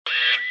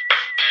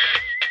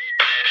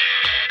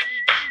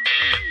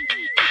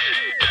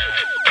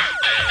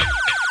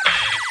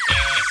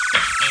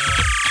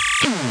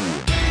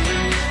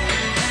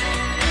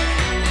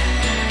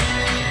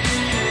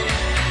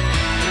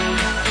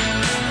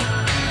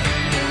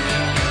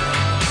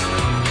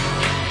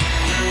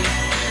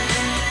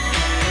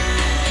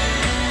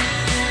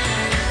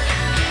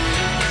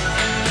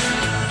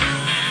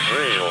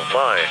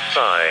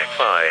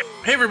Sci-Fi.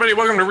 Hey everybody,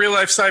 welcome to Real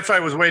Life Sci-Fi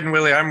with Wade and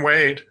Willie. I'm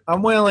Wade.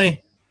 I'm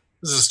Willie.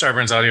 This is a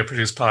Starburns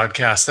audio-produced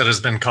podcast that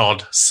has been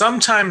called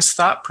Sometimes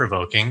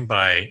Thought-Provoking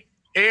by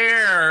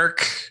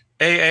Aarck,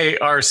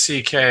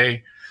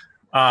 A-A-R-C-K,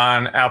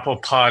 on Apple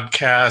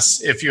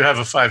Podcasts. If you have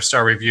a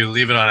 5-star review,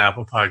 leave it on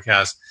Apple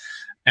Podcasts,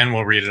 and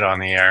we'll read it on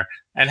the air.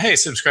 And hey,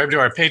 subscribe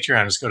to our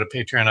Patreon. Just go to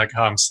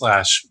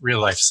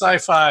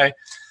patreon.com/reallifesci-fi.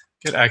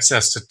 Get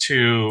access to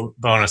 2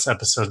 bonus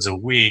episodes a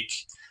week.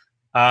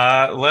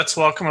 Let's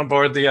welcome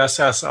aboard the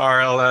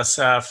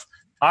SSRLSF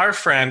our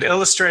friend,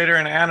 illustrator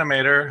and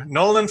animator,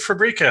 Nolan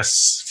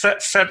Fabricius.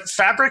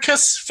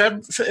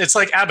 Fabricius? It's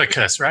like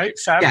abacus, right?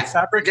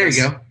 Fabricius? There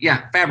you go.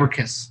 Yeah,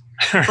 Fabricius.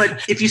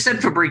 But if you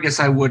said Fabricius,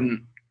 I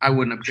wouldn't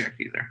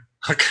object either.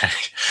 Okay.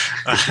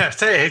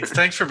 Hey,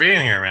 thanks for being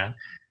here, man.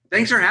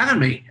 Thanks for having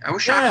me. I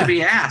was shocked to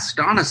be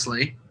asked,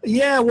 honestly.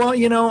 Yeah, well,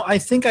 I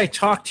think I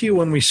talked to you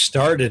when we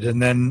started,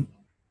 and then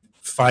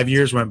 5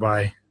 years went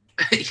by.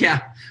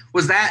 Yeah.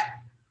 Was that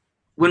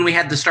when we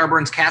had the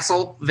Starburns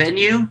Castle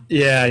venue?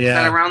 Yeah. Was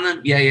that around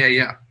then?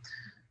 Yeah.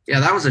 Yeah,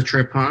 that was a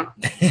trip, huh?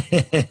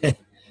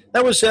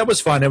 That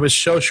was fun. It was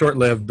so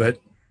short-lived, but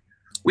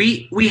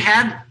we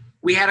had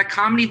a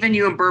comedy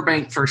venue in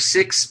Burbank for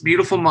 6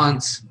 beautiful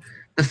months.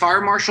 The fire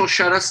marshal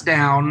shut us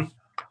down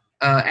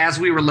as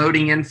we were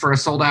loading in for a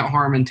sold-out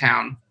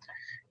Harmontown.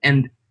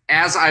 And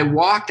as I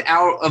walked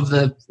out of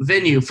the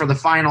venue for the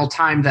final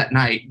time that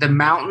night, the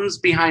mountains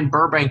behind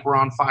Burbank were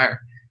on fire.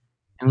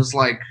 And it was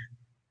like,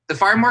 the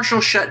fire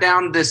marshal shut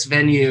down this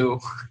venue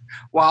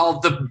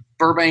while the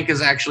Burbank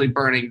is actually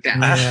burning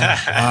down. Yeah.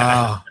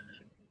 Wow.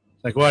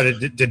 Like what?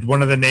 Did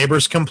one of the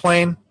neighbors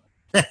complain?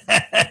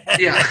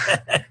 Yeah.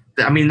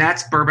 I mean,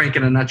 that's Burbank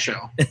in a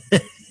nutshell.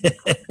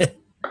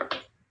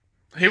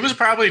 He was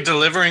probably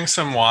delivering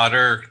some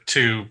water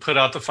to put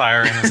out the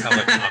fire in his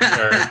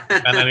helicopter,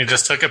 and then he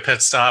just took a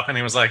pit stop, and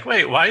he was like,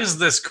 wait, why is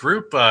this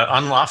group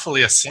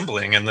unlawfully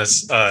assembling in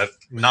this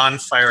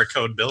non-fire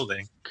code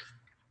building?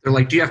 They're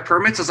like, do you have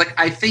permits? I was like,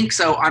 I think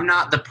so. I'm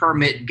not the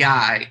permit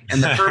guy.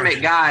 And the permit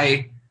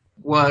guy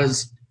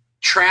was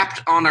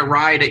trapped on a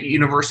ride at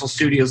Universal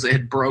Studios that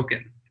had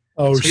broken.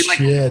 Oh, so he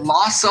shit.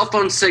 Lost cell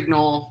phone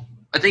signal.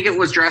 I think it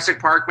was Jurassic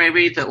Park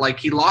maybe, that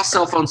he lost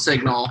cell phone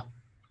signal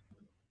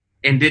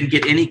and didn't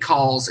get any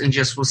calls and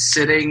just was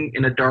sitting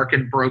in a dark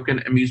and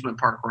broken amusement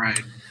park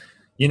ride.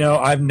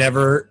 I've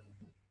never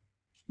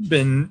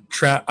been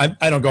trapped.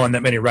 I don't go on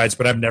that many rides,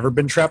 but I've never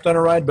been trapped on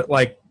a ride. But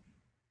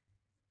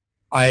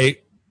I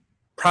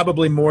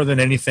probably more than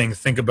anything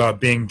think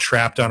about being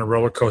trapped on a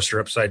roller coaster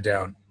upside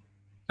down.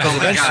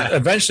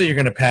 Eventually you're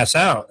going to pass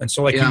out. And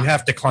so you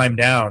have to climb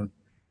down.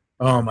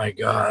 Oh my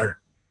God.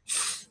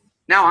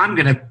 Now I'm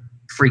going to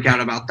freak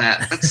out about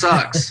that. That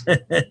sucks.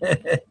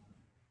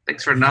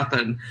 Thanks for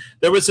nothing.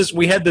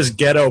 We had this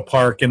ghetto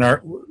park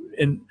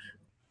in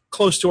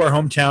close to our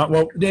hometown.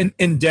 Well,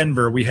 in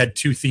Denver, we had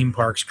 2 theme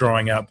parks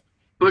growing up.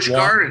 Busch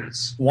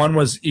Gardens. One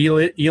was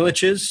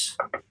Elitch's.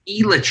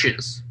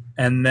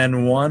 And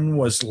then one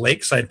was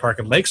Lakeside Park.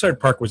 And Lakeside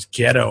Park was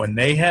ghetto. And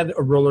they had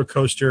a roller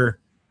coaster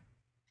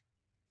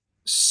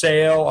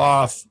sail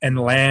off and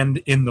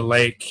land in the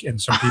lake.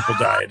 And some people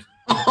died.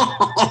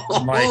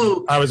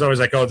 I was always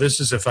like, oh, this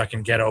is a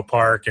fucking ghetto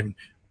park. And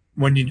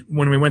when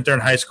we went there in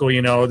high school,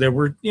 there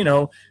were,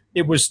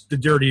 it was the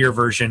dirtier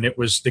version. It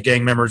was the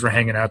gang members were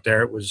hanging out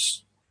there. It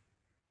was.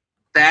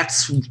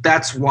 That's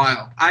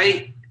wild.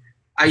 I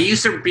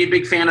used to be a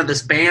big fan of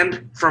this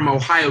band from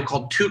Ohio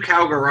called Two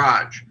Cow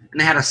Garage. And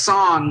they had a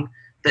song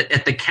that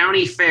at the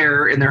county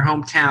fair in their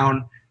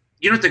hometown,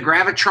 you know what the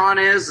Gravitron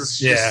is? It's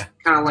just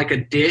kind of like a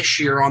dish.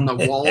 You're on the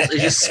walls. It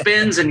just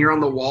spins and you're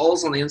on the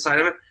walls on the inside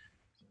of it.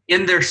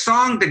 In their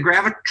song, the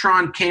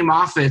Gravitron came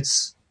off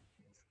its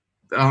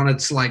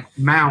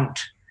mount,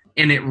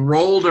 and it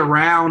rolled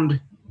around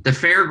the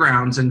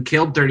fairgrounds and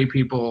killed 30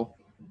 people.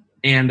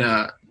 And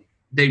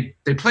they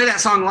play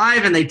that song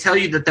live, and they tell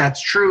you that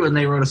that's true, and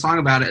they wrote a song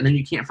about it, and then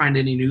you can't find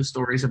any news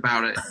stories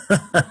about it.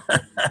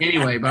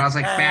 Anyway, but I was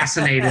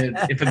fascinated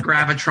if a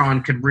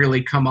Gravitron could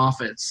really come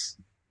off its.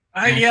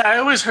 I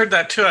always heard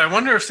that too. I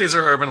wonder if these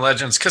are urban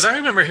legends, because I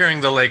remember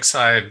hearing the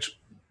Lakeside,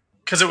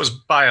 because it was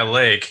by a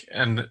lake,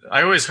 and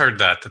I always heard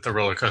that the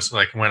roller coaster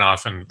went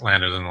off and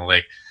landed in the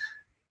lake.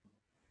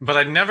 But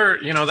I never,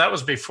 that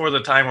was before the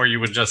time where you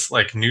would just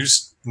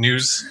news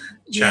checks.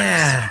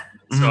 Yeah.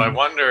 So I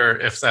wonder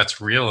if that's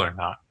real or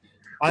not.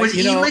 Was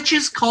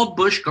Elitch's called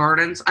Busch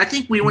Gardens? I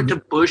think we went to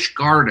Busch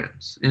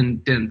Gardens in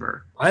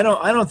Denver. I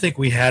don't think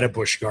we had a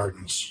Busch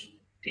Gardens.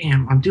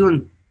 Damn, I'm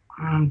doing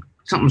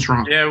something's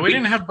wrong. Yeah, we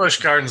didn't have Busch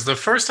Gardens. The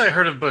first I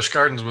heard of Busch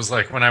Gardens was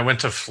when I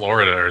went to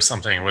Florida or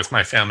something with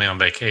my family on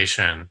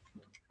vacation.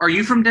 Are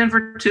you from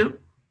Denver too?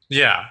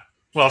 Yeah.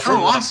 Well,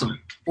 awesome.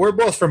 We're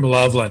both from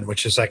Loveland,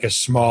 which is a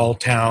small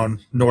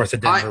town north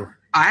of Denver.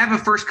 I have a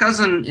first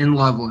cousin in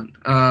Loveland,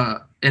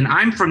 and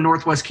I'm from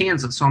Northwest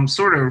Kansas, so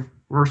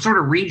we're sort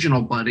of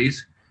regional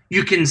buddies.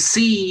 You can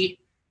see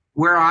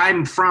where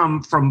I'm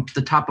from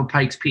the top of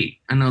Pikes Peak.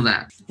 I know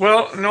that.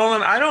 Well,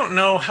 Nolan, I don't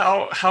know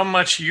how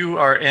much you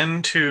are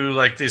into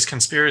like these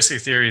conspiracy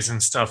theories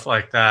and stuff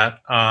like that.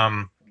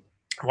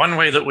 One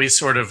way that we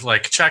sort of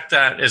like check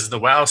that is the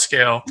WOW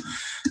scale.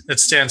 It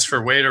stands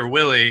for Wade or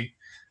Willie.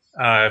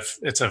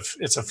 It's a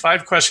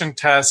 5-question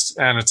test,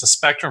 and it's a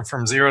spectrum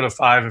from 0 to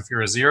 5. If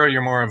you're a 0,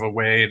 you're more of a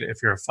Wade.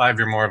 If you're a 5,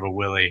 you're more of a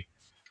Willie.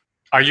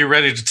 Are you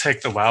ready to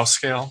take the WOW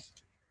scale?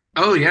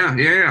 Oh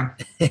yeah.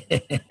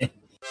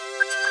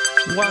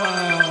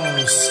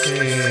 WOW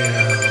scale.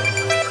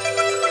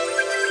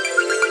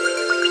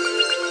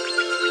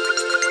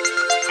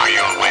 Are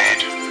you a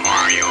Wade or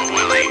are you a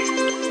Willie?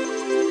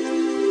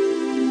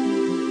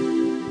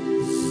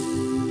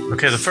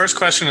 Okay, the first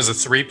question is a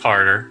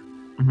 3-parter.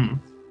 Mm-hmm.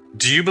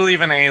 Do you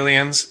believe in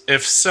aliens?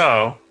 If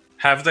so,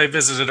 have they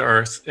visited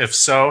Earth? If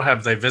so,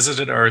 have they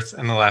visited Earth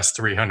in the last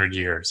 300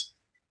 years?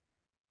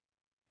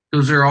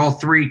 Those are all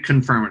 3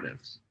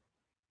 confirmatives.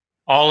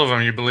 All of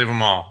them, you believe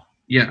them all?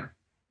 Yeah.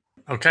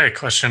 Okay,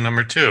 question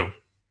number 2.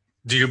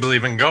 Do you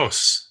believe in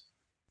ghosts?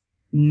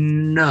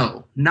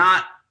 No,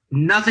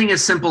 nothing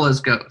as simple as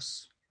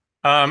ghosts.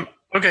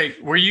 Okay,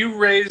 were you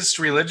raised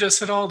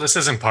religious at all? This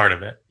isn't part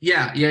of it.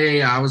 Yeah.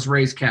 I was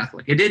raised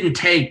Catholic. It didn't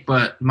take,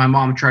 but my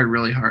mom tried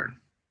really hard.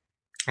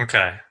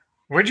 Okay.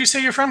 Where'd you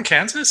say you're from?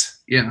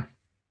 Kansas? Yeah.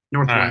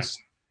 Northwest.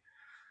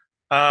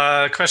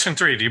 Question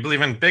 3. Do you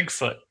believe in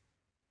Bigfoot?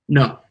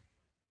 No.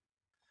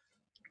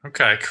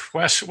 Okay.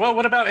 Well,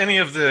 what about any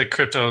of the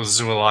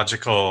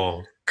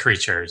cryptozoological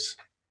creatures?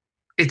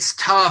 It's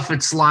tough.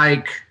 It's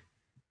like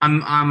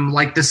I'm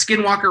like the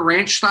Skinwalker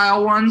Ranch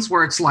style ones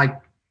where it's like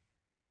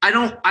I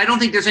don't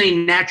think there's any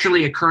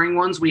naturally occurring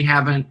ones we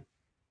haven't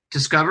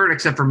discovered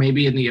except for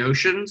maybe in the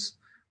oceans.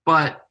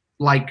 But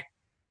like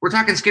we're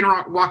talking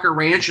Skinwalker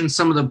Ranch and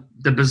some of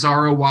the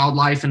bizarro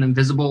wildlife and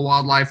invisible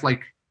wildlife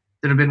like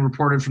that have been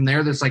reported from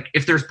there. There's like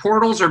if there's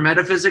portals or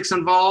metaphysics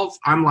involved,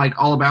 I'm like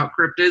all about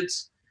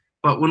cryptids.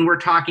 But when we're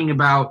talking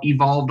about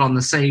evolved on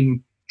the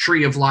same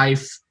tree of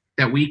life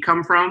that we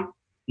come from,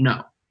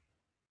 no.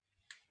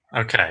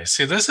 Okay.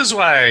 See, this is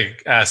why I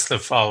asked the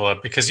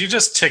follow-up, because you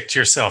just ticked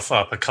yourself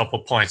up a couple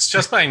points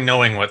just by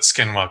knowing what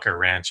Skinwalker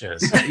Ranch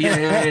is.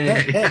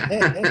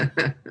 Yeah.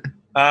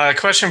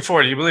 Question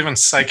 4. Do you believe in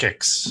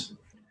psychics?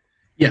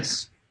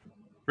 Yes.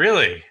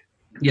 Really?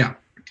 Yeah.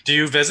 Do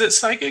you visit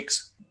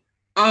psychics?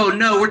 Oh,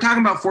 no. We're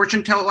talking about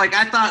fortune teller. Like,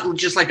 I thought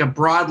just like a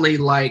broadly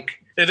like...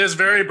 It is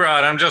very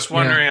broad. I'm just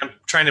wondering, I'm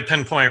trying to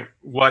pinpoint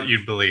what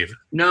you believe.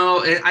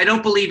 No, I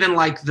don't believe in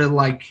like the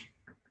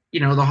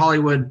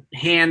Hollywood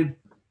hand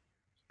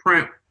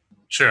print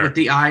with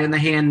the eye in the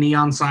hand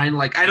neon sign.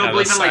 Like I don't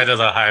believe the in side of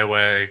the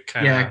highway.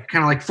 Kind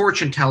of like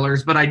fortune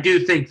tellers. But I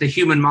do think the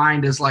human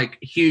mind is like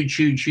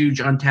huge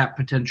untapped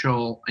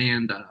potential,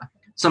 and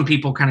some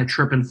people kind of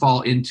trip and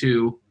fall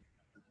into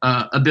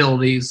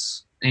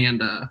abilities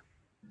and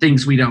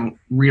things we don't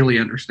really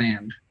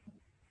understand.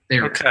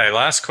 There. Okay,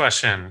 last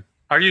question.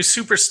 Are you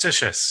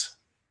superstitious?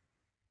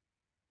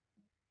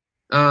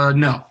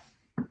 No.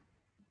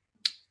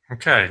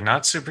 Okay,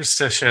 not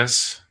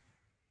superstitious.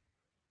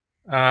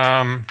 3.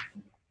 Yeah,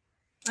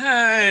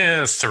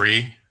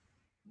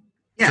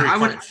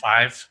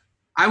 3.5.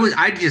 I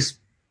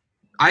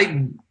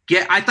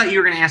thought you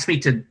were going to ask me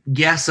to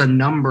guess a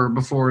number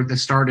before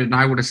this started, and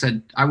I would have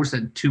said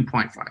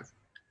 2.5.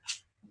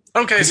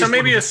 Okay, so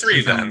maybe a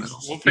 3 then.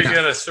 We'll pick you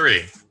at a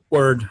 3.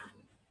 Word.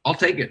 I'll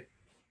take it.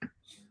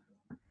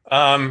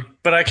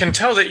 But I can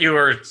tell that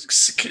you're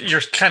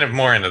kind of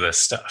more into this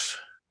stuff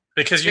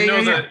because you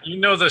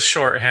know the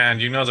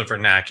shorthand, you know the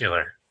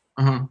vernacular.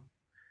 Uh-huh.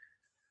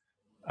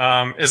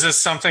 Is this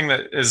something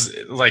that is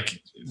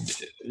like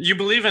you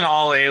believe in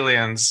all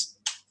aliens,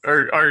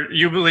 or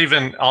you believe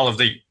in all of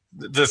the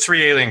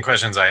 3 alien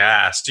questions I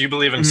asked? Do you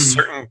believe in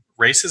certain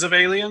races of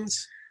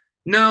aliens?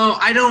 No,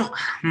 I don't.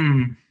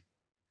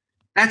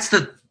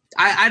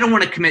 I don't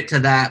want to commit to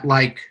that.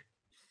 Like,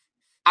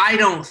 I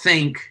don't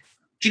think.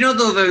 Do you know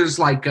though? There's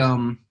like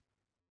you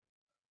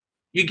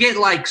get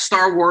like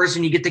Star Wars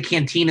and you get the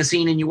cantina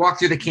scene and you walk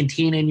through the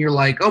cantina and you're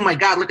like, oh my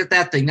god, look at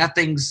that thing. That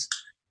thing's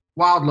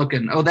wild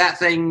looking. Oh, that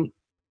thing.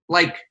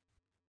 Like,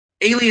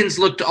 aliens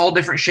looked all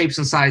different shapes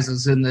and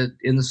sizes in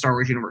the Star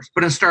Wars universe,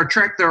 but in Star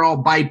Trek they're all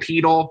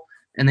bipedal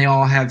and they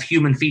all have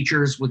human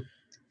features with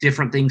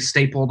different things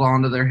stapled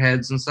onto their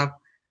heads and stuff.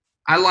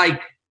 I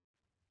like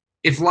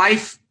if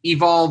life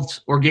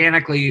evolved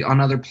organically on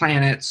other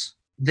planets,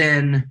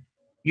 then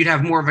you'd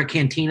have more of a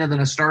cantina than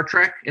a Star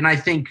Trek. And I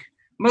think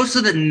most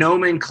of the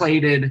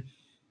nomenclated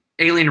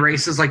alien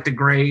races, like the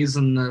Greys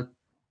and the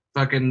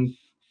fucking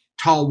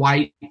tall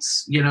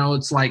whites,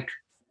 it's like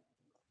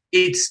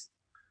it's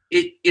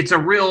a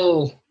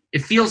real.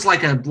 It feels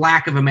like a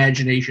lack of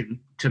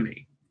imagination to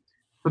me.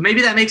 But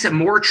maybe that makes it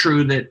more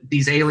true that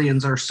these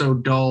aliens are so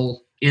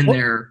dull in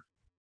their.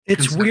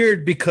 It's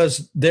weird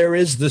because there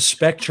is the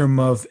spectrum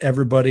of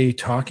everybody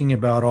talking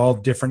about all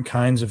different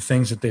kinds of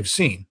things that they've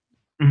seen.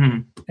 Mm-hmm.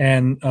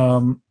 And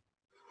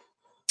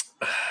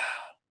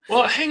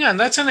well, hang on.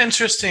 That's an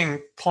interesting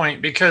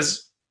point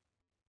because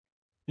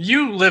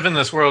you live in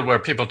this world where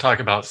people talk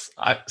about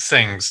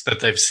things that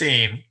they've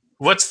seen.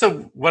 What is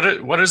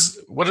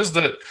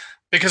the,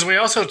 because we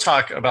also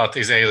talk about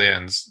these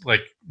aliens,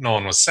 like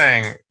Nolan was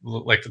saying,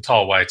 like the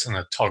tall whites and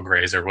the tall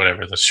grays or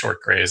whatever, the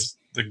short grays,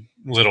 the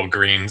little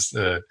greens,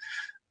 the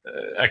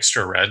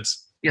extra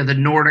reds. Yeah, the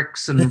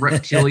Nordics and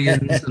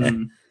reptilians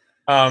and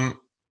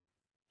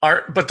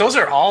but those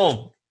are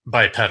all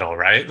bipedal,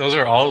 right? Those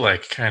are all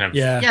like kind of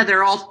yeah.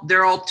 They're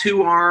all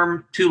 2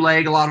 arm, 2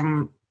 leg. A lot of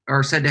them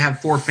are said to have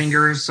 4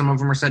 fingers. Some of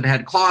them are said to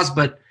have claws.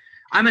 But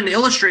I'm an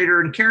illustrator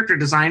and character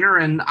designer,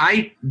 and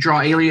I draw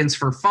aliens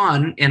for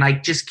fun. And I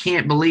just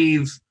can't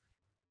believe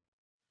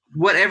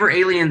whatever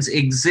aliens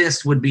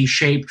exist would be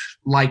shaped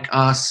like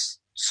us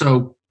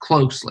so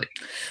closely.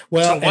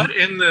 Well, so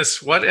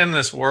what in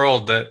this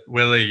world that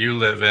Willie you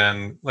live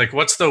in, like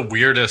what's the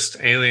weirdest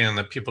alien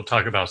that people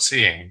talk about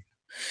seeing?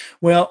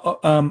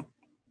 Well,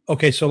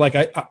 okay, so like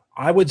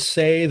I would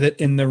say that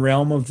in the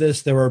realm of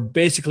this, there are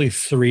basically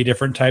 3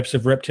 different types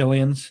of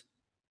reptilians.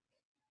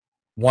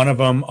 One of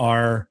them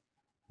are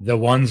the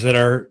ones that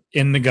are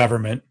in the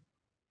government.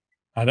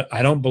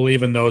 I don't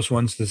believe in those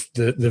ones.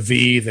 The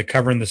V, the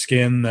covering the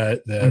skin,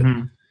 there's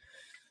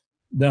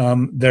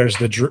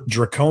the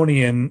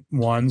draconian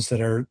ones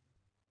that are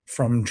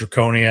from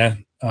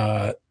Draconia,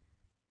 a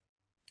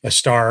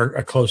star,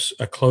 a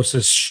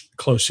closest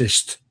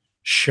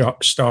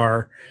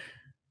star.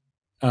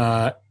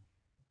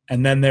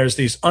 And then there's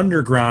these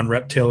underground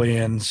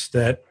reptilians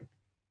that,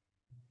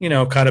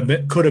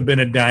 could have been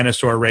a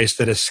dinosaur race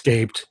that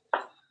escaped,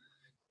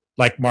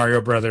 like Mario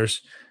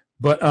Brothers.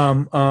 But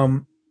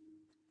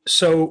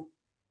so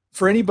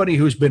for anybody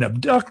who's been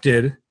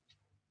abducted,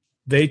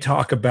 they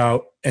talk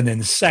about an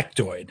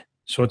insectoid.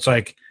 So it's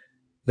like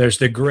there's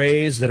the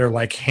grays that are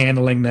like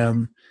handling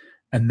them,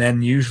 and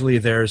then usually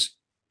there's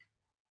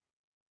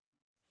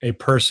a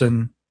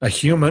person, a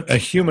human-looking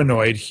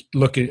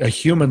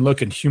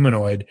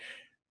humanoid,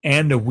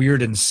 and a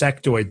weird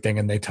insectoid thing,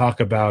 and they talk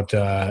about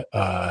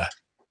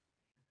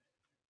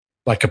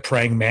like a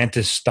praying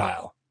mantis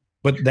style,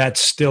 but that's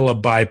still a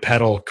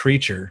bipedal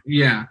creature.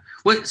 Yeah.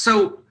 Well,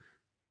 so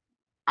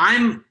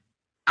I'm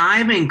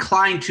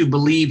inclined to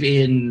believe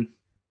in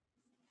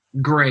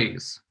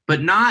grays,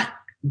 but not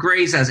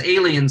grays as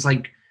aliens.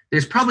 Like,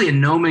 there's probably a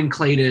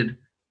nomenclated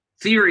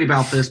theory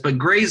about this, but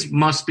grays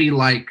must be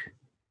like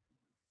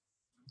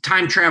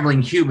time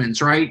traveling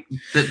humans, right?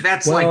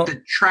 That's like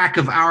the track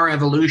of our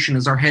evolution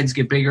as our heads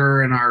get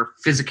bigger and our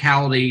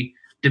physicality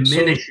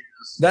diminishes.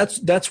 So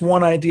that's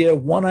one idea.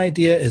 One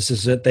idea is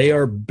that they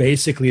are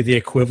basically the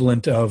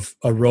equivalent of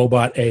a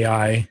robot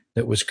AI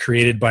that was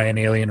created by an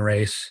alien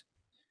race,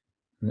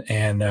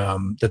 and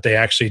that they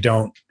actually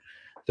don't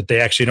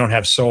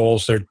have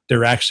souls.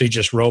 They're actually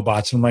just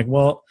robots. And I'm like,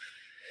 well,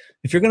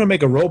 if you're going to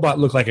make a robot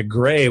look like a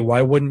gray,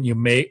 why wouldn't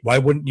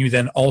you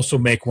then also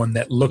make one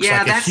that looks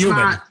like a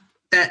human?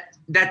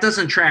 That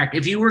doesn't track.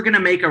 If you were going to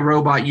make a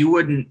robot, you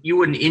wouldn't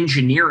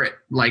engineer it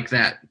like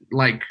that.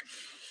 Like,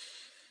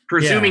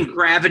 presuming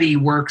gravity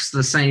works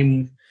the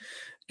same.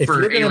 If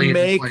you're going to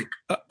make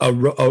a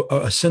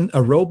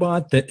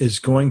robot that is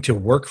going to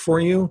work for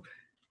you,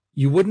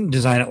 you wouldn't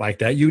design it like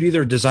that. You'd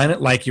either design it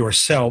like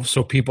yourself,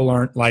 so people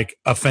aren't like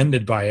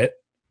offended by it,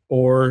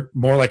 or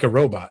more like a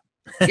robot.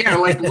 Yeah,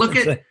 like look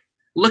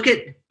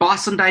at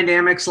Boston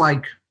Dynamics,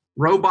 like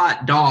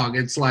robot dog.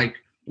 It's like,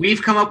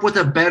 we've come up with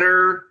a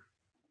better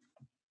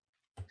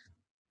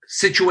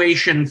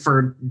situation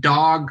for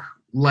dog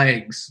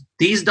legs.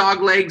 These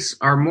dog legs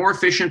are more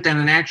efficient than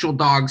an actual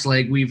dog's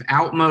leg. We've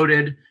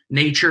outmoded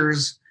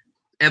nature's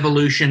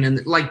evolution.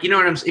 And like,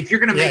 if you're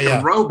going to make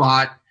a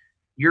robot,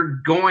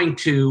 you're going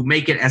to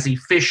make it as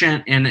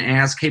efficient and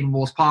as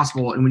capable as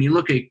possible. And when you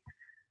look at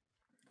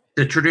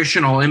the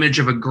traditional image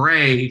of a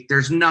gray,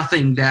 there's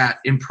nothing that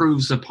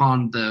improves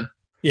upon the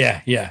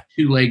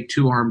 2-leg,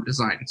 2-arm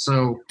design.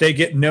 So they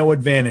get no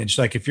advantage.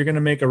 Like, if you're going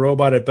to make a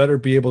robot, it better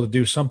be able to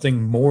do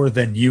something more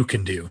than you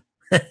can do.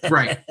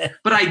 Right.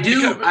 But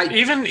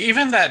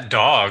even that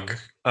dog,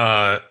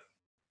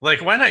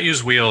 like, why not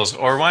use wheels?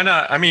 Or why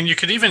not? I mean, you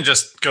could even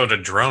just go to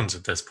drones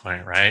at this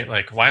point, right?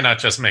 Like, why not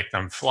just make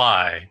them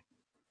fly?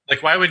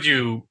 Like, why would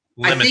you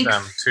limit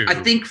them to? I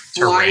think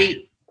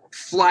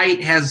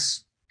flight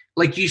has,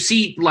 like, you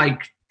see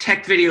like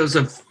tech videos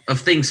of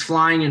things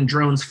flying and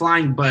drones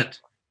flying, but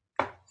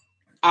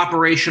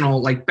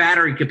operational, like,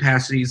 battery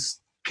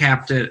capacities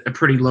capped at a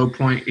pretty low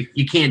point.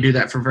 You can't do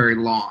that for very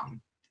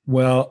long.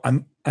 Well,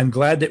 I'm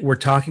glad that we're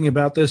talking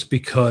about this,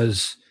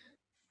 because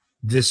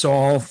this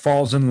all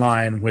falls in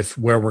line with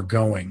where we're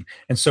going.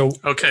 And so,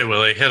 okay,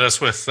 Willie, hit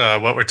us with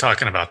what we're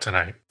talking about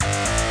tonight.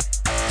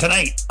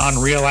 Tonight on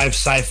Real Life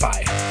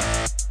Sci-Fi,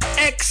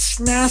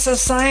 ex-NASA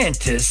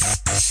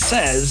scientist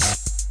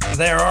says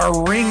there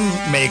are ring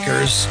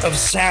makers of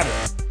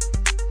Saturn.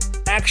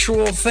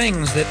 Actual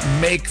things that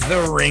make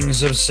the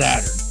rings of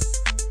Saturn.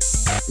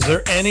 Is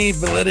there any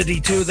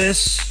validity to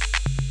this?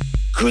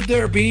 Could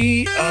there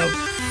be an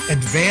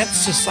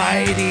advanced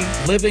society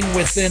living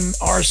within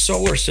our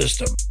solar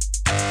system?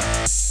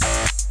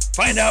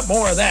 Find out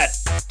more of that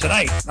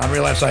tonight on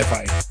Real Life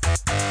Sci-Fi.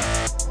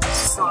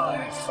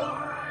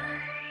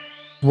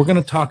 we're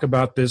going to talk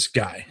about this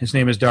guy. His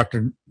name is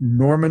Dr.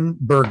 Norman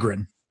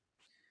Bergrun.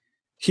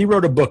 He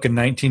wrote a book in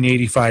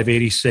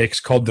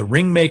 1985-86 called The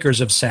Ringmakers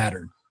of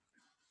Saturn.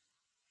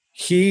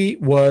 He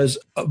was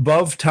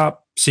above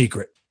top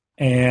secret,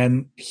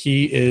 and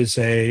he is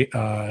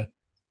an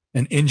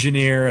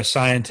engineer, a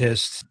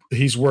scientist.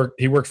 He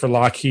worked for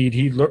Lockheed.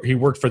 He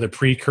worked for the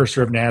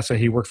precursor of NASA.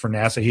 He worked for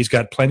NASA. He's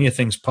got plenty of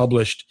things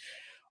published.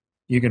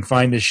 You can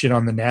find this shit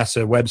on the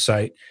NASA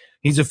website.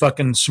 He's a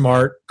fucking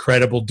smart,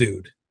 credible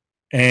dude.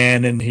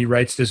 And he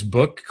writes this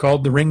book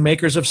called The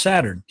Ringmakers of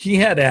Saturn. He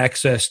had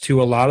access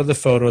to a lot of the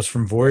photos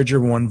from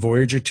Voyager 1,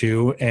 Voyager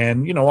 2,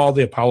 and, you know, all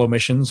the Apollo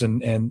missions,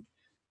 and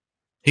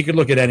he could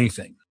look at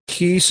anything.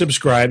 He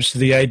subscribes to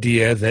the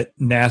idea that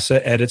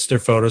NASA edits their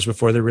photos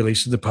before they're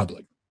released to the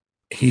public.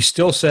 He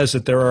still says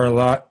that there are a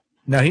lot.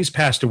 Now, he's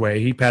passed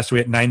away. He passed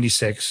away at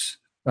 96,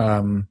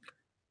 I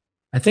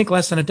think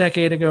less than a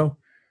decade ago.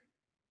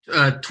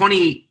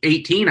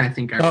 2018, I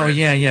think.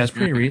 Yeah, it's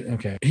pretty recent.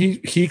 Okay.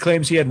 He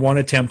claims he had one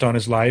attempt on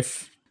his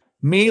life.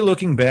 Me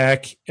looking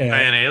back By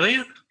an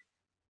alien?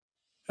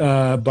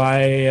 By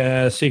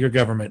a secret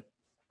government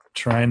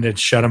trying to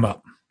shut him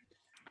up.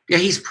 Yeah,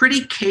 he's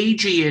pretty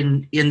cagey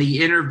in the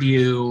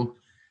interview,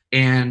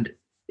 and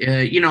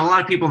a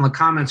lot of people in the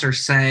comments are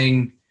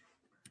saying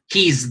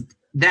he's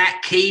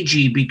that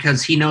cagey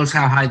because he knows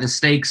how high the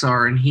stakes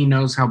are, and he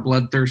knows how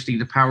bloodthirsty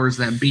the powers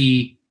that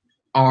be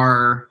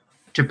are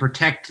to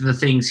protect the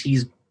things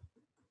he's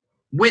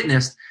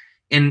witnessed.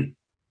 And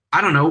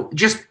I don't know,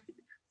 just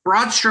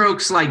broad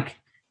strokes, like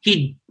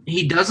he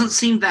doesn't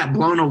seem that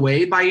blown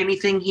away by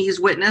anything he's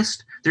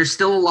witnessed. There's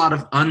still a lot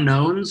of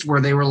unknowns where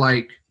they were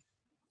like,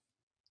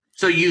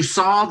 so you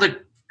saw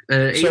the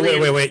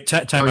so wait,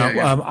 time out.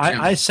 Yeah.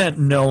 I sent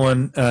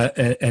Nolan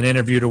an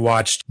interview to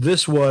watch.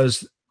 This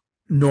was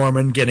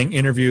Norman getting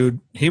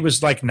interviewed. He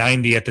was like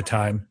 90 at the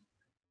time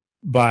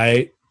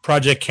by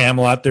Project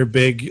Camelot. They're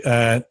big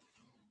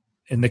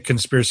in the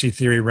conspiracy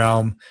theory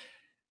realm.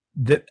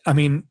 There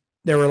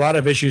were a lot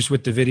of issues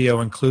with the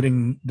video,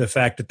 including the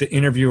fact that the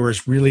interviewer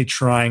is really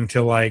trying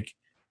to like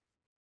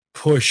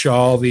push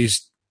all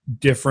these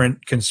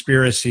different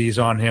conspiracies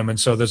on him. And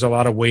so there's a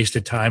lot of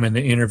wasted time in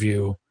the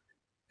interview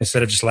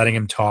instead of just letting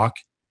him talk.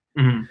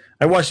 Mm-hmm.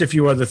 I watched a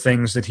few other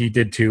things that he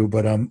did too,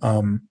 but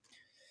in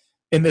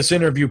this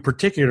interview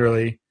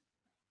particularly,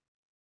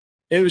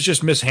 it was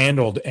just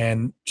mishandled,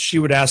 and she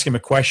would ask him a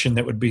question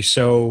that would be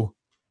so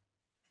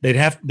they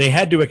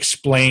had to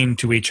explain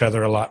to each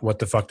other a lot what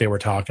the fuck they were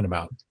talking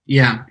about.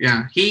 Yeah.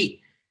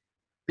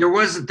 There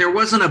wasn't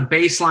a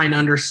baseline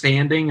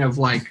understanding of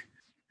like,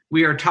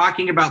 we are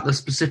talking about the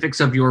specifics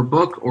of your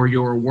book or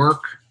your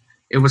work.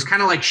 It was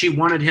kind of like she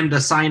wanted him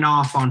to sign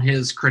off on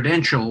his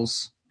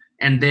credentials,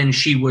 and then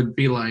she would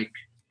be like,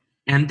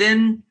 and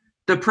then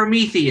the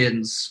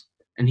Prometheans.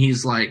 And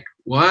he's like,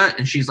 what?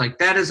 And she's like,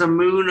 that is a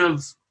moon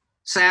of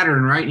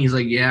Saturn, right? And he's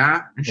like,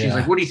 yeah. And she's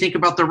like, what do you think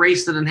about the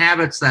race that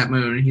inhabits that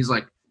moon? And he's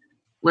like,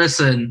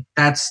 listen,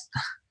 that's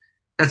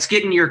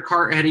getting your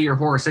cart ahead of your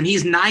horse. And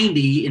he's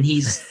 90 and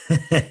he's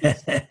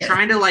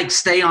trying to like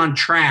stay on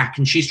track,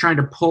 and she's trying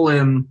to pull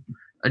him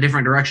a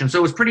different direction.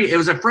 So it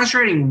was a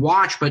frustrating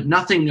watch, but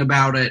nothing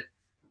about it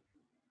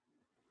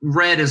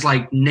read as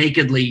like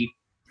nakedly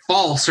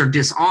false or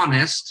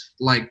dishonest.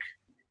 Like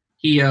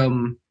he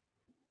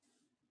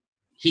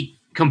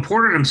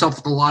comported himself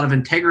with a lot of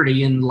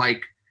integrity, and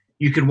like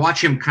you could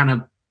watch him kind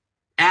of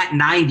at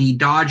 90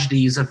 dodge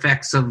these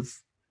effects of,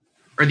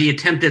 or the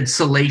attempted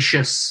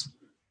salacious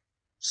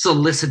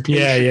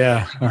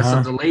solicitation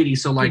of the lady.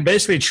 So like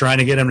basically trying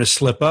to get him to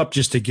slip up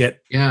just to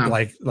get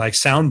like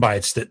sound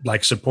bites that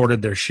like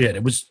supported their shit.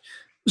 It was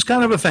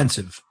kind of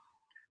offensive.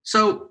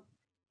 So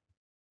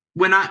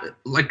when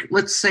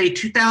let's say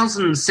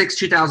 2006,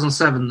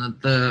 2007,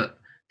 the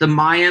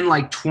Mayan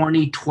like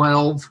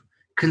 2012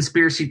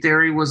 conspiracy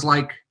theory was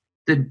like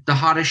the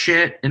hottest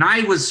shit, and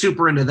I was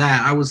super into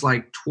that. I was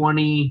like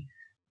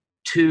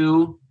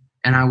 22,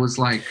 and I was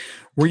like,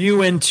 were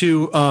you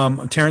into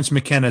Terrence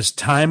McKenna's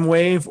Time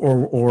Wave,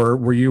 or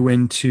were you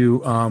into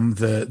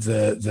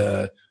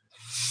the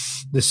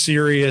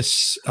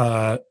serious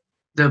the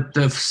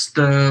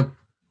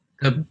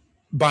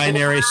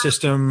binary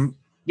system?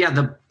 Yeah,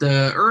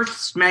 the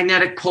Earth's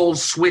magnetic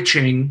poles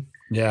switching.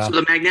 Yeah. So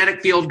the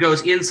magnetic field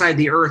goes inside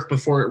the Earth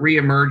before it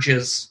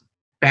reemerges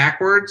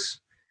backwards.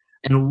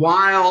 And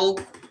while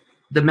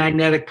the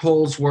magnetic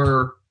poles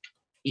the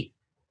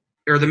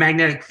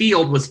magnetic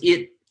field was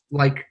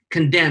like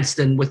condensed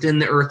and within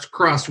the Earth's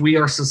crust, we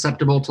are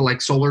susceptible to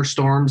like solar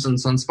storms and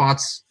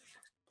sunspots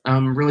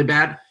really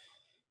bad.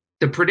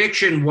 The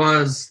prediction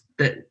was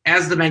that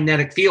as the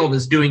magnetic field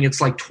is doing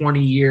its like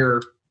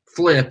 20-year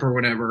flip or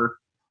whatever,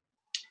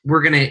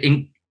 we're going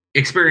to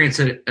experience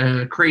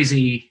a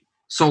crazy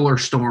solar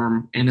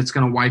storm, and it's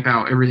going to wipe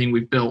out everything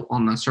we've built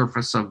on the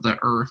surface of the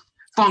Earth.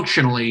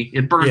 Functionally,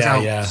 it burns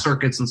out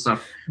circuits and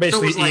stuff.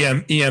 Basically,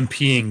 so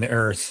EMPing the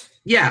Earth.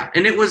 Yeah,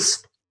 and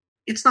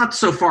it's not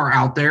so far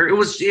out there. It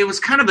was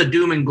kind of a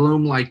doom and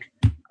gloom. Like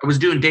I was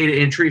doing data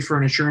entry for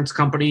an insurance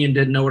company and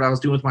didn't know what I was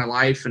doing with my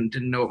life and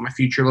didn't know what my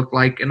future looked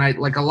like. And I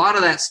like a lot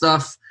of that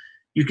stuff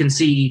you can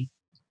see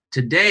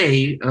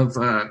today of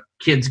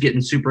kids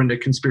getting super into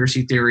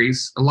conspiracy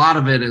theories. A lot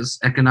of it is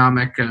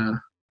economic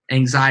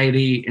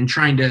anxiety and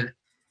trying to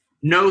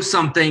know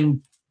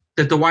something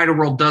that the wider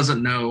world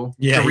doesn't know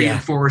to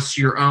reinforce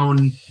your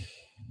own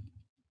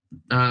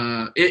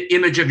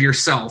image of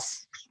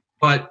yourself.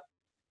 But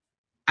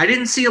I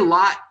didn't see a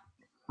lot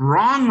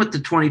wrong with the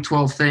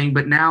 2012 thing,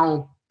 but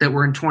now that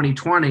we're in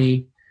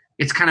 2020,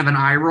 it's kind of an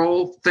eye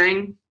roll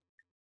thing,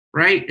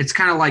 right? It's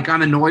kind of like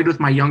I'm annoyed with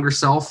my younger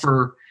self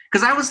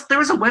because there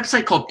was a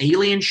website called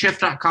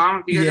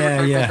alienshift.com. You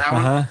guys ever talked about that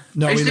one?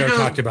 No, we never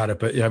talked about it,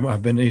 but yeah, I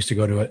used to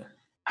go to it.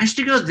 I used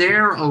to go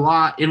there a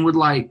lot and would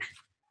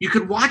you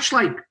could watch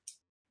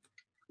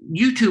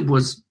YouTube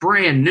was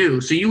brand new.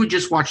 So you would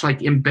just watch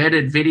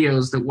embedded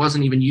videos that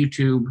wasn't even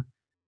YouTube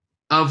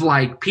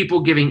of people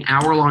giving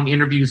hour-long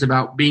interviews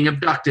about being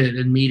abducted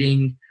and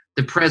meeting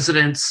the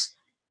president's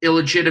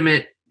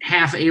illegitimate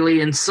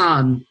half-alien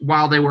son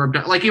while they were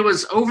abducted. It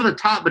was over the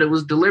top, but it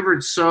was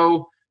delivered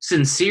so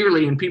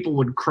sincerely and people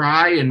would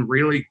cry and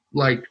really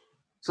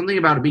something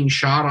about it being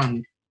shot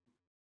on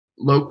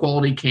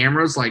low-quality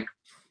cameras.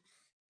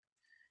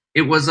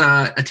 It was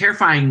a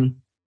terrifying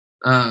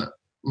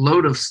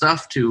load of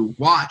stuff to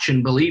watch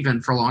and believe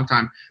in for a long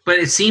time. But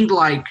it seemed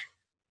like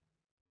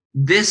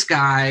this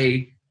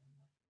guy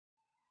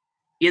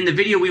in the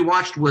video we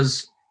watched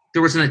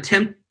there was an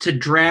attempt to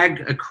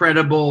drag a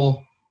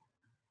credible,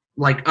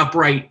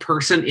 upright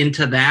person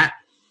into that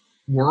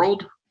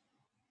world.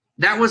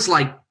 That was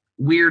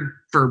weird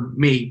for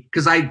me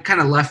because I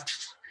kind of left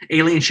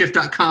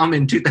alienshift.com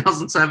in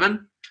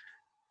 2007.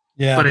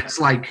 Yeah. But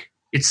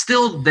it's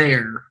still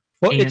there.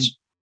 Well,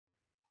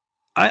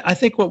 I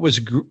think what was,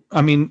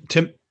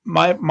 to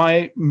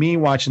me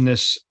watching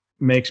this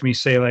makes me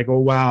say oh,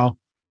 wow,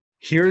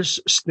 here's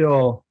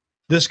still,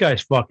 this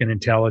guy's fucking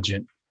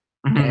intelligent.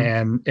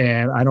 Mm-hmm.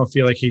 And I don't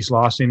feel like he's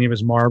lost any of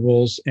his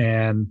marbles.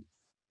 And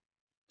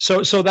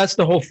so that's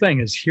the whole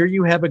thing is here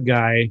you have a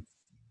guy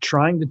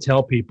trying to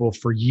tell people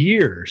for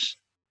years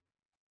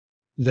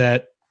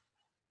that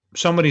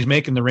somebody's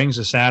making the rings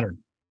of Saturn.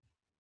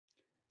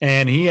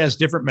 And he has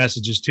different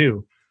messages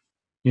too.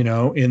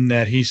 In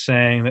that he's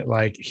saying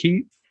that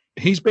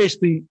he's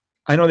basically,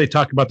 I know they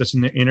talked about this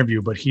in the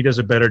interview, but he does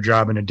a better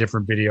job in a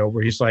different video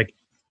where he's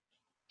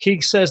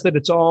he says that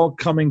it's all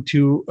coming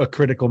to a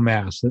critical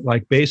mass,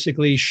 that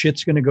basically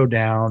shit's going to go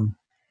down.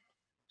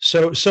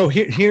 So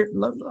here,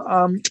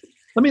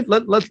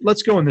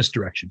 let's go in this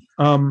direction.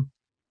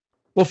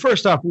 Well,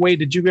 first off, Wade,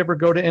 did you ever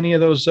go to any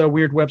of those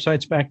weird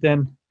websites back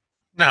then?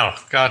 No,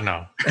 God,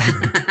 no.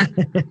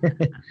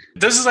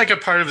 This is a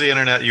part of the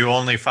internet you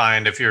only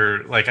find if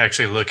you're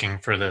actually looking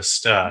for this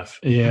stuff.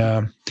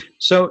 Yeah.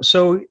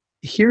 So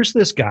here's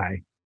this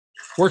guy,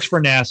 works for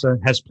NASA,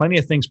 has plenty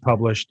of things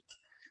published.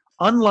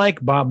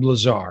 Unlike Bob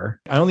Lazar,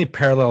 I only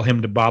parallel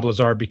him to Bob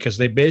Lazar because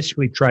they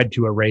basically tried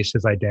to erase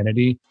his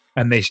identity,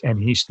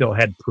 and he still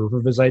had proof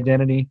of his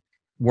identity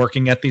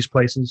working at these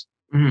places.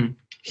 Mm-hmm.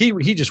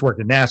 He just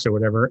worked at NASA or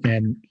whatever,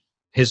 and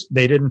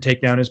they didn't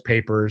take down his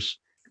papers.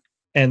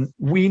 And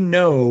we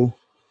know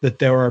that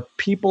there are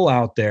people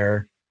out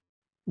there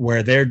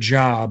where their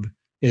job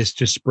is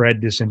to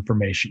spread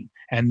disinformation.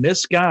 And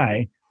this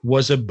guy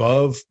was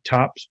above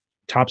top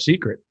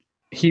secret.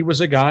 He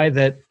was a guy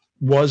that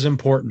was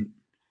important.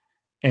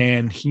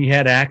 And he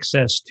had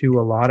access to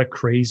a lot of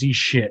crazy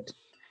shit.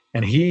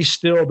 And he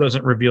still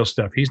doesn't reveal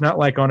stuff. He's not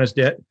on his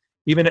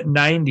even at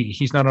 90,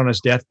 he's not on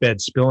his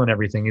deathbed spilling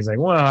everything. He's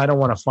well, I don't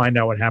want to find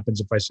out what happens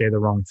if I say the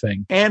wrong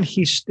thing. And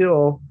he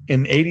still,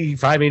 in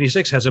 85,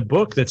 86, has a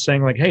book that's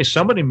saying hey,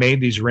 somebody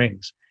made these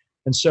rings.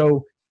 And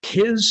so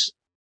his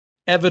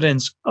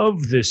evidence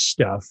of this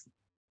stuff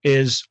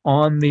is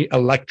on the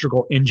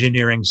electrical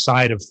engineering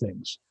side of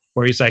things,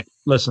 where he's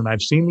listen,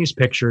 I've seen these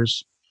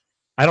pictures.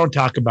 I don't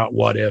talk about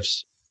what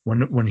ifs.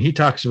 When he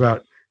talks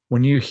about,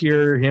 when you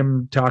hear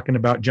him talking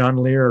about John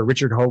Lear or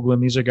Richard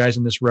Hoagland, these are guys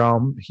in this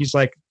realm. He's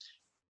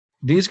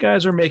these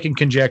guys are making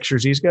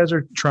conjectures. These guys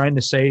are trying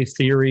to say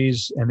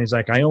theories. And he's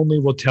I only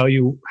will tell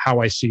you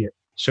how I see it.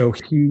 So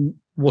he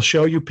will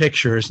show you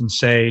pictures and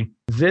say,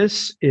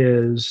 this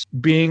is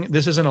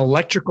an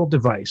electrical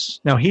device.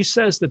 Now he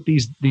says that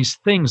these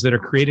things that are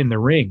creating the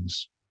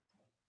rings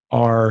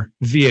are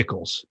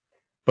vehicles,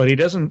 but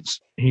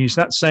he's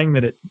not saying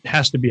that it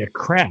has to be a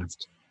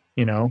craft.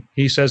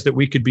 He says that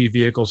we could be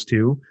vehicles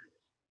too,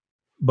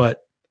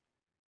 but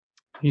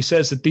he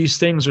says that these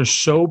things are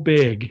so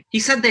big.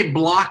 He said they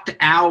blocked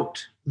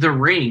out the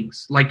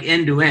rings,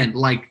 end to end,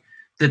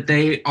 that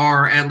they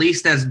are at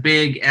least as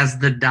big as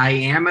the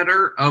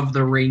diameter of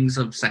the rings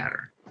of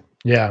Saturn.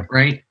 Yeah.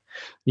 Right?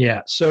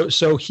 Yeah.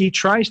 So he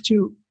tries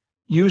to,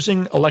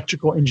 using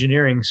electrical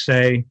engineering,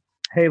 say,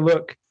 hey,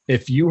 look,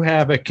 if you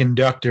have a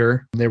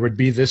conductor, there would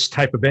be this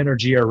type of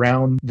energy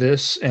around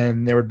this,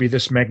 and there would be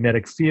this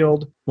magnetic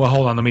field. Well,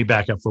 hold on. Let me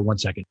back up for 1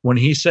 second. When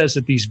he says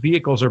that these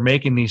vehicles are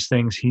making these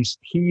things, he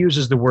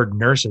uses the word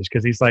nurses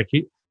because he's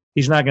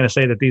not going to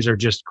say that these are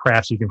just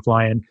crafts you can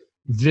fly in.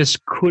 this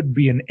could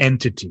be an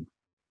entity,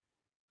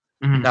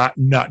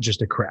 not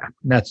just a craft.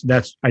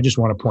 That's I just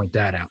want to point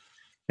that out.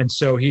 And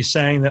so he's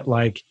saying that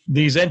like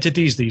these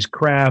entities, these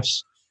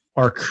crafts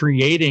are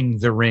creating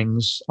the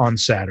rings on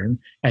Saturn,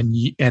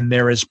 and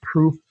there is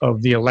proof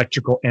of the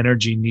electrical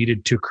energy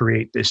needed to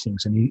create these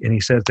things. And he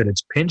says that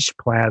it's pinched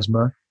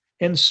plasma.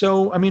 And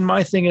so, I mean,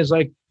 my thing is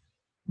like,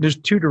 there's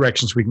two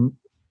directions we can.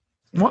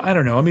 Well, I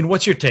don't know. I mean,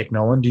 what's your take,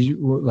 Nolan? Do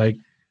you like?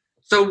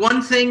 So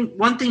one thing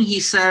he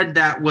said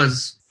that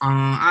was,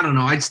 I don't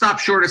know. I'd stop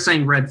short of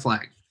saying red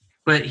flag,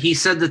 but he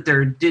said that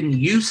there didn't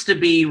used to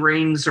be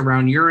rings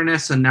around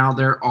Uranus, and now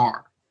there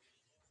are.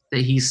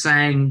 That he's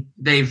saying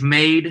they've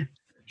made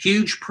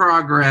huge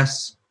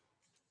progress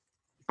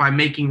by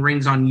making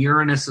rings on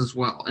Uranus as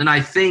well. And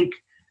I think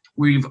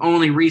we've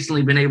only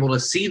recently been able to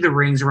see the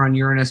rings around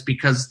Uranus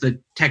because the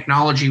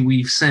technology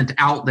we've sent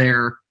out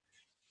there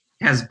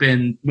has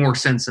been more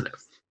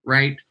sensitive,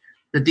 right?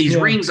 That these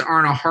rings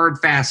aren't a hard,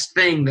 fast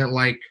thing that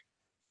like,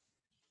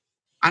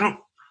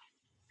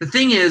 the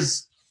thing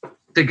is,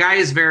 the guy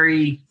is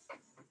very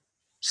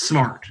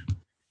smart,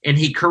 and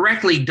he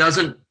correctly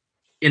doesn't,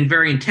 and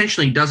very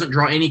intentionally doesn't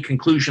draw any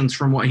conclusions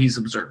from what he's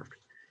observed.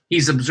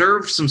 He's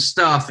observed some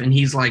stuff, and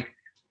he's like,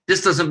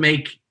 this doesn't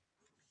make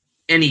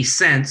any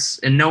sense,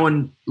 and no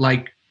one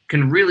like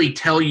can really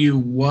tell you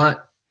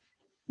what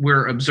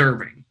we're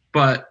observing.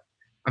 But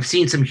I've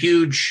seen some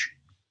huge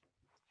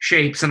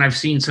shapes, and I've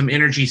seen some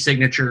energy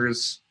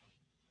signatures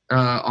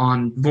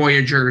on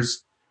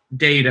Voyager's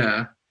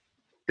data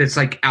that's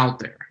like out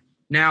there.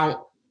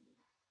 Now,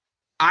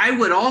 I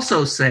would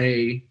also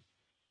say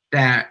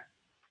that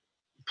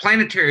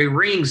planetary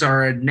rings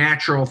are a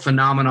natural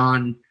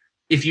phenomenon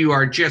if you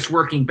are just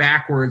working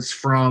backwards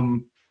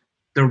from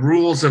the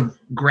rules of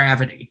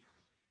gravity.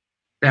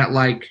 That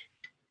like,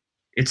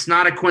 it's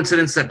not a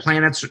coincidence that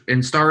planets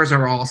and stars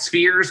are all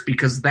spheres,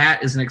 because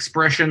that is an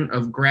expression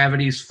of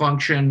gravity's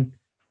function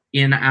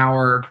in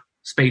our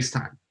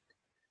space-time.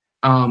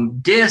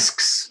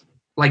 Disks,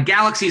 like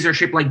galaxies are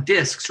shaped like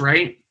disks,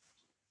 right?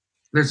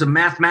 There's a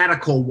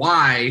mathematical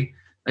why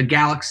a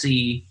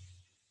galaxy,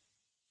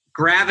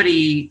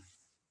 gravity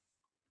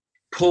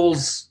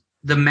pulls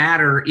the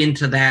matter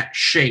into that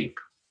shape,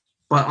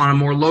 but on a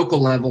more local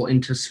level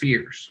into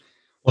spheres.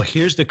 Well,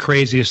 here's the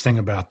craziest thing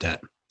about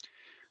that.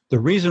 The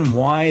reason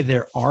why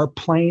there are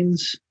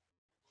planes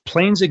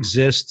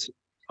exist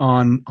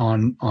on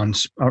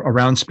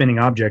around spinning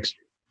objects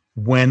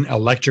when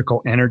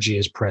electrical energy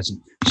is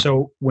present.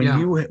 So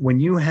when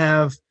you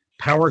have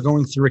power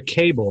going through a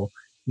cable,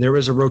 there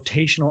is a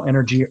rotational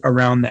energy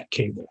around that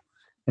cable.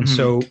 And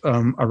so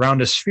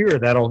around a sphere,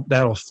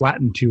 that'll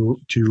flatten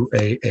to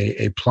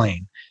a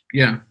plane.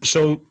 Yeah.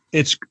 So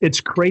it's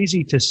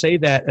crazy to say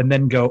that and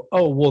then go,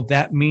 oh, well,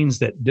 that means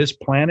that this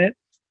planet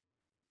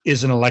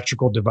is an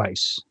electrical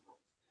device.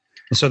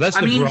 And so that's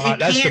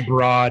the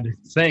broad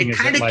thing. It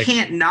kind of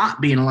can't not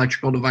be an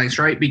electrical device,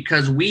 right?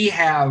 Because we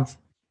have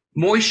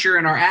moisture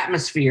in our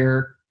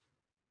atmosphere,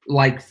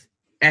 like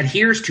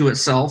adheres to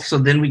itself. So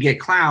then we get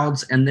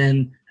clouds, and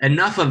then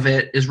enough of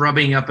it is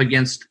rubbing up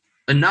against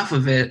enough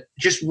of it,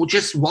 just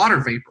water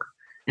vapor,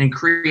 and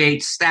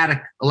creates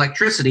static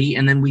electricity.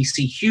 And then we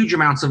see huge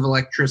amounts of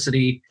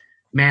electricity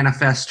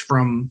manifest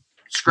from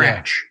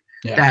scratch.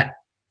 Yeah. That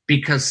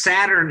because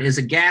Saturn is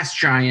a gas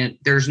giant,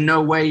 there's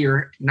no way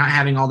you're not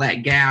having all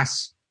that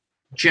gas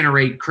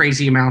generate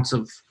crazy amounts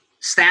of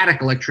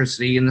static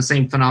electricity in the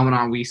same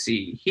phenomenon we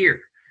see here.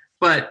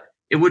 But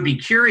it would be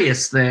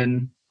curious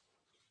then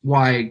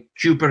why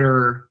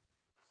Jupiter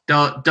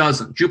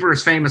doesn't. Jupiter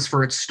is famous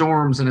for its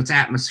storms and its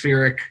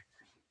atmospheric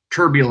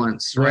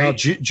turbulence, right? Well,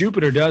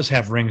 Jupiter does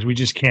have rings. We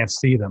just can't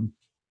see them.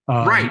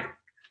 Right.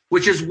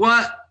 Which is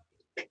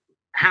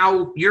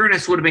how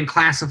Uranus would have been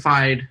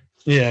classified.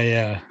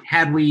 Yeah.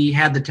 Had we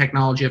had the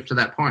technology up to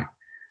that point.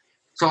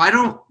 So I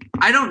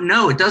don't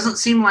know. It doesn't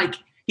seem like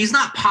he's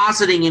not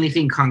positing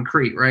anything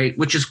concrete, right?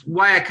 Which is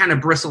why I kind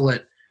of bristle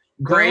at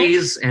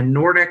Greys and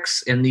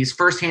Nordics and these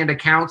firsthand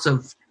accounts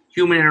of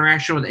human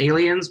interaction with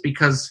aliens,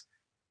 because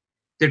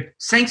they're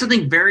saying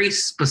something very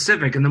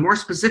specific. And the more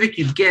specific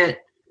you get,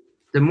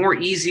 the more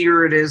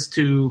easier it is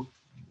to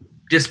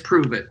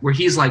disprove it. Where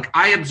he's like,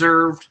 I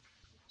observed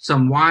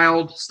some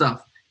wild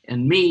stuff.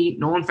 And me,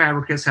 Nolan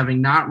Fabricius,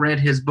 having not read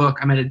his book,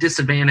 I'm at a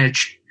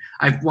disadvantage.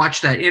 I've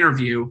watched that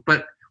interview,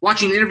 but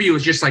watching the interview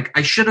was just like,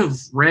 I should have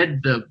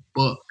read the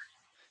book.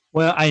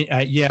 Well,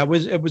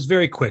 it was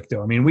very quick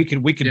though. I mean, we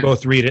could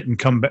both read it and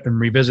come back and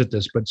revisit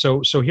this. But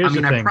so here's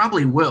the thing. I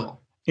probably will.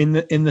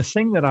 The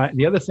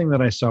other thing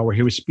that I saw where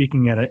he was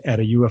speaking at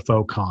a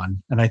UFO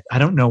con, and I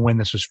don't know when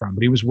this was from,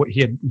 but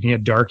he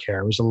had dark hair.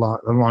 It was a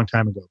long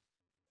time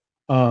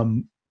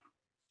ago.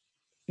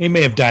 He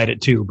may have dyed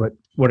it too, but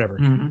whatever.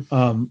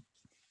 Mm-hmm.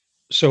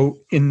 So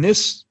in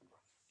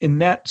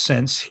that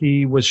sense,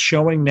 he was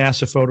showing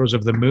NASA photos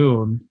of the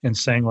moon and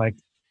saying like,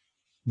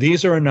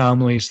 these are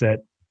anomalies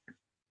that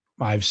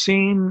I've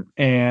seen,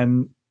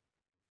 and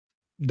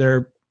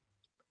they're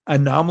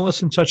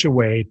anomalous in such a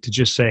way to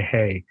just say,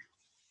 hey,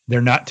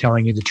 they're not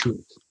telling you the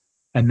truth.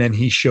 And then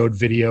he showed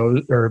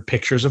videos or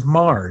pictures of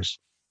Mars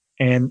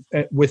And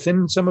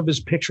within some of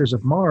his pictures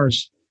of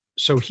Mars,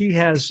 so he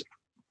has,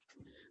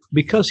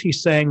 because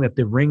he's saying that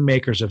the ring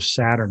makers of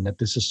Saturn, that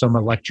this is some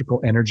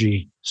electrical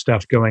energy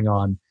stuff going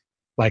on,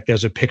 like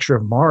there's a picture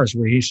of Mars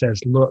where he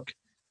says, look,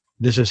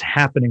 this is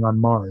happening on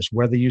Mars,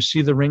 whether you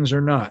see the rings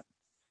or not.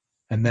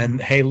 And then,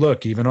 hey,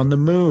 look, even on the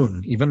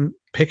moon, even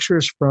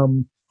pictures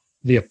from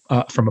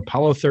from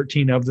Apollo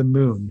 13 of the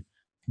moon,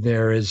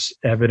 there is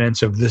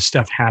evidence of this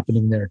stuff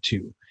happening there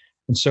too.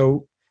 And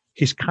so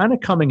he's kind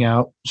of coming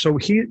out. So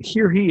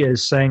here he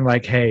is saying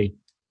like, hey,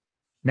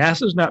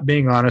 NASA's not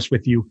being honest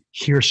with you.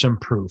 Here's some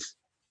proof.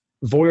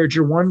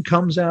 Voyager 1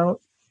 comes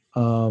out.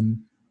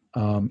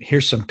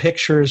 Here's some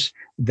pictures.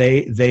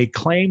 They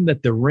claim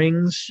that the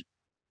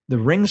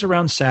rings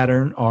around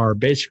Saturn are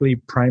basically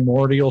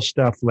primordial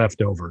stuff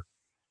left over.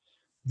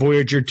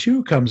 Voyager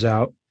 2 comes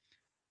out,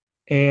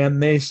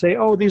 and they say,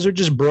 oh, these are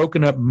just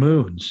broken up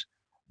moons.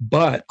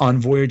 But on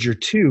Voyager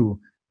 2,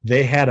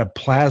 they had a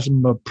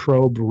plasma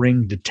probe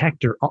ring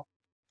detector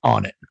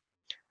on it.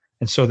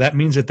 And so that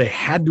means that they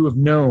had to have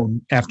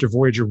known after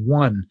Voyager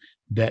 1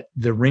 that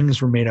the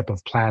rings were made up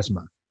of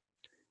plasma.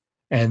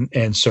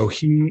 And so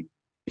he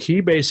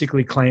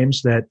basically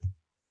claims that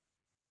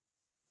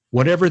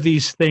whatever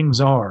these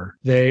things are,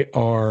 they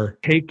are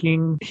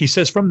taking, he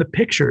says from the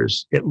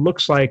pictures, it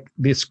looks like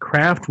this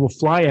craft will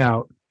fly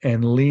out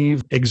and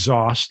leave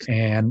exhaust,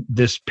 and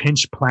this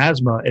pinched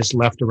plasma is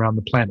left around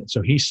the planet.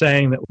 So he's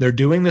saying that they're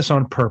doing this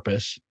on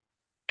purpose,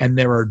 and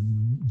there are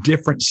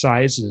different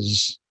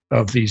sizes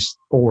of these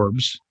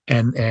orbs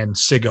and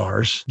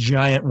cigars,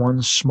 giant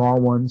ones, small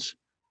ones.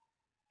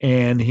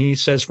 And he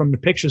says from the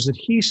pictures that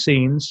he's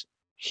seen,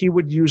 he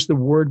would use the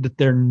word that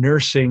they're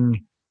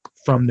nursing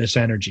from this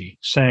energy,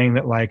 saying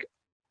that like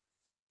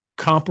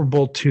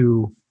comparable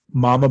to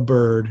mama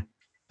bird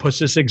puts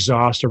this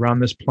exhaust around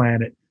this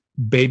planet,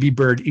 baby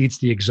bird eats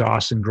the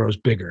exhaust and grows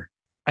bigger.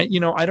 I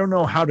don't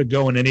know how to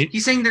go in any.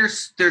 He's saying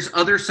there's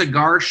other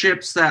cigar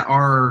ships that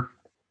are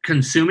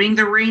consuming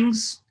the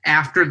rings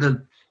after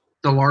the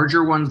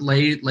larger one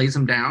lays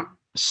them down.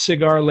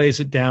 Cigar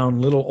lays it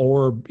down, little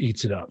orb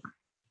eats it up.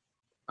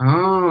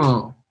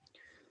 Oh.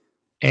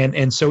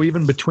 And so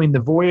even between the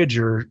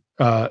Voyager,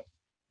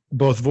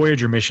 both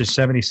Voyager missions,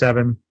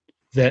 77,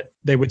 that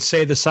they would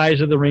say the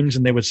size of the rings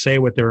and they would say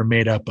what they were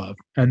made up of.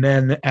 And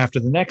then after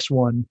the next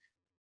one,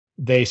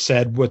 they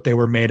said what they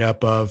were made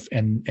up of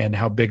and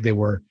how big they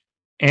were.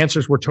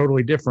 Answers were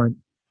totally different.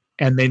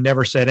 And they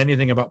never said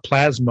anything about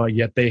plasma,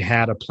 yet they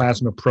had a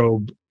plasma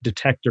probe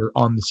detector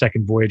on the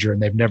second Voyager,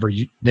 and they've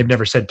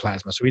never said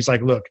plasma. So he's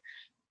like, look,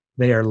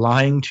 they are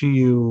lying to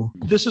you.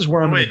 This is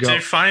where I'm going to go. Wait,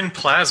 define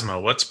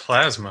plasma. What's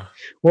plasma?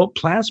 Well,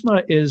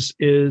 plasma is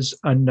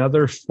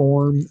another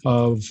form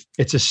of,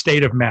 it's a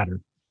state of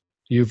matter.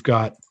 You've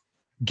got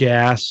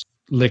gas,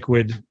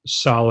 liquid,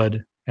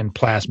 solid, and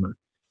plasma.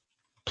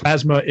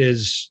 Plasma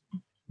is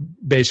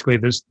basically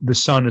the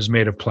sun is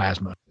made of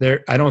plasma.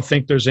 I don't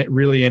think there's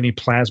really any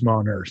plasma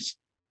on Earth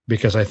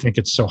because I think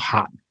it's so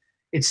hot.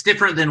 It's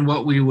different than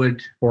what we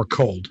would or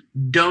cold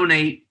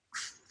donate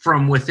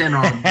from within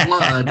our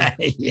blood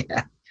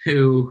yeah.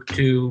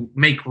 to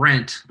make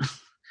rent,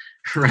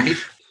 right?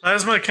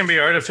 Plasma can be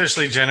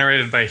artificially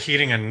generated by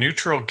heating a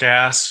neutral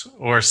gas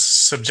or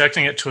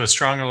subjecting it to a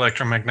strong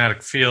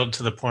electromagnetic field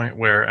to the point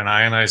where an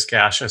ionized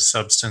gaseous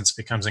substance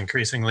becomes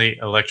increasingly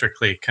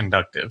electrically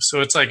conductive. So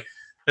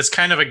it's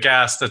kind of a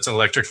gas that's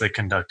electrically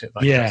conductive.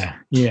 I guess.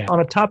 Yeah. On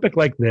a topic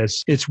like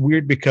this, it's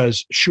weird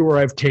because sure,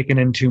 I've taken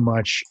in too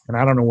much and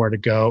I don't know where to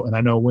go. And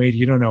I know, Wade,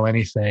 you don't know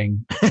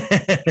anything.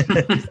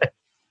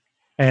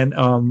 And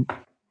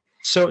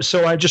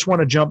so I just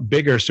want to jump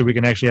bigger so we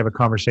can actually have a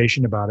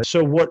conversation about it.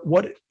 So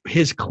what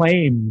his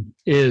claim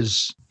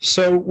is,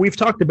 so we've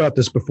talked about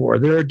this before.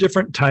 There are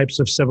different types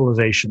of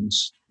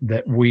civilizations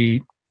that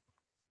we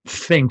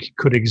think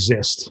could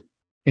exist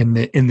in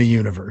the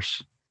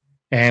universe.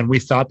 And we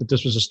thought that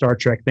this was a Star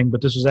Trek thing,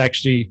 but this was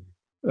actually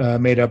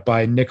made up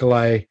by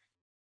Nikolai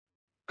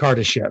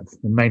Kardashev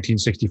in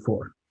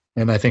 1964.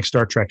 And I think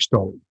Star Trek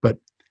stole it. But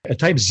a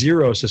type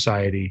 0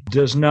 society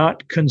does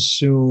not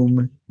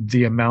consume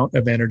the amount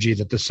of energy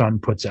that the sun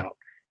puts out.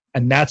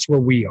 And that's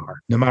where we are.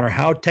 No matter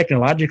how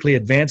technologically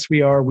advanced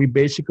we are, we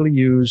basically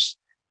use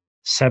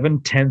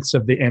 7/10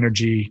 of the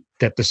energy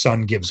that the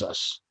sun gives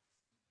us.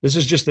 This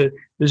is just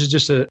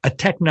a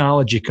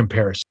technology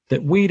comparison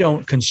that we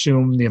don't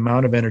consume the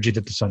amount of energy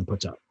that the sun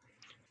puts out.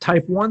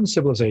 Type 1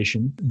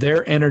 civilization,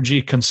 their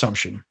energy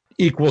consumption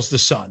equals the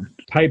sun.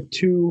 Type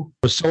 2,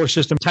 the solar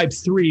system. Type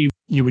 3,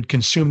 you would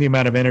consume the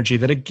amount of energy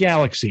that a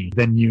galaxy,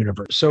 then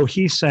universe. So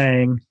he's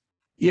saying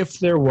if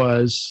there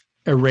was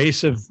a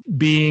race of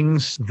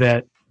beings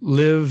that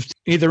lived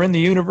either in the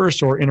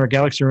universe or in our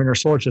galaxy or in our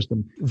solar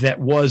system that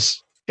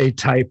was a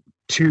type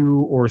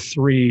 2 or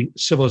 3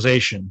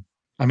 civilization,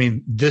 I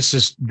mean, this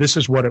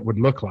is what it would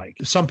look like.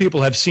 Some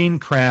people have seen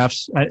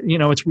crafts.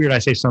 It's weird I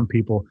say some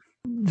people.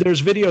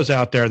 There's videos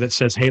out there that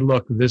says, hey,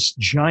 look, this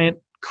giant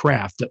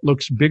craft that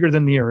looks bigger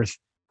than the Earth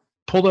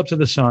pulled up to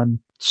the sun,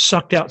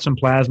 sucked out some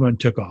plasma and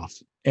took off.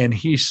 And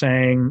he's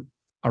saying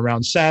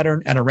around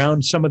Saturn and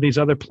around some of these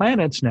other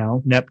planets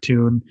now,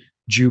 Neptune,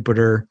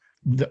 Jupiter,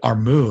 our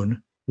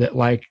moon, that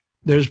like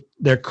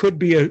there could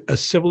be a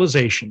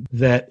civilization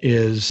that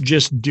is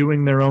just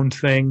doing their own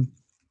thing.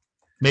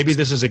 Maybe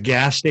this is a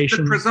gas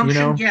station. The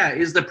presumption, you know?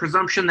 is the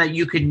presumption that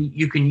you can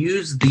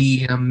use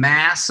the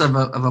mass of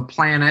a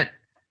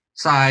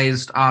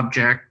planet-sized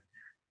object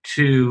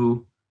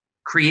to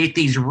create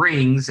these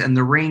rings, and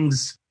the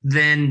rings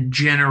then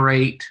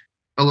generate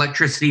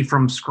electricity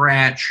from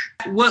scratch.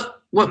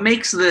 What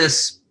makes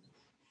this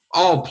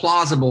all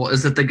plausible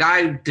is that the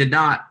guy did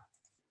not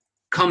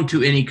come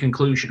to any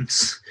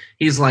conclusions.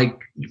 He's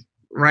like,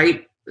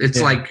 right?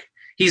 It's like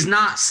he's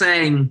not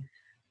saying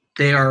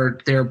they're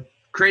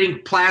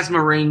creating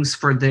plasma rings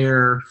for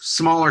their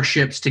smaller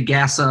ships to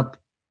gas up.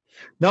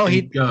 No,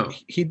 he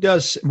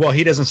does. Well,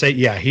 he doesn't say.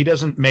 Yeah, he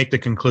doesn't make the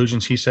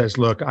conclusions. He says,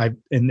 "Look,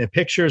 in the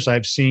pictures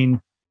I've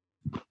seen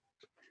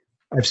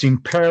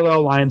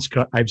parallel lines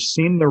cut. I've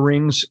seen the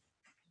rings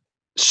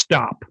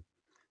stop,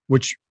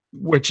 which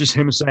is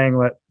him saying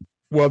that.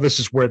 Well, this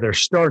is where they're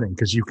starting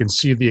because you can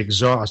see the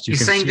exhaust.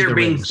 He's saying they're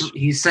being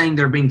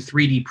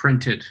 3D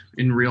printed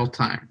in real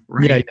time.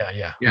 Right?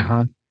 Yeah.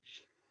 Uh-huh.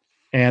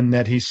 And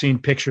that he's seen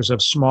pictures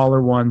of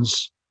smaller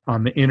ones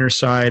on the inner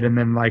side and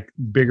then like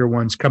bigger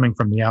ones coming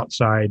from the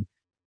outside.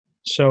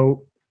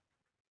 So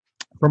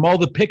from all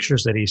the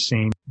pictures that he's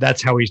seen,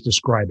 that's how he's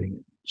describing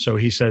it. So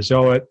he says,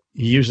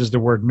 he uses the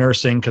word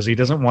nursing because he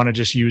doesn't want to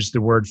just use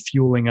the word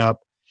fueling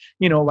up,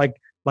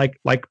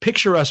 like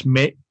picture us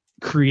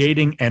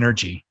creating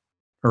energy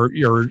or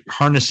you're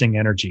harnessing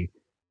energy.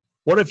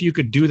 What if you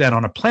could do that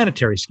on a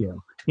planetary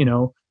scale?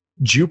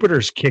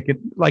 Jupiter's kicking,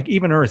 like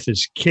even Earth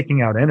is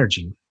kicking out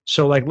energy.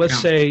 So like, let's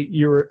say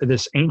you're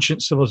this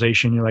ancient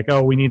civilization. You're like,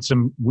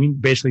 we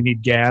basically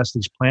need gas.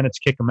 These planets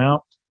kick them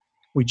out.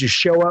 We just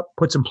show up,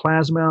 put some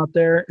plasma out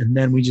there, and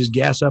then we just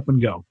gas up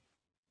and go.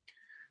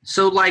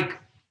 So like,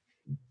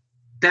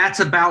 that's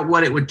about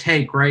what it would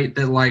take, right?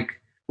 That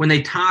like when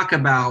they talk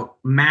about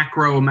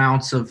macro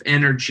amounts of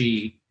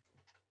energy,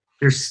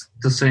 they're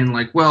saying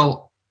like,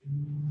 well,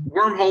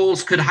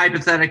 wormholes could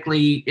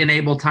hypothetically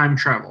enable time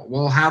travel.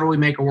 Well, how do we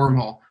make a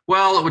wormhole?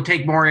 Well, it would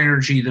take more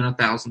energy than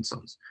 1,000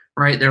 suns,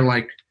 right? They're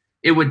like,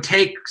 it would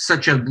take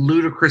such a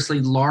ludicrously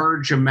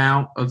large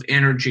amount of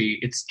energy.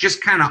 It's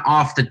just kind of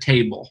off the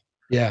table.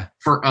 Yeah.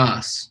 For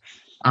us.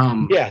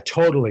 Yeah,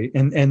 totally.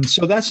 And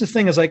so that's the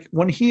thing is like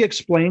when he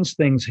explains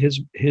things,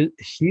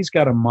 he's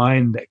got a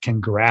mind that can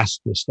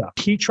grasp this stuff.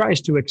 He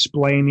tries to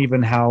explain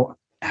even how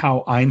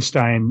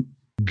Einstein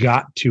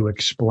got to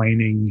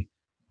explaining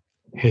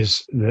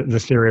the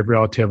theory of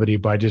relativity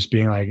by just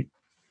being like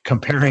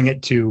comparing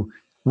it to,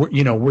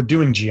 we're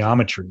doing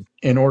geometry.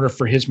 In order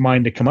for his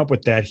mind to come up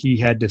with that, he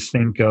had to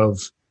think of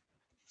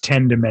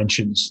 10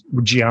 dimensions.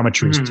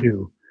 Geometry is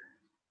 2.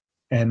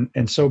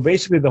 And so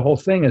basically the whole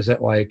thing is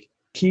that like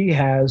he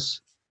has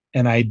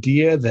an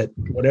idea that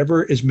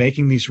whatever is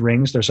making these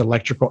rings, there's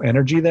electrical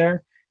energy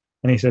there.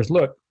 And he says,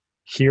 look,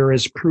 here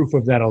is proof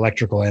of that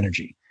electrical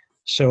energy.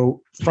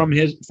 So from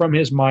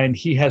his mind,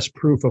 he has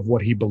proof of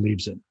what he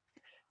believes in.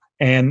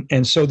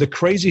 And so the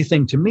crazy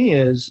thing to me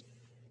is,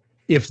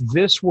 if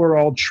this were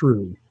all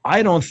true,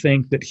 I don't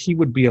think that he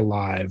would be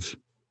alive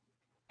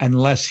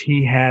unless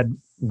he had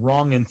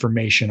wrong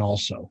information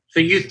also. So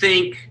you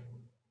think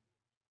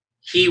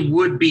he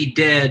would be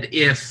dead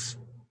if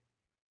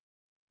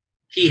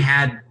he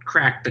had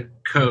cracked the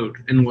code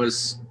and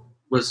was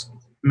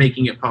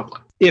making it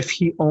public? If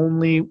he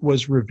only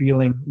was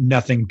revealing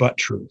nothing but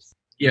truth.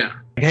 Yeah.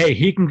 Hey,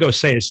 he can go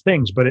say his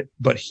things,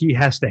 but he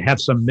has to have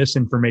some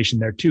misinformation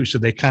there too. So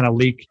they kind of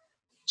leak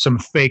some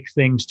fake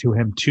things to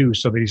him too,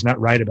 so that he's not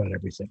right about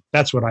everything.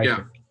 That's what I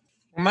think.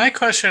 My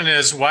question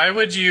is, why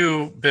would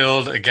you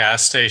build a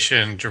gas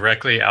station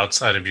directly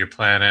outside of your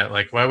planet?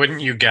 Like, why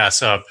wouldn't you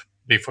gas up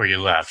before you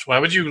left? Why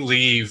would you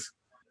leave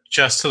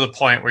just to the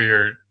point where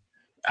you're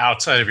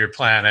outside of your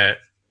planet?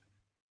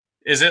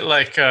 Is it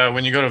like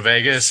when you go to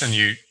Vegas and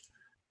you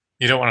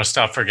don't want to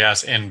stop for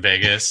gas in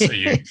Vegas,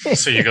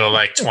 so you go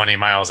like 20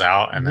 miles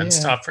out and then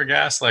stop for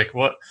gas? Like,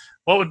 what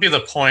would be the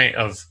point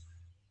of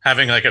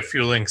having like a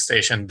fueling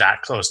station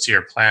that close to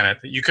your planet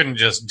that you couldn't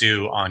just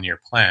do on your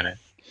planet?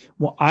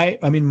 Well, I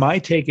mean, my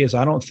take is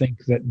I don't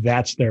think that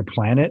that's their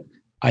planet.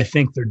 I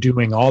think they're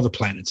doing all the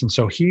planets. And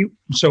so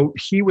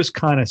he was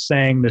kind of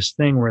saying this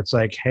thing where it's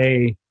like,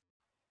 hey,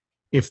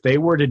 if they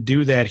were to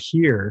do that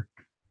here,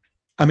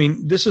 I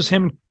mean, this is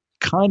him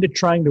kind of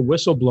trying to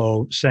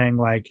whistleblow, saying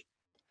like,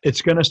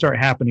 it's going to start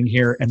happening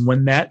here. And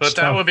when that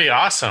would be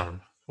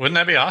awesome. Wouldn't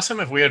that be awesome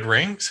if we had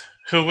rings?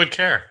 Who would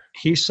care?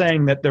 He's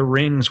saying that the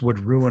rings would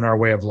ruin our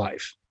way of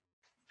life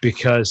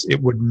because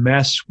it would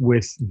mess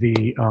with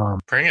the...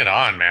 Bring it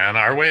on, man.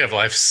 Our way of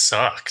life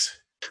sucks.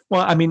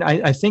 Well, I mean,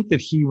 I think that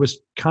he was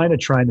kind of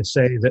trying to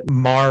say that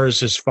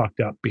Mars is fucked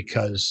up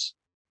because...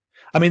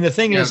 I mean, the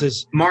thing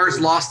is Mars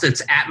lost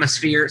its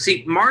atmosphere.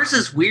 See, Mars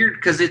is weird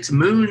because its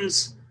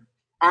moons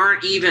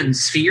aren't even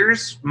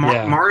spheres.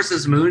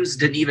 Mars's moons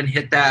didn't even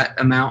hit that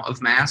amount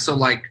of mass. So,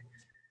 like,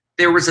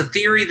 there was a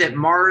theory that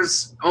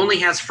Mars only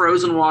has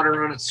frozen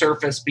water on its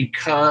surface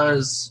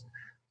because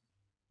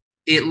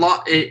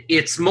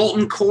its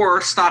molten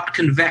core stopped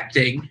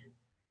convecting.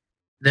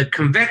 The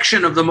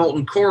convection of the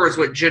molten core is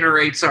what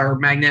generates our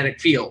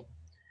magnetic field.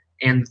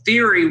 And the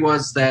theory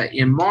was that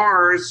in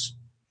Mars,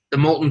 the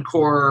molten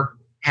core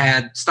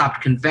had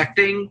stopped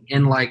convecting,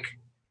 and like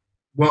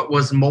what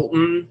was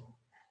molten,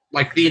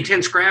 like the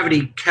intense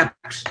gravity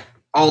kept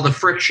all the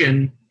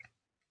friction,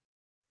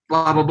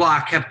 blah, blah, blah,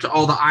 kept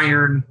all the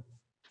iron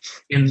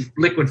in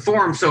liquid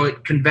form, so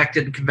it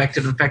convected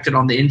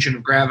on the engine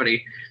of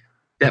gravity.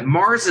 That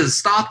Mars is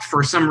stopped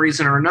for some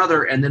reason or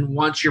another, and then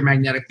once your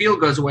magnetic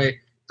field goes away,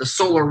 the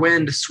solar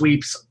wind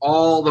sweeps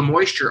all the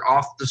moisture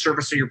off the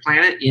surface of your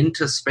planet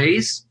into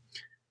space.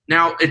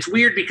 Now, it's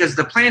weird because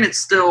the planet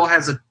still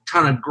has a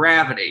ton of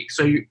gravity.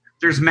 So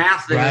there's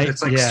math there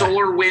that's like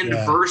solar wind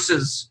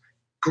versus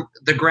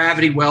the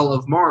gravity well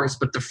of Mars.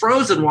 But the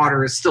frozen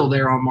water is still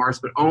there on Mars,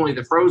 but only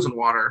the frozen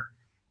water.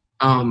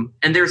 And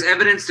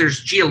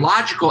there's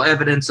geological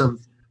evidence of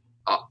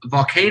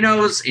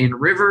volcanoes and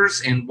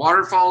rivers and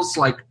waterfalls.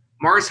 Like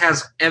Mars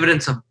has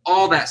evidence of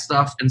all that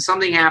stuff, and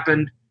something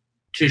happened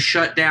to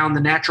shut down the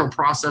natural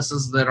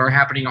processes that are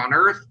happening on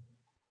Earth.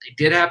 They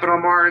did happen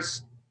on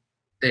Mars.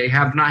 They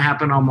have not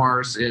happened on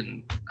Mars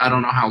in I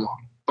don't know how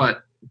long.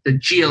 But the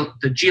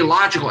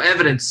geological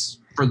evidence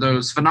for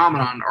those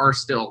phenomenon are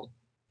still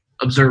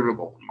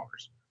observable on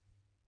Mars.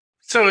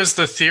 So is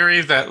the theory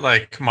that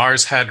like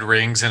Mars had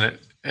rings and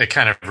it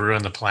kind of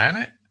ruined the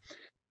planet?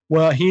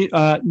 Well, he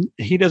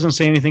doesn't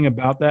say anything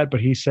about that,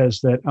 but he says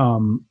that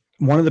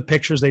one of the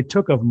pictures they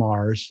took of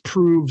Mars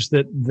proves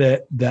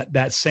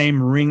that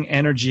same ring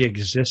energy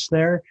exists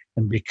there.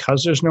 And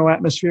because there's no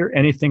atmosphere,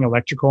 anything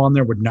electrical on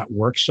there would not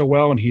work so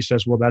well. And he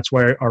says, well, that's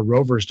why our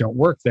rovers don't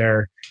work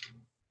there,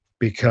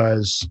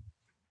 because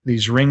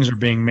these rings are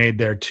being made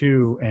there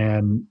too.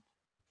 And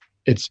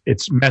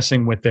it's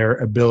messing with their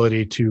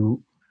ability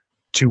to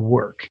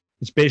work.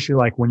 It's basically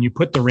like when you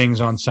put the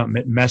rings on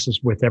something, it messes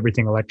with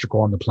everything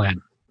electrical on the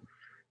planet.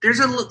 There's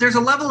a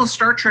level of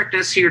Star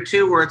Trek-ness here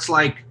too, where it's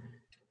like,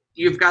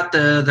 you've got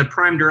the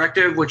Prime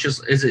Directive, which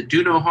is it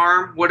do no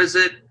harm? What is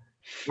it?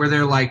 Where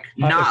they're like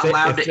not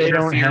allowed to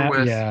interfere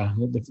with. Yeah,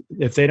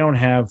 if they don't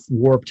have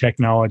warp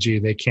technology,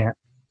 they can't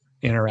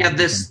interact.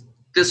 Yeah,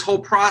 this whole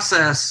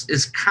process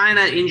is kind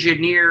of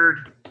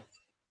engineered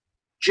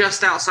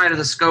just outside of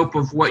the scope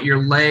of what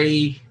your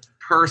lay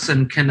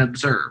person can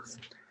observe.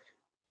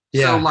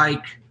 Yeah. So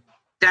like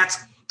that's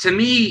to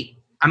me.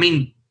 I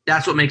mean,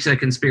 that's what makes it a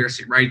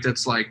conspiracy, right?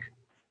 That's like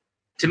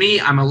to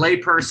me. I'm a lay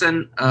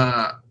person.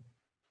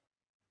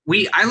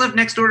 I live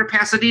next door to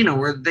Pasadena,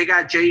 where they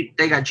got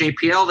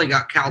JPL, they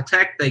got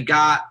Caltech, they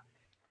got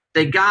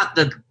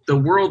the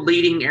world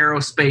leading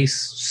aerospace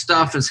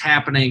stuff is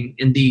happening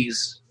in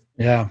these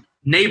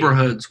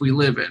neighborhoods we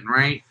live in,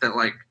 right? That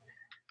like,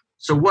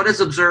 so what is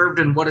observed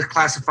and what is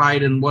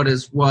classified and what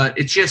is what?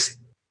 It's just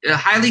a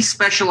highly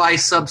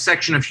specialized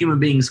subsection of human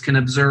beings can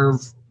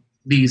observe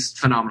these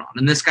phenomena,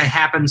 and this guy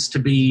happens to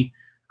be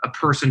a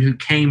person who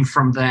came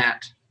from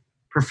that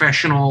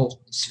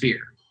professional sphere.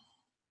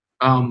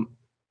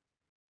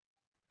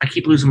 I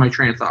keep losing my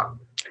train of thought.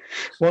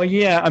 Well,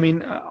 yeah, I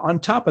mean, on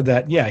top of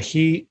that,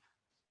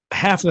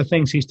 half of the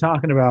things he's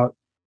talking about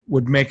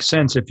would make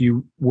sense if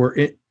you were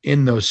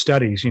in those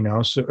studies, you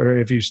know, or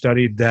if you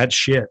studied that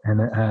shit.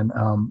 And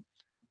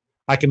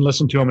I can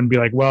listen to him and be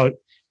like, well,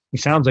 he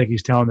sounds like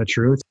he's telling the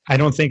truth. I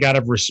don't think out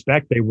of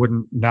respect they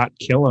wouldn't not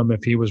kill him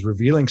if he was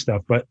revealing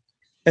stuff. But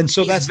and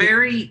so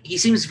he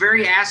seems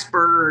very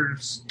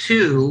Asperger's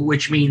too,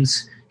 which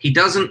means he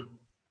doesn't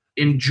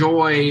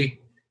enjoy.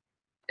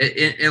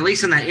 At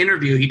least in that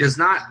interview, he does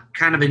not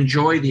kind of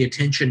enjoy the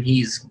attention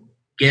he's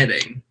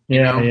getting.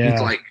 You know?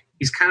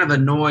 He's kind of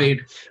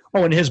annoyed.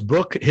 Oh, and his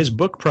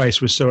book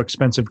price was so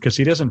expensive because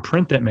he doesn't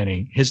print that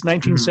many. His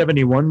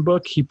 1971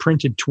 book, he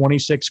printed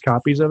 26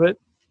 copies of it.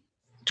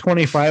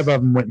 25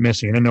 of them went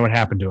missing. I don't know what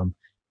happened to him.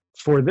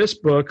 For this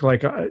book,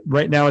 like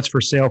right now, it's for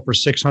sale for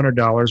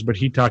 $600, but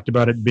he talked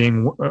about it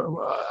being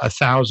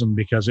 $1,000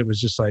 because it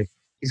was just like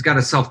he's got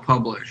to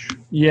self-publish.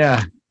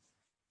 Yeah,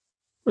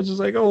 which is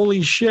like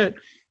holy shit.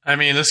 I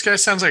mean, this guy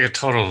sounds like a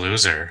total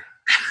loser.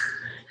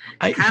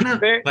 He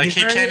can't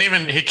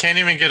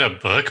even get a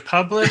book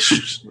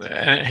published.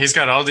 He's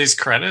got all these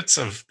credits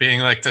of being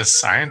like this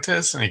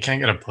scientist, and he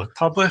can't get a book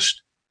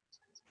published.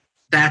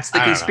 That's the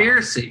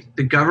conspiracy.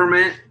 The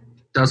government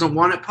doesn't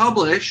want it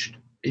published,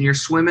 and you're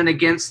swimming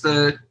against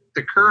the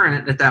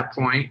current at that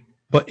point.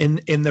 But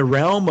in the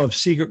realm of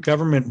secret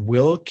government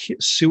will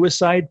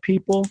suicide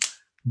people,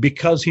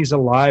 because he's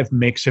alive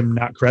makes him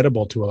not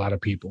credible to a lot of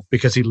people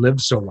because he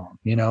lived so long,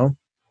 you know?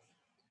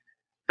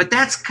 But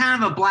that's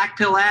kind of a black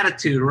pill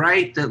attitude,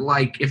 right? That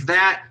like if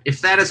that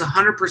is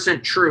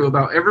 100% true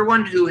about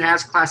everyone who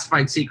has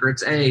classified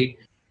secrets, A,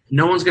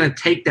 no one's going to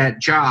take that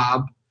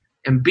job,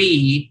 and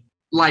B,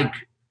 like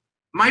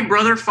my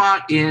brother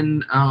fought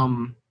in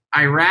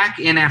Iraq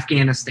and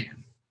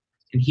Afghanistan,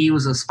 and he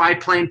was a spy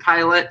plane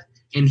pilot,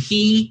 and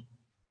he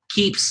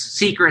keeps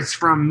secrets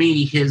from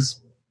me, his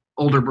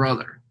older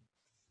brother.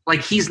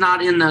 like he's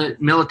not in the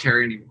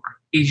military anymore.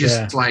 He's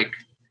just like,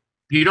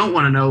 you don't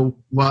want to know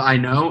what I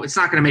know. It's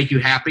not going to make you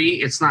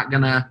happy. It's not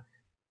going to.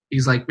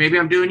 He's like, maybe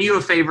I'm doing you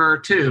a favor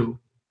too.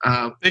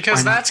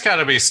 Because that's got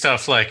to be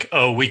stuff like,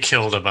 oh, we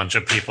killed a bunch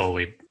of people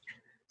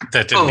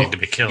that didn't need to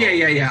be killed.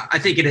 Yeah. I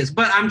think it is.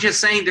 But I'm just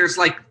saying there's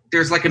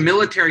like a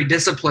military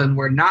discipline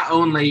where not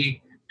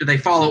only do they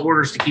follow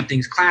orders to keep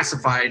things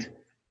classified,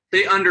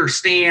 they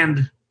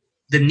understand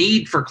the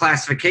need for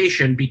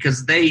classification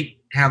because they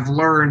have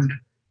learned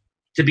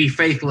to be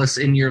faithless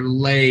in your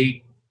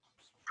lay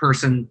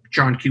person,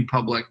 John Q.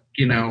 Public,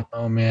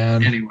 Oh,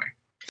 man. Anyway.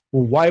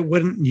 Well, why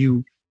wouldn't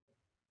you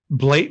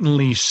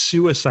blatantly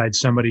suicide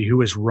somebody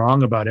who is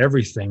wrong about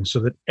everything so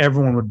that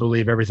everyone would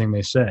believe everything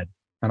they said?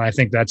 And I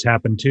think that's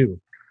happened too.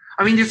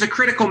 I mean, there's a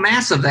critical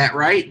mass of that,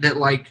 right? That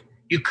like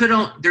you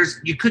couldn't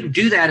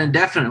do that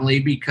indefinitely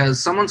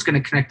because someone's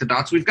going to connect the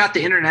dots. We've got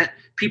the internet.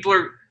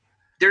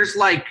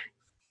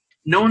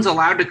 No one's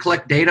allowed to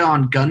collect data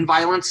on gun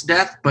violence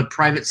death, but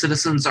private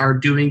citizens are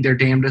doing their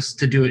damnedest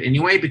to do it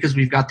anyway because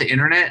we've got the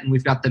internet and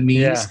we've got the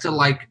means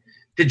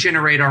to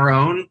generate our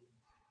own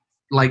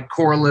like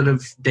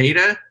correlative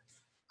data.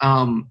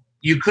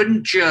 You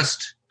couldn't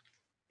just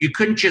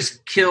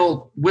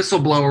kill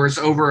whistleblowers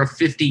over a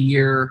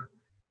 50-year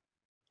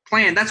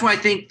plan. That's why I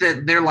think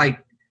that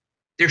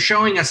they're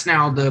showing us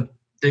now the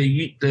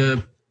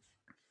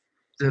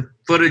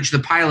footage the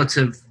pilots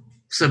have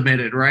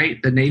submitted,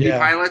 right? The Navy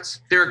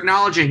pilots. They're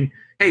acknowledging,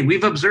 hey,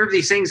 we've observed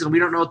these things and we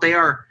don't know what they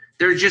are.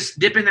 They're just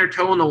dipping their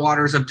toe in the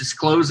waters of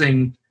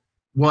disclosing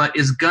what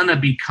is gonna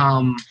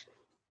become.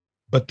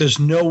 But there's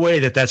no way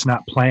that that's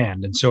not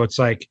planned, and so it's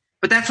like.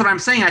 But that's what I'm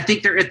saying. I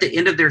think they're at the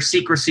end of their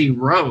secrecy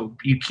rope.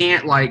 You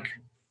can't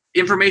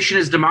information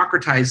is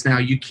democratized now.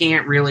 You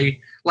can't really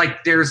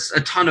there's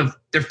a ton of.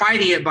 They're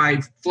fighting it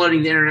by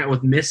flooding the internet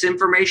with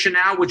misinformation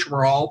now, which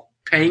we're all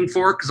paying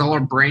for because all our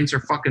brains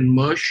are fucking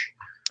mush.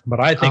 But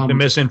I think the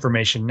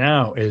misinformation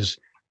now is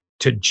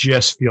to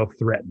just feel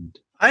threatened.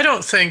 I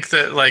don't think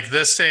that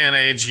this day and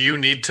age you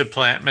need to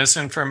plant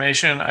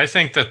misinformation. I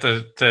think that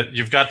that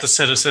you've got the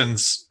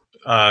citizens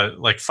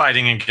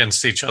fighting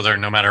against each other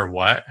no matter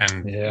what,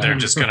 and they're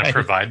just going to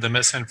provide the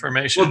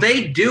misinformation. Well,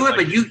 they do it,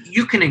 but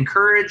you can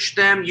encourage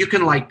them. You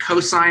can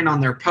co-sign on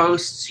their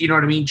posts. You know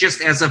what I mean? Just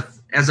as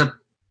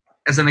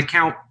an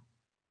account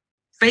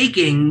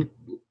faking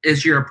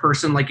as you're a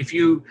person. Like if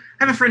you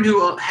have a friend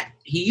who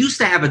he used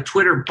to have a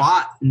Twitter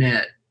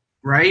botnet,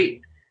 right?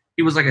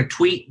 He was like a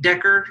tweet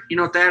decker. You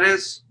know what that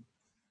is?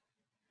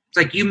 It's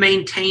like you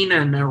maintain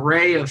an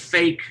array of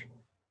fake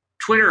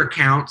Twitter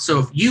accounts. So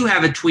if you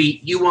have a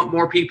tweet you want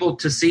more people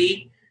to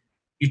see,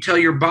 you tell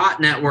your bot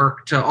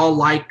network to all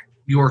like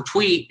your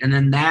tweet, and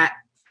then that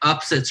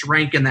ups its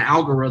rank in the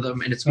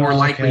algorithm, and it's more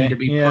likely to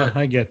be put. Yeah,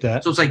 I get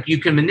that. So it's like you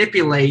can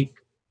manipulate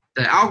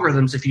the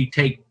algorithms if you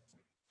take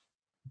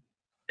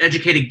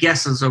educated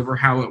guesses over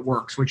how it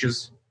works, which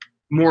is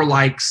more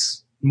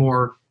likes,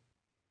 more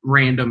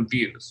random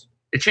views.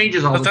 It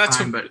changes all the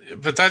time,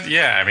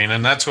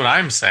 and that's what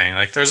I'm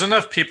saying. There's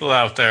enough people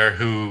out there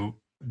who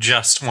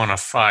just want to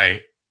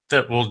fight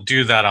that will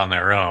do that on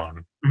their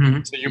own.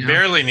 Mm-hmm. So you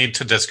barely need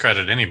to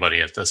discredit anybody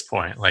at this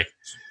point.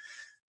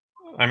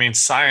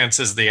 Science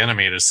is the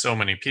enemy to so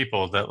many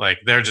people that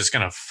they're just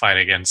going to fight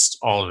against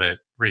all of it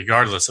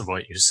regardless of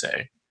what you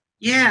say.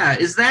 Yeah.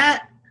 You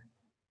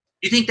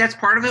think that's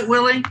part of it,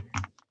 Willie?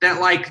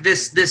 That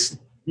this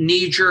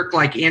knee-jerk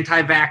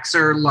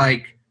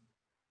anti-vaxxer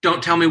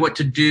don't tell me what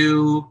to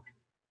do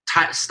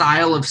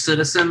style of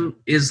citizen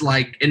is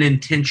an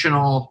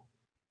intentional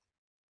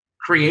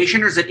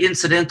creation, or is it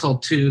incidental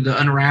to the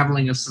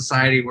unraveling of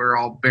society we're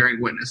all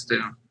bearing witness to?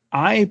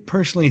 I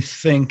personally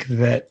think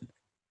that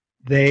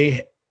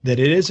it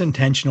is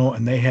intentional,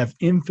 and they have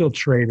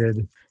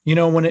infiltrated.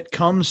 When it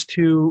comes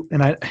to,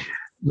 and I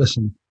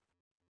listen,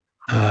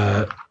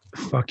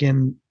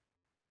 fucking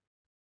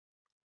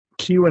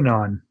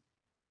QAnon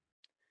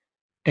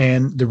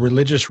and the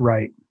religious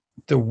right,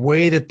 the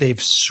way that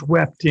they've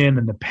swept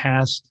in the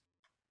past,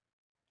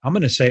 I'm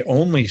going to say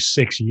only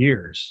 6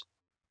 years.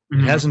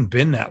 It hasn't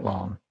been that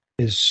long,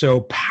 is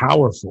so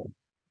powerful.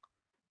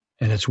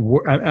 And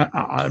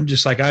I'm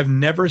just I've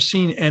never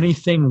seen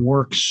anything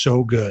work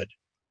so good.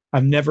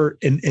 I've never,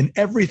 in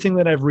everything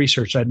that I've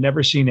researched, I've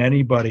never seen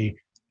anybody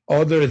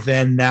other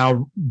than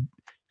now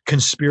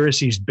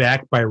conspiracies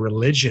backed by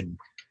religion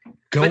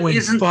going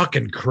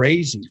fucking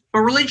crazy. But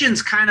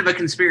religion's kind of a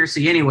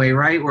conspiracy anyway,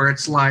 right? Where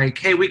it's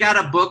hey, we got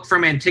a book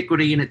from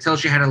antiquity and it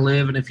tells you how to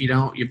live, and if you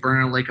don't, you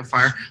burn in a lake of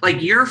fire.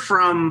 You're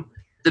from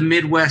the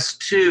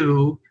Midwest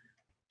too.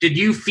 Did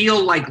you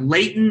feel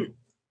latent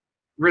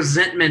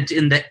resentment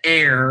in the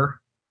air?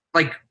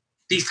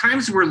 These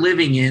times we're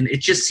living in,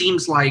 it just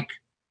seems where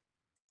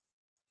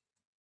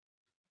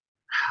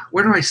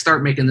do I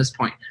start making this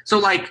point?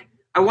 So I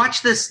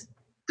watched this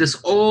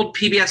old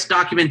PBS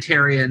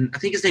documentarian, I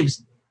think his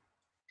name's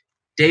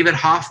David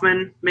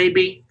Hoffman,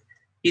 maybe.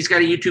 He's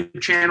got a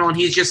YouTube channel, and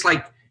he's just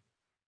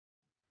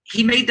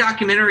he made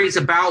documentaries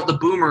about the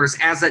boomers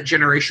as that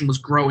generation was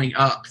growing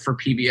up for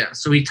PBS.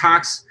 So he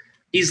talks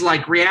he's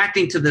like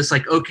reacting to this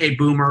like, okay,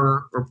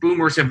 boomer or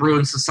boomers have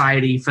ruined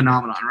society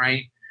phenomenon,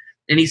 right?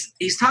 And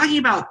he's talking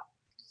about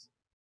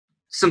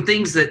some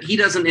things that he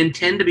doesn't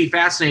intend to be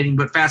fascinating,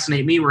 but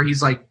fascinate me, where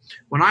he's like,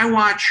 when I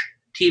watch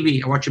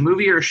TV, I watch a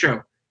movie or a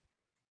show,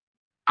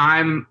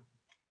 I'm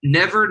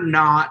never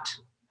not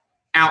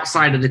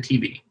outside of the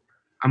TV.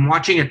 I'm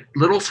watching a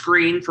little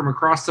screen from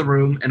across the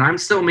room, and I'm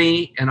still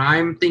me, and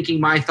I'm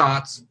thinking my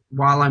thoughts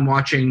while I'm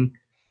watching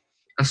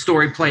a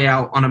story play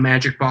out on a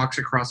magic box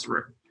across the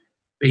room.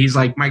 But he's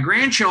like, my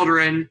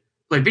grandchildren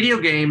play video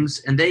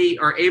games, and they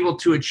are able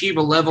to achieve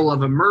a level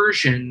of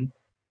immersion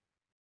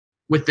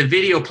with the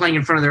video playing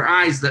in front of their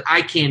eyes that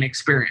I can't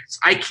experience.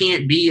 I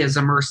can't be as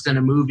immersed in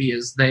a movie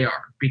as they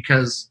are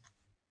because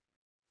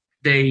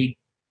their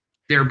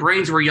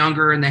brains were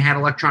younger and they had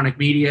electronic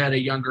media at a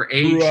younger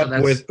age. Grew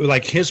up with,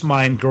 like, his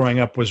mind growing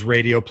up was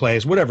radio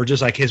plays, whatever,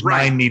 just like his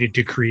mind needed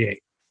to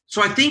create.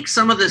 So I think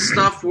some of this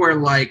stuff where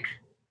like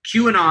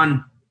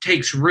QAnon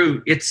takes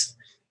root, it's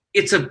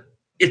a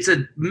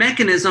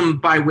mechanism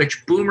by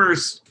which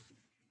boomers,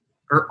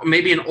 or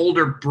maybe an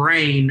older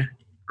brain,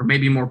 or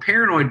maybe more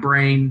paranoid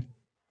brain,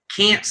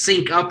 can't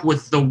sync up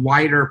with the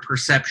wider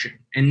perception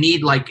and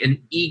need like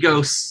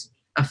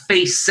a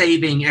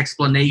face-saving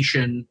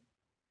explanation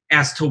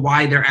as to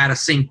why they're out of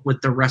sync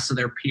with the rest of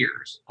their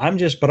peers.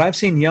 But I've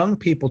seen young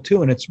people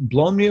too, and it's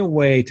blown me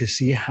away to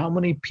see how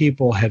many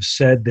people have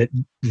said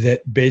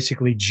that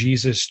basically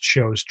Jesus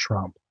chose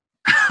Trump.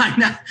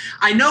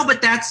 I know,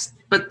 but that's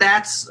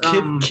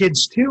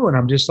kids too, and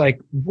I'm just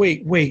like,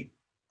 wait,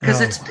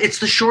 because it's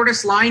the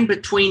shortest line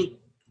between.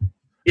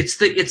 It's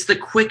the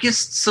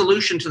quickest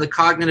solution to the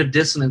cognitive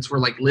dissonance we're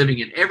like living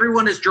in.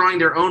 Everyone is drawing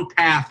their own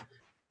path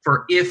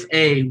for if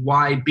A,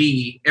 why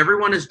B.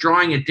 Everyone is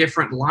drawing a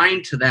different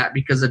line to that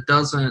because it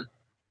doesn't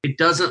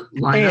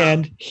line up.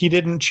 And he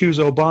didn't choose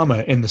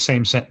Obama in the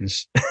same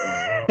sentence.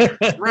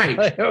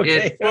 Right.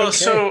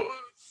 So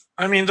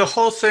I mean, the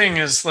whole thing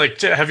is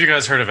like, have you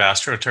guys heard of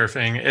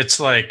astroturfing? It's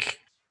like,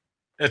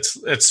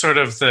 it's sort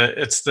of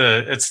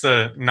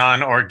the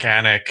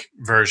non-organic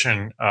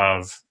version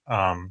of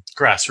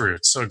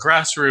grassroots. So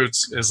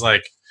grassroots is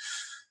like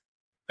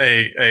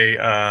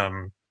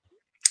a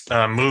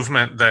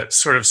movement that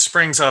sort of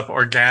springs up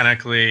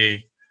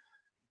organically.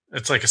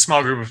 It's like a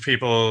small group of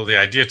people, the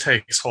idea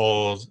takes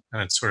hold,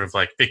 and it sort of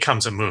like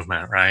becomes a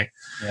movement, right?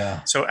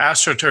 Yeah. So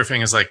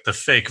astroturfing is like the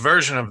fake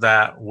version of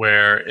that,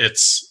 where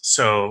it's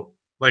so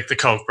like the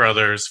Koch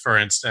brothers, for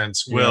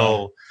instance,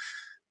 will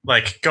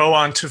like go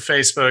onto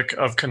Facebook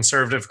of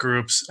conservative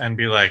groups and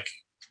be like,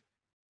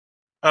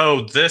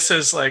 oh, this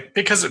is like,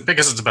 because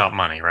it's about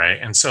money, right?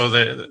 And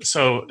so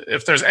so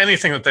if there's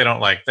anything that they don't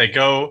like, they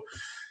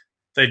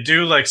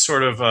do like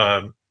sort of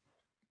a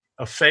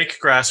fake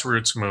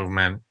grassroots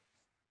movement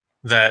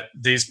that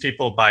these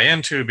people buy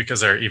into because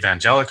they're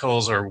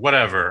evangelicals or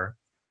whatever,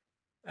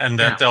 and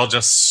that they'll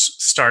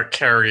just start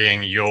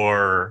carrying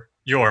your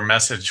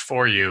message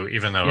for you,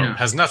 even though it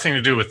has nothing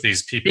to do with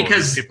these people.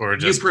 Because these people are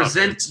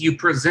just you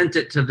present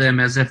it to them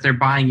as if they're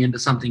buying into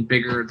something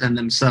bigger than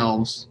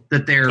themselves,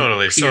 that they're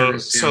totally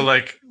peers, so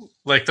like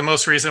the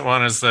most recent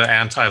one is the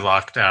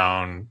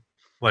anti-lockdown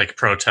like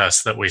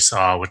protest that we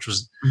saw, which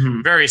was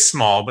very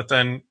small, but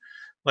then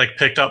like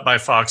picked up by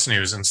Fox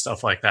News and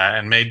stuff like that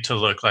and made to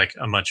look like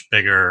a much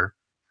bigger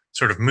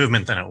sort of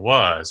movement than it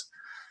was.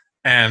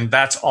 And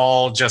that's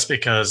all just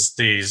because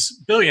these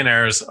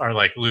billionaires are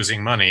like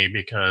losing money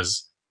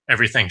because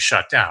everything's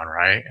shut down,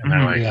 right? And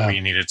they're like,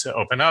 we needed to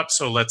open up.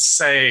 So let's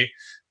say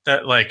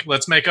that like,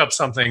 let's make up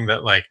something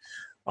that like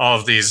all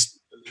of these,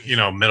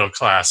 middle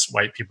class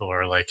white people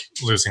are like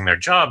losing their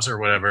jobs or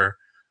whatever,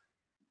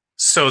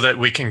 so that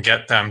we can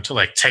get them to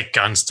like take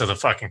guns to the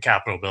fucking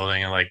Capitol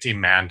building and like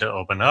demand to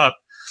open up.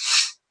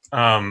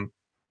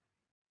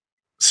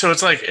 So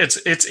it's like,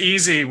 it's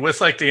easy with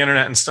like the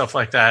internet and stuff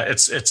like that.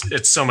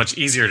 It's so much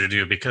easier to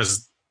do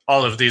because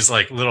all of these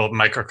like little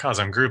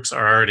microcosm groups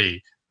are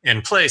already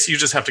in place. You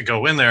just have to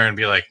go in there and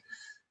be like,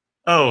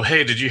 oh,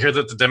 hey, did you hear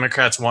that the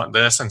Democrats want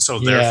this? And so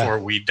therefore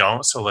we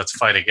don't. So let's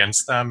fight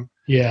against them.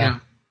 Yeah.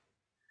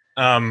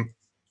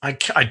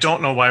 I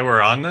don't know why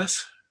we're on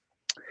this.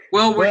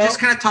 Well, we're just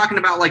kind of talking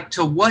about like,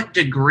 to what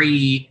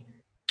degree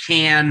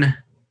can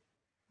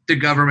the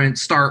government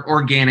start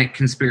organic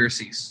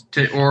conspiracies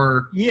so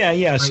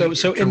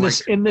in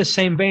this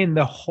same vein,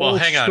 the whole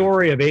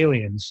story of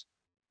aliens.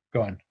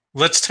 Go on.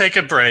 Let's take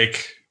a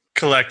break,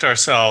 collect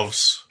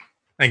ourselves,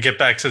 and get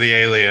back to the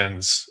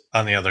aliens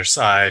on the other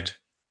side.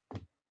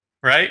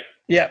 Right?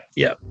 Yep.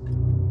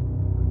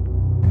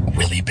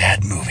 Really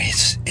Bad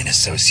Movies, in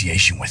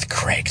association with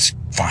Craig's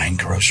Fine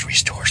Grocery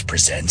Stores,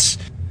 presents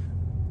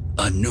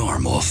A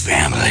Normal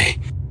Family.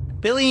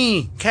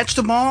 Billy, catch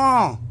the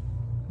ball.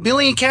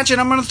 Billy, catch it.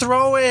 I'm going to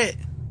throw it.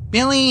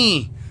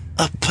 Billy.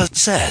 A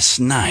possessed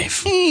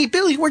knife. Hey,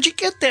 Billy, where'd you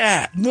get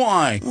that?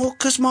 Why? Well,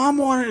 because Mom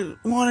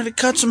wanted to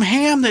cut some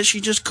ham that she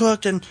just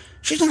cooked, and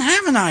she doesn't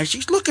have a knife.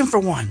 She's looking for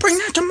one. Bring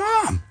that to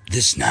Mom.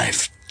 This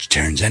knife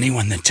turns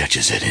anyone that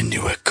touches it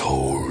into a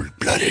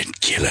cold-blooded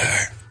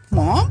killer.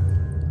 Mom?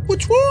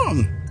 What's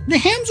wrong? The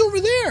ham's over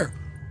there.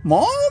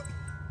 Mom?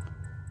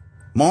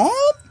 Mom?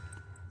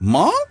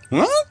 Mom?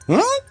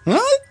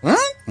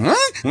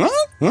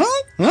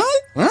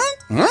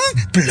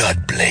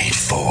 Bloodblade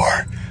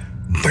 4.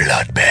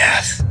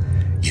 Bloodbath.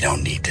 You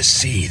don't need to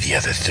see the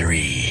other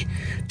 3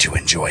 to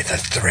enjoy the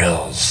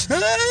thrills.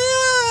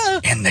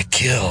 And the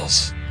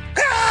kills.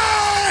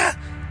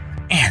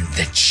 And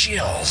the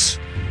chills.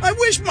 I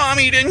wish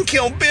Mommy didn't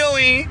kill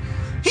Billy.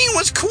 He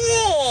was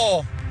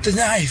cool. The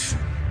knife.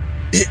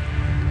 It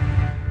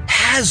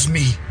has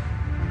me.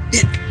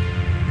 It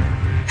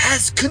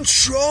has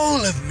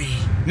control of me.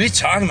 What are you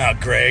talking about,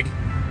 Greg?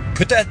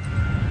 Put that...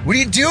 What are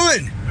you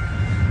doing?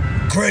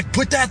 Greg,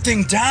 put that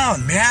thing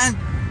down, man.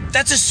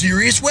 That's a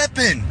serious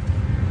weapon.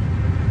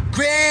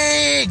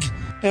 Greg!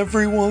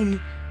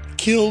 Everyone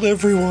killed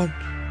everyone.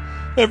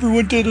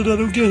 Everyone did it. I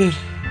don't get it.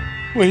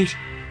 Wait.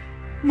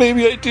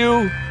 Maybe I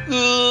do.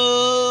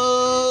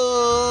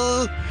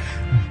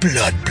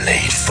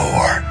 Bloodblade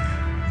 4.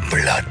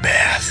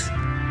 Bloodbath.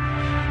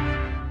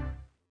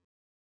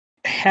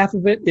 Half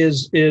of it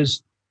is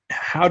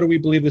how do we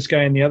believe this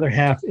guy, and the other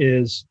half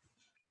is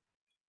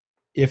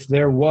if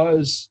there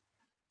was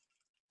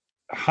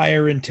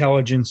higher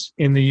intelligence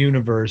in the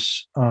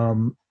universe,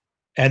 and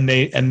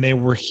they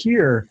were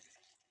here,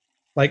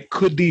 like,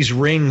 could these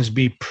rings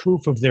be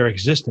proof of their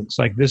existence?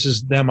 Like, this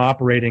is them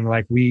operating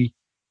like we,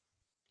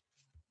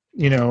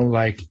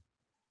 like,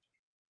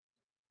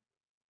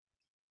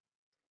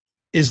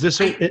 is this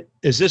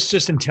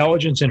just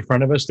intelligence in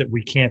front of us that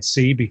we can't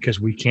see because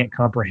we can't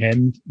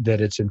comprehend that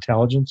it's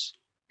intelligence?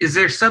 Is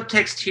there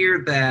subtext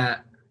here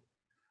that,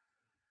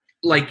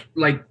 like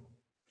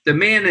the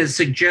man is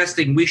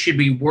suggesting we should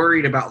be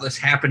worried about this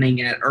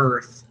happening at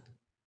Earth,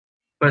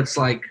 but it's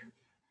like,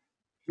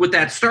 with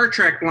that Star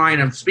Trek line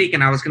of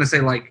speaking, I was going to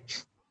say, like,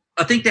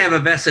 I think they have a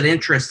vested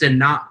interest in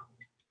not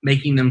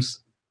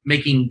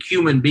making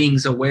human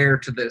beings aware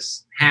to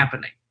this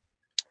happening.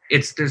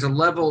 There's a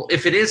level,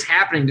 if it is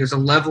happening, there's a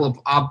level of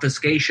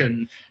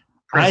obfuscation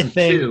present, I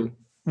think, too.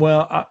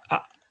 Well,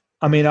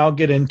 I mean, I'll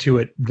get into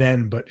it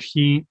then, but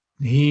he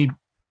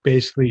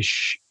basically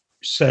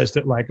says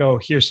that, like, oh,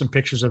 here's some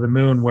pictures of the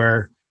moon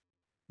where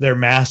they're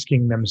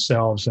masking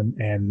themselves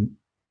and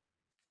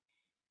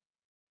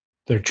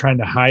they're trying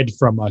to hide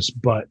from us,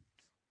 but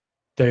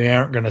they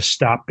aren't going to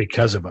stop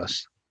because of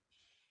us.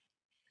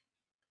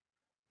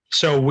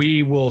 So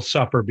we will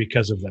suffer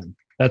because of them.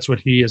 That's what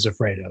he is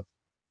afraid of.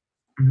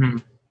 Mm-hmm.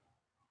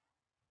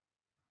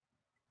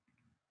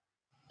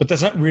 But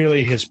that's not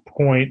really his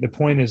point. The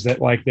point is that,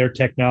 like, their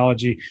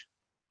technology,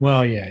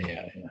 well, yeah.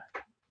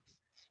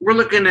 We're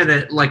looking at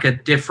it like a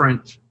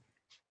different.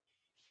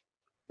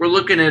 We're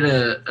looking at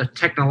a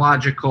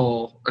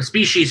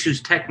species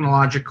whose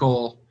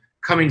technological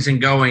comings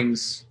and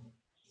goings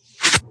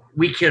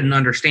we couldn't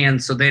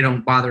understand, so they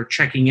don't bother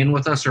checking in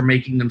with us or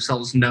making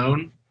themselves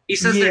known. He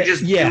says they're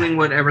just doing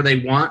whatever they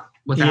want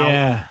without.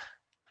 Yeah,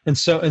 and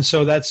so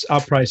that's. I'll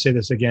probably say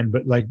this again,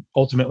 but, like,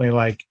 ultimately,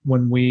 like,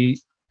 when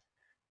we,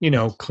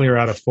 clear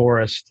out a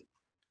forest,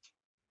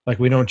 like,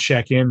 we don't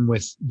check in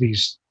with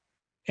these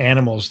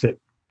animals that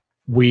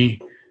we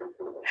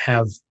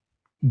have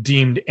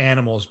deemed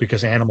animals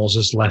because animals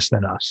is less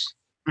than us.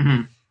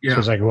 Mm-hmm. Yeah. So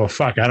it's like, well,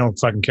 fuck, I don't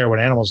fucking care what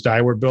animals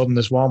die. We're building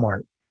this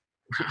Walmart.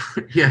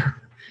 Yeah.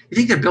 You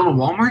think they're building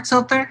Walmarts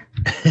out there?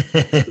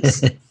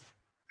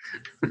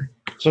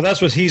 So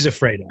that's what he's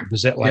afraid of,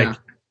 is that, like,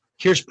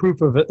 here's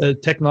proof of a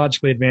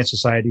technologically advanced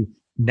society.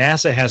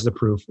 NASA has the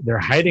proof. They're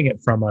hiding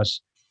it from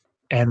us,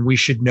 and we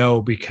should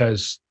know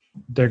because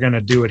they're going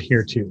to do it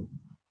here too.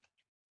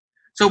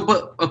 So,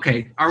 but,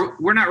 okay,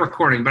 we're not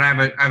recording, but I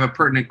have a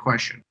pertinent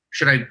question.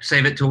 Should I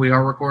save it till we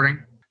are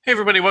recording? Hey,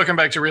 everybody, welcome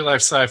back to Real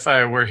Life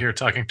Sci-Fi. We're here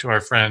talking to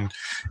our friend,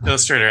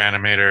 illustrator,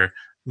 animator,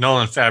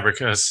 Nolan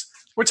Fabricius.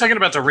 We're talking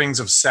about the rings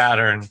of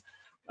Saturn.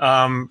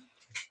 And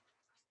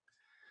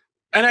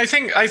I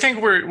think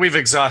we've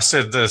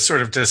exhausted the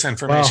sort of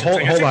disinformation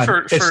thing. Hold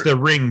on. It's the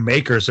ring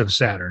makers of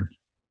Saturn.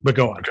 But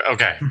go on.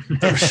 Okay.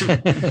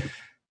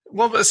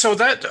 Well, so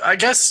that, I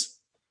guess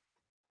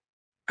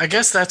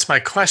that's my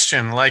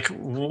question. Like,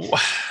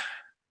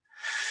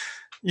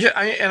 yeah,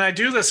 I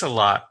do this a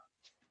lot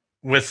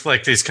with,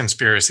 like, these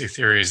conspiracy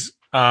theories.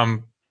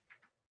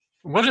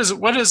 Is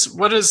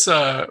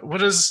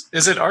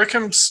it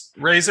Occam's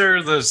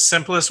razor the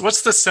simplest?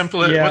 What's the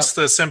simplest? Yeah. What's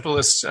the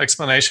simplest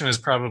explanation is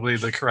probably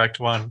the correct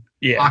one.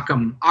 Yeah.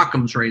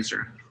 Occam's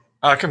razor.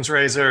 Occam's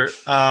razor.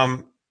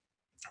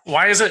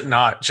 Why is it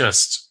not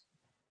just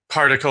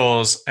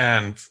particles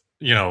and,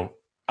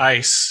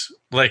 ice?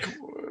 Like,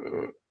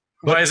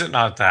 why is it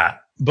not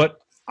that? But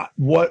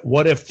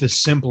what if the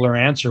simpler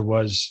answer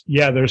was,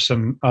 there's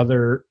an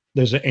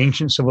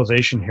ancient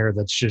civilization here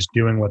that's just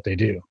doing what they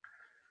do?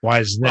 Why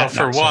is that?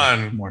 Well, for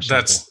one,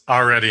 that's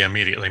already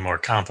immediately more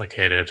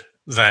complicated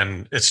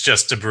than it's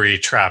just debris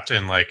trapped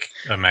in, like,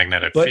 a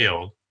magnetic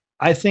field.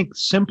 I think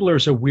simpler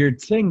is a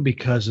weird thing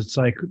because it's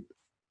like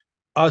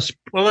us.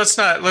 Well, let's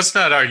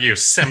not argue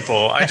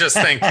simple. I just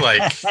think,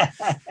 like,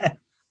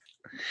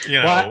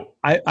 Well,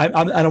 I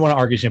don't want to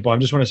argue simple. I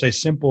just want to say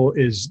simple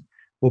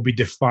will be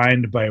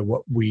defined by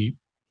what we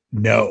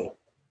know.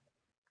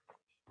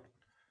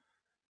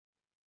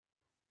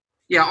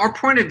 Yeah, our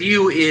point of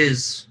view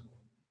is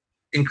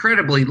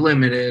incredibly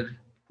limited.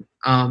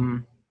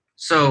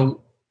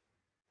 So,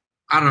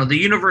 I don't know, the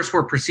universe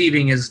we're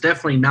perceiving is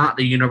definitely not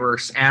the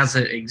universe as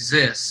it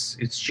exists.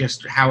 It's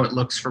just how it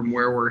looks from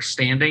where we're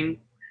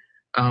standing.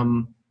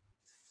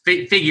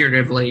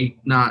 Figuratively,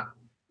 not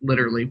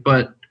literally.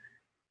 But,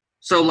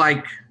 so,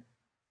 like,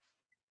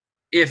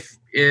 if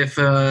this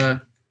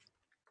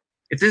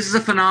is a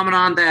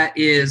phenomenon that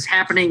is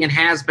happening and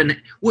has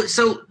been...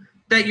 So,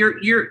 that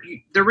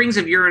the rings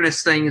of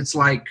Uranus thing, it's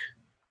like...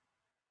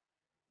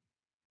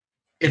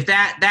 If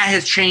that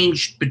has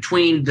changed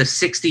between the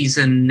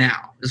 60s and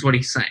now, is what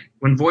he's saying.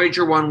 When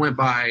Voyager 1 went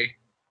by,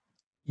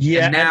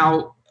 yeah. And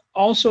now,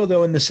 also,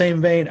 though, in the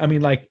same vein, I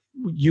mean, like,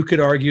 you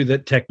could argue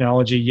that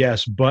technology,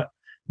 yes, but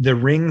the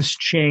rings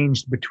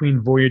changed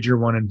between Voyager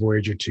 1 and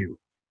Voyager 2.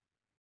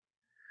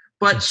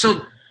 But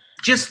so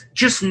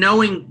just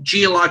knowing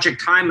geologic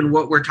time and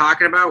what we're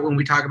talking about when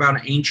we talk about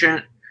an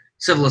ancient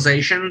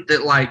civilization,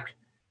 that like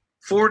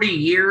 40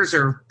 years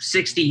or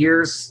 60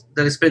 years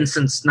that it's been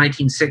since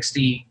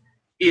 1960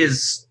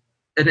 is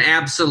an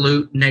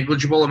absolute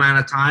negligible amount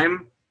of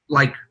time.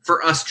 Like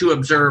for us to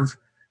observe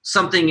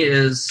something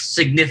as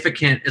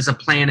significant as a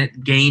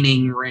planet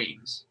gaining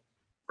rings,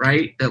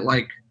 right? That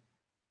like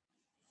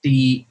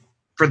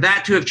for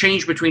that to have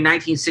changed between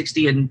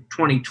 1960 and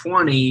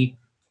 2020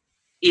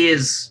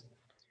 is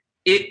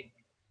it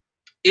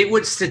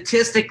would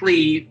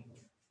statistically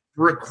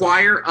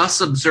require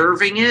us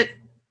observing it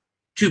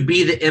to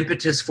be the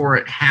impetus for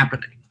it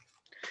happening.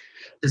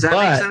 Does that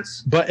make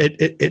sense? But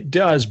it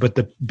does. But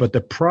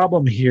the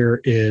problem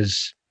here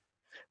is,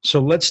 so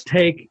let's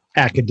take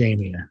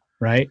academia,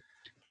 right?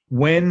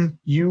 When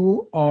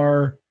you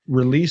are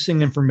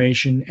releasing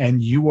information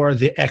and you are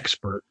the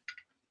expert,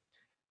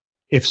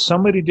 if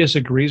somebody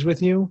disagrees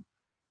with you,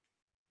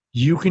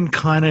 you can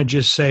kind of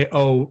just say,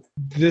 oh,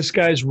 this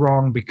guy's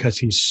wrong because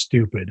he's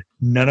stupid.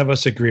 None of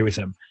us agree with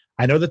him.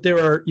 I know that there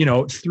are,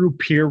 through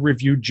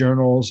peer-reviewed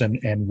journals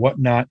and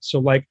whatnot. So,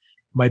 like,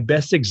 my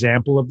best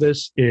example of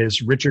this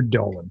is Richard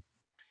Dolan.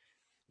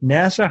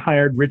 NASA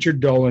hired Richard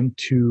Dolan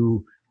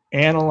to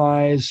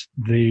analyze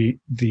the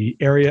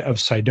area of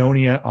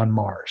Cydonia on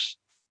Mars.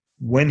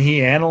 When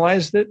he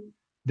analyzed it,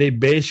 they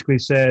basically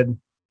said,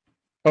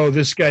 oh,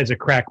 this guy's a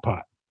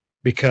crackpot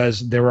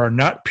because there are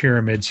not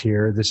pyramids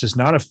here. This is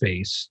not a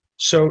face.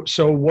 So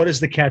what is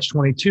the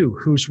catch-22?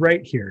 Who's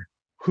right here?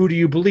 Who do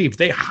you believe?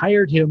 They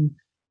hired him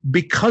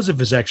because of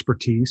his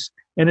expertise,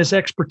 and his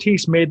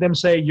expertise made them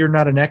say, you're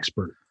not an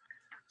expert.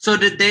 So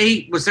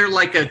was there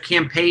like a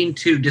campaign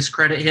to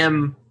discredit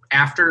him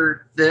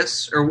after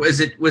this? Or was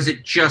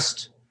it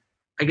just,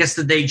 I guess,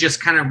 did they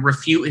just kind of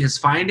refute his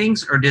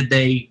findings, or did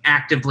they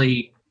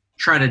actively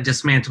try to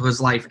dismantle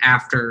his life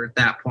after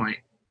that point?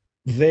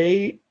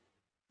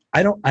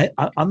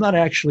 I'm not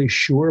actually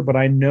sure, but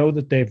I know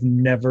that they've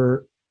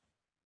never,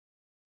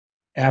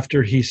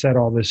 after he said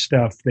all this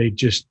stuff, they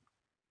just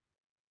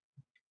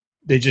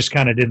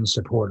kind of didn't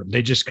support him.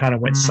 They just kind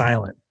of went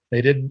silent.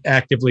 They didn't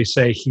actively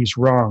say he's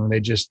wrong. They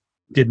just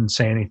didn't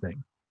say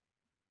anything.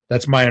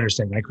 That's my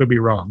understanding. I could be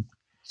wrong.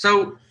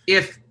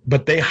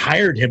 But they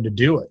hired him to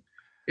do it.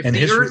 If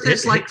the Earth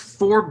is like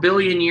 4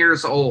 billion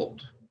years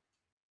old,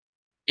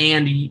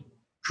 and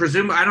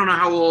I don't know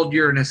how old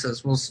Uranus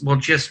is. We'll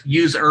just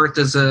use Earth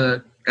as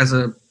a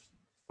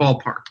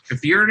ballpark.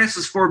 If Uranus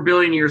is 4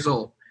 billion years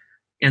old,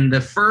 and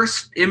the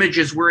first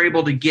images we're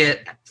able to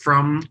get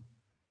from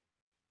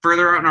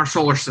further out in our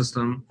solar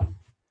system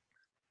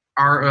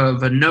are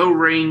of a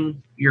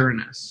no-ring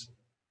Uranus.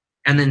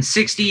 And then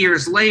 60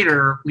 years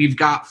later, we've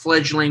got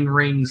fledgling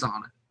rings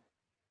on it.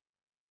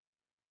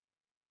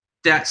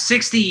 That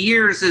 60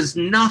 years is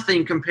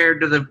nothing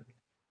compared to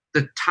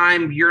the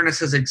time Uranus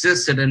has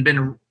existed and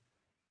been,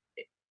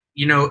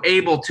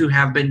 able to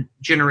have been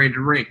generated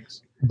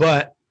rings.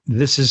 But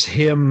this is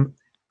him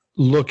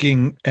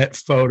looking at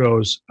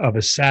photos of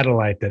a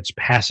satellite that's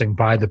passing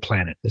by the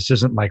planet. This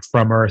isn't like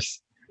from Earth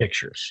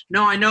pictures.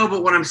 No, I know,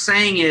 but what I'm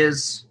saying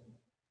is,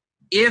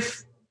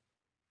 if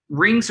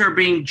rings are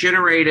being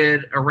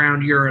generated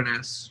around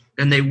Uranus,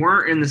 and they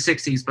weren't in the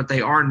 60s, but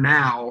they are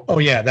now. Oh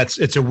yeah,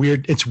 it's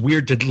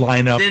weird to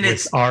line up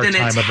with our time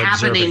of observing. Then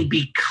it's happening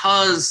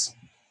because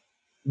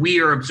we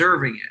are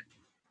observing it,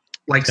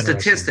 like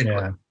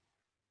statistically,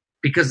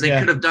 because they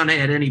could have done it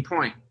at any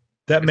point.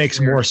 That makes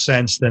more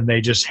sense than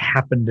they just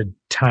happen to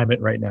time it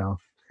right now.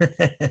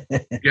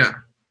 Yeah.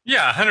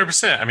 Yeah,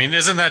 100%. I mean,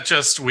 isn't that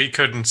just we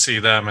couldn't see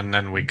them and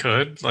then we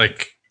could?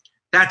 Like,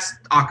 that's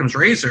Occam's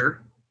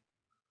razor.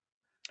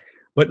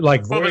 But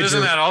like, but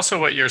isn't that also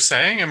what you're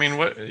saying? I mean,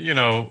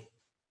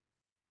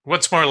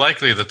 what's more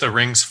likely, that the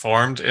rings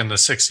formed in the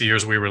 60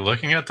 years we were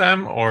looking at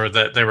them, or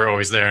that they were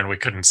always there and we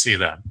couldn't see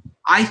them?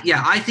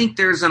 I think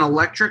there's an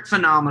electric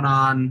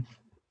phenomenon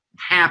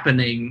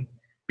happening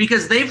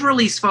because they've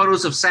released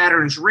photos of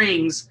Saturn's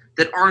rings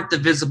that aren't the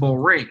visible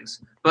rings,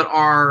 but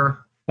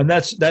are. And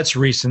that's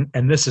recent,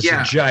 and this is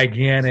a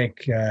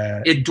gigantic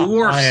it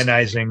dwarfs,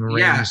 ionizing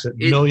rings at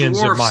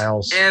millions of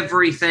miles.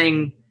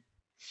 Everything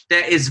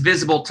that is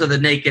visible to the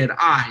naked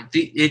eye.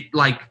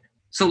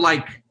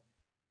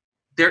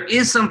 there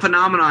is some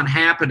phenomenon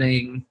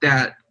happening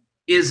that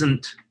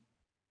isn't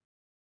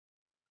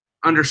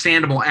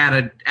understandable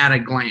at a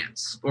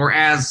glance, or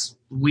as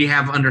we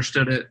have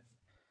understood it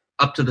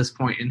up to this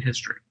point in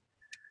history.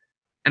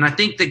 And I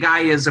think the guy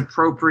is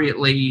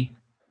appropriately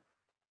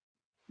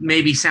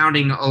maybe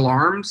sounding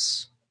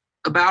alarms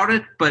about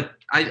it, but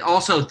I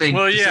also think...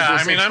 Well, yeah,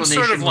 I mean, I'm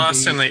sort of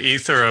lost in the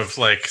ether of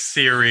like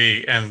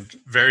theory and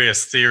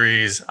various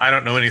theories. I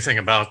don't know anything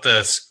about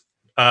this.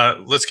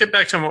 Let's get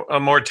back to a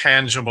more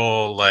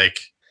tangible, like,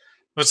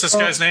 what's this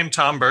guy's name?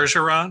 Tom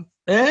Bergeron?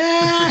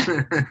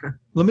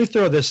 Let me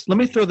throw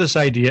this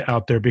idea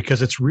out there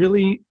because it's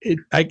really,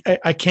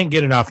 I can't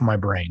get it off of my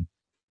brain.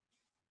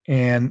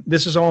 And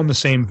this is all in the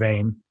same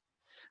vein.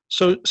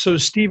 So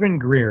Stephen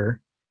Greer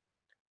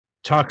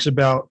talks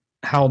about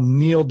how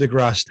Neil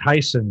deGrasse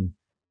Tyson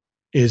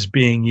is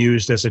being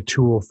used as a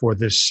tool for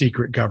this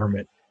secret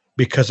government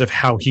because of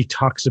how he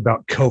talks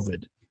about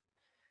COVID.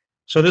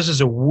 So this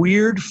is a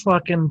weird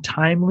fucking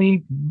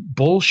timely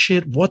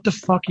bullshit. What the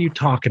fuck are you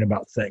talking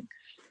about thing?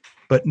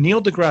 But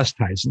Neil deGrasse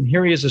Tyson,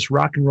 here he is, this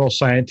rock and roll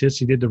scientist.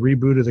 He did the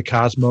reboot of the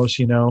Cosmos,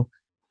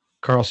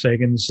 Carl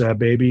Sagan's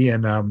baby.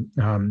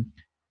 And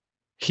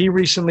he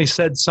recently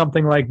said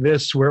something like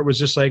this, where it was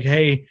just like,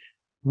 hey,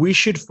 we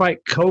should fight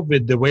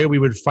COVID the way we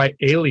would fight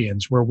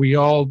aliens, where we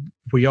all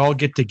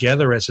get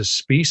together as a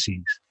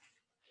species.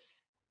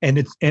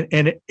 And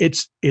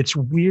it's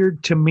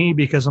weird to me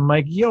because I'm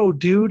like, yo,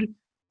 dude,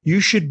 you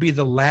should be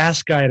the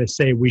last guy to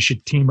say we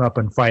should team up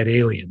and fight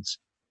aliens.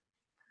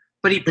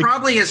 But he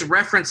probably is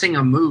referencing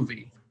a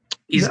movie.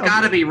 He's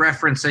got to be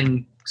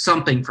referencing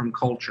something from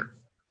culture.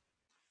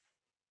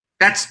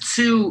 That's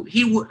too.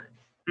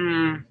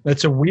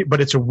 That's a weird,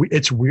 but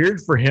it's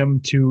weird for him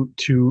to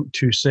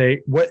say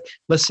what.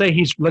 Let's say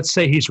he's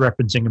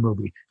referencing a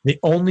movie. The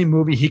only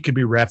movie he could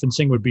be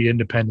referencing would be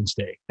Independence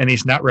Day, and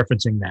he's not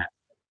referencing that.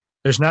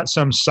 There's not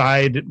some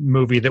side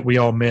movie that we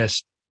all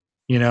missed,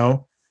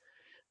 And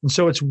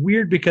so it's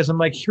weird because I'm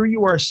like, here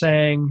you are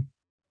saying,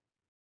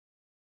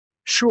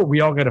 sure,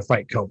 we all got to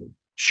fight COVID,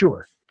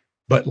 sure,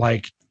 but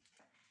like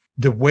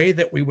the way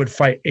that we would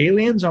fight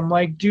aliens, I'm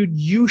like, dude,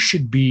 you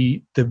should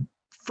be the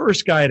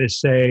first guy to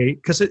say,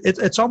 because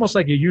it's almost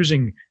like you're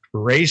using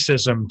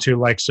racism to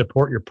like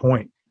support your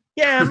point.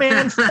 Yeah,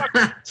 man,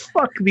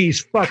 fuck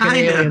these fucking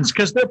aliens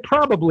because they're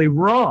probably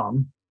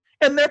wrong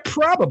and they're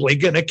probably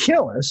gonna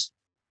kill us.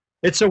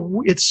 It's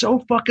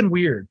so fucking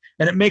weird,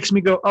 and it makes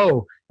me go,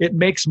 oh, it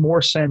makes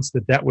more sense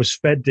that was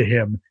fed to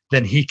him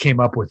than he came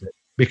up with it,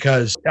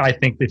 because I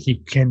think that he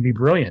can be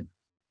brilliant.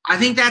 I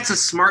think that's a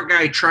smart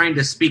guy trying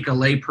to speak a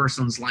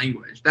layperson's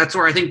language. That's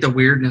where I think the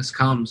weirdness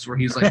comes, where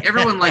he's like,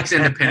 everyone likes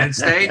Independence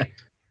Day.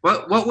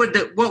 What would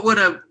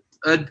an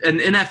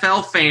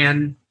NFL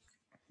fan?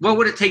 What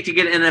would it take to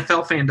get an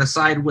NFL fan to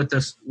side with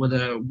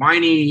a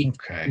whiny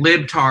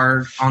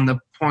libtard on the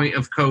point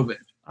of COVID?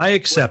 I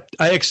do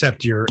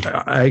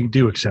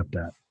accept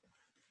that.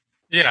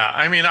 Yeah,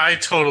 I mean, I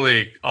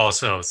totally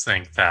also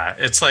think that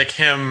it's like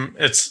him.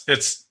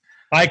 It's.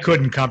 I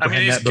couldn't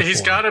comprehend that before.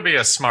 He's got to be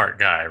a smart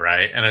guy,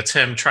 right? And it's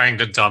him trying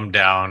to dumb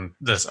down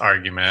this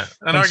argument,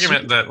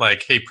 argument that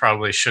like he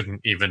probably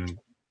shouldn't even.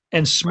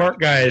 And smart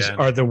guys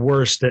are the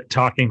worst at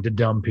talking to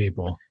dumb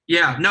people.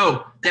 Yeah,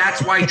 no,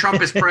 that's why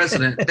Trump is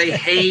president. They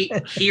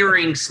hate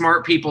hearing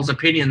smart people's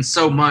opinions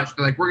so much.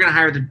 They're like, we're going to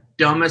hire the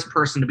dumbest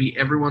person to be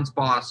everyone's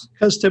boss.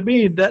 Because to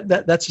me,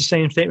 that's the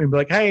same statement. Be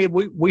like, hey,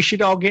 we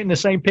should all get in the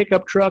same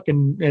pickup truck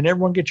and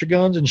everyone get your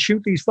guns and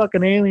shoot these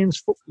fucking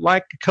aliens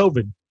like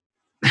COVID.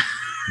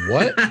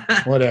 What?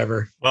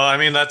 Whatever. Well, I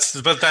mean, that's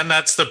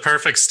the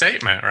perfect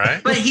statement,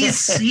 right? But he's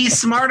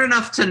smart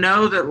enough to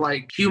know that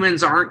like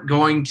humans aren't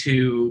going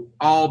to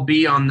all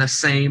be on the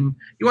same.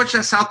 You watch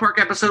that South Park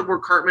episode where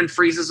Cartman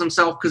freezes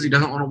himself because he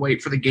doesn't want to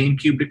wait for the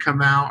GameCube to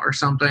come out or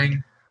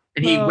something,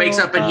 and he wakes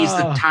up and he's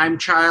the time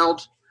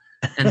child,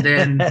 and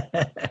then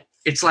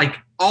it's like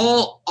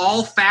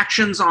all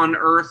factions on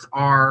Earth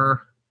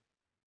are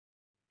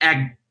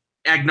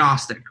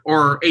agnostic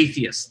or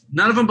atheists.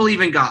 None of them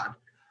believe in God.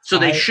 So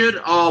they should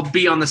all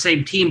be on the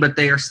same team, but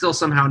they are still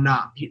somehow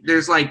not.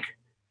 There's like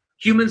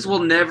humans will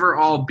never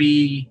all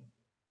be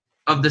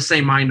of the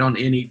same mind on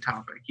any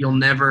topic.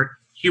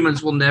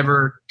 Humans will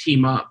never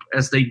team up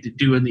as they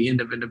do in the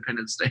end of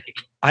Independence Day.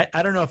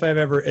 I don't know if I've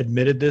ever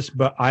admitted this,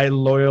 but I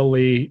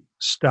loyally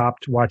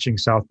stopped watching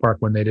South Park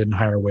when they didn't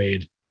hire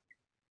Wade.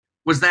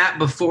 Was that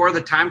before the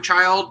Time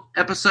Child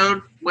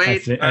episode,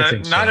 Wade? I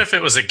think so. Not if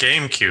it was a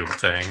GameCube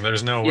thing.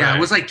 There's no way. Yeah, it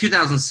was like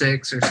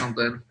 2006 or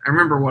something. I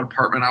remember what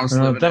apartment I was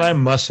living in. Then I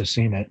must have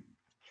seen it.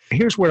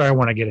 Here's what I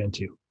want to get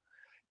into.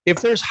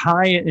 If there's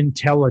high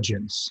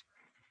intelligence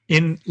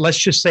in, let's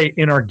just say,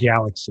 in our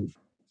galaxy,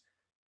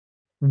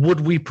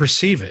 would we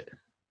perceive it?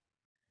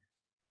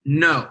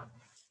 No.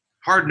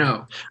 Hard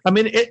no. I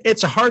mean,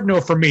 it's a hard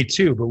no for me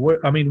too. But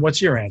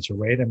what's your answer,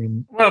 Wade? I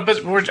mean, well,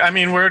 but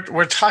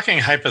we're talking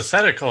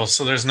hypothetical,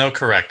 so there's no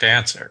correct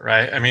answer,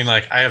 right? I mean,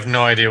 like I have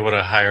no idea what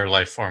a higher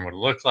life form would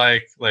look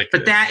like. Like,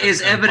 but that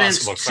is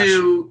evidence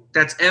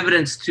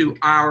to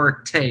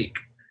our take.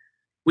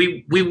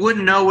 we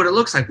wouldn't know what it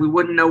looks like. We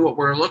wouldn't know what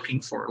we're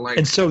looking for. Like,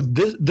 And so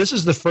this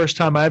is the first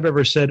time I've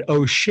ever said,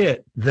 "Oh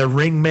shit, the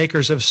ring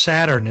makers of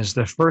Saturn," is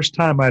the first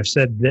time I've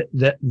said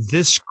that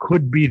this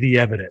could be the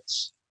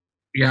evidence.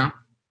 yeah,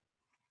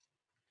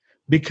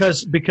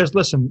 Because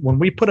listen, when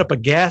we put up a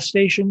gas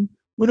station,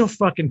 we don't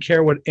fucking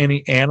care what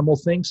any animal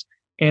thinks.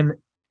 And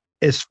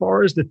as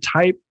far as the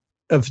type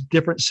of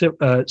different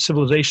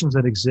civilizations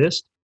that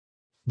exist,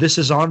 this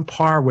is on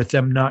par with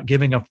them not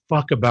giving a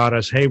fuck about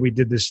us. Hey, we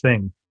did this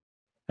thing.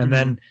 And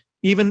then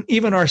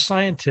even our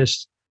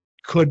scientists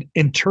could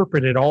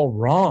interpret it all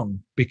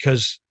wrong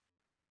because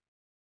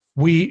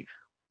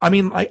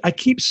I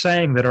keep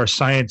saying that our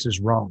science is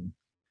wrong.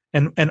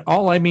 And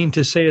all I mean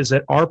to say is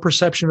that our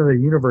perception of the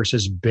universe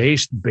is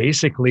based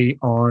basically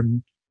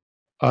on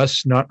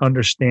us not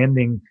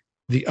understanding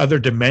the other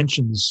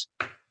dimensions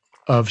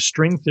of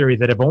string theory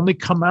that have only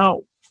come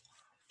out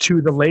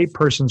to the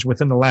laypersons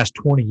within the last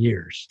 20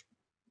 years.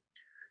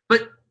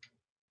 but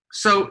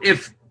so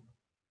if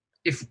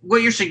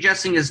what you're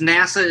suggesting is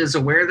NASA is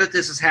aware that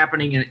this is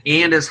happening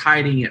and is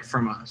hiding it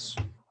from us.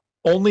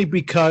 Only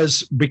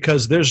because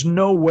there's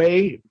no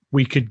way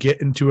we could get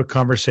into a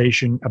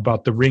conversation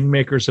about the ring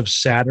makers of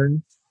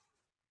Saturn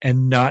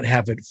and not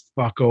have it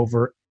fuck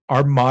over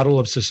our model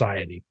of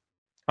society.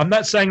 I'm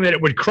not saying that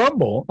it would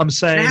crumble. I'm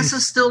saying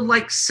NASA's still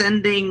like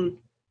sending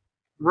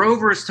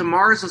rovers to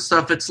Mars and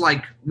stuff. It's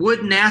like, would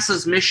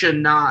NASA's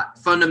mission not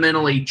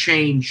fundamentally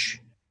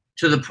change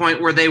to the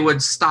point where they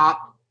would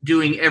stop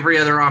doing every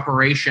other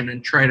operation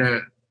and try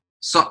to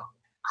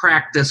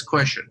crack this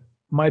question?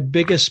 My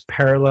biggest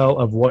parallel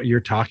of what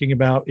you're talking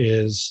about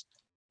is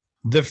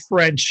the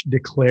French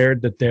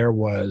declared that there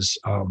was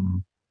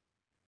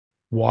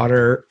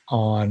water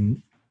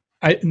on,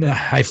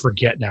 I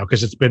forget now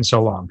because it's been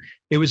so long.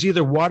 It was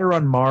either water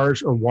on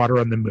Mars or water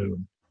on the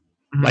moon,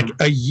 like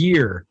a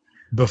year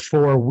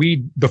before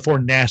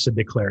NASA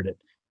declared it.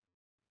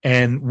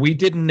 And we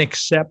didn't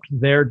accept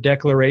their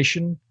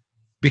declaration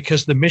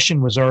because the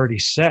mission was already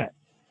set.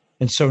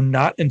 And so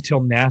not until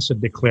NASA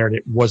declared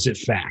it was it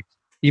fact,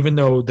 even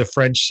though the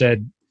French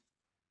said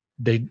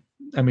the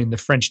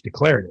French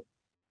declared it.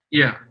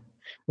 Yeah.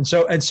 And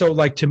so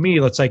like, to me,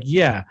 it's like,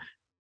 yeah,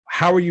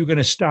 how are you going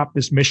to stop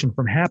this mission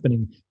from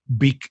happening?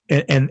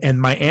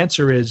 And my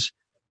answer is,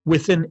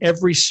 within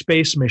every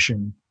space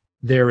mission,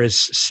 there is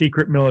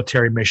secret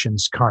military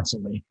missions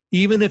constantly,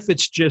 even if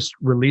it's just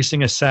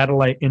releasing a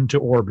satellite into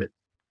orbit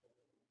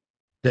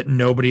that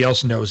nobody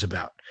else knows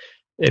about.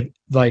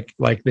 Like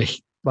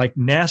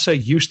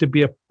NASA used to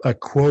be a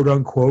quote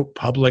unquote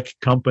public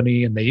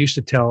company, and they used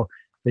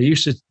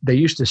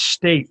to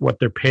state what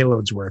their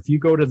payloads were. If you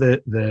go to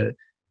the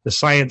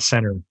science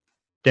center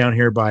down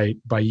here by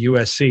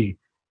USC,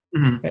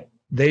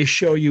 they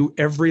show you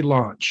every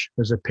launch.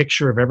 There's a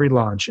picture of every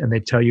launch, and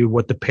they tell you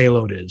what the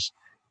payload is.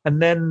 And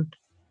then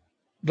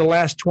the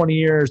last 20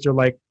 years, they're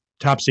like,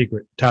 top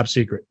secret, top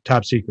secret,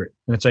 top secret.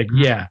 And it's like,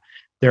 yeah,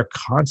 they're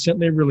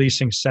constantly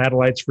releasing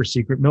satellites for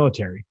secret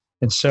military.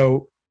 And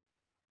so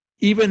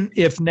even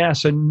if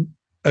NASA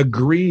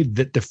agreed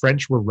that the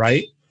French were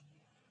right,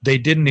 they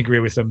didn't agree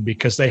with them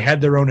because they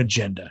had their own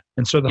agenda.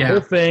 And so the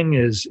whole thing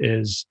is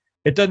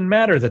it doesn't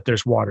matter that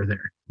there's water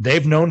there.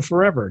 They've known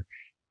forever,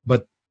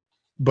 but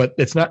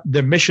it's not,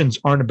 the missions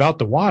aren't about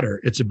the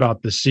water. It's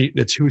about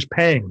it's who's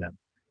paying them.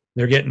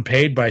 They're getting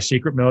paid by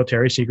secret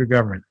military, secret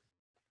government.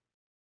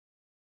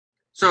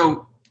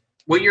 So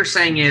what you're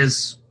saying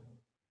is,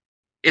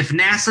 if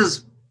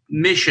NASA's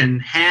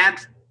mission had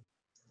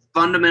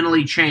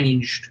fundamentally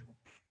changed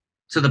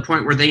to the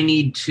point where they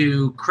need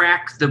to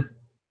crack the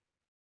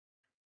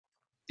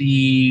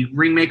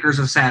ringmakers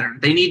of Saturn,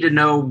 they need to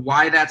know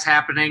why that's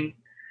happening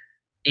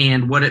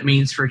and what it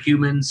means for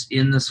humans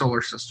in the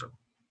solar system.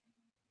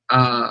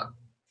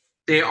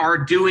 They are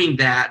doing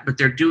that, but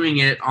they're doing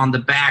it on the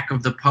back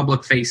of the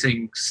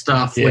public-facing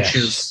stuff, which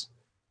is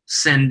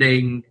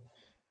sending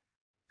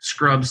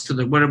scrubs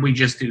to what did we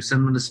just do?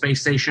 Send them to the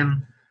space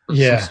station? Some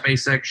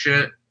SpaceX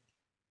shit.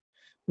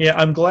 Yeah,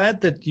 I'm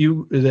glad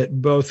that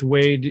both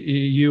Wade,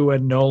 you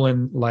and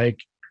Nolan,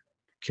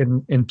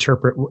 can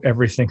interpret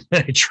everything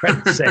that I try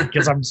to say.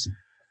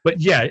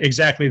 But yeah,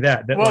 exactly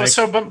that.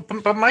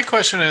 But my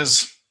question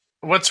is,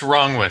 what's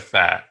wrong with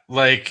that?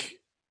 Like,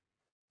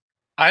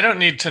 I don't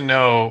need to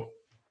know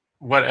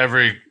what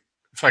every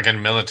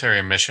fucking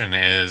military mission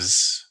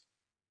is.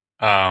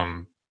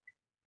 I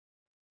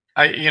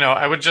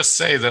would just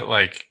say that,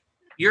 like,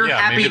 you're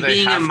happy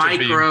being a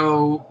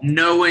micro,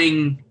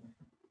 knowing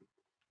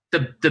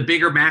the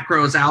bigger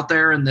macros out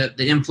there and the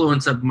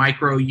influence of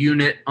micro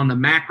unit on the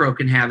macro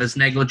can have is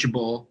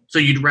negligible. So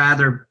you'd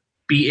rather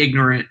be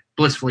ignorant,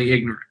 blissfully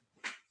ignorant.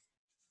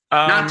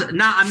 I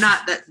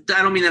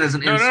don't mean that as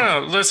an insult.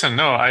 No. Listen,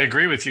 no, I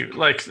agree with you.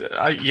 Like,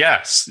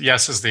 yes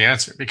is the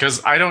answer,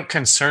 because I don't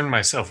concern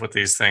myself with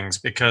these things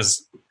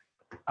because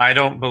I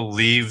don't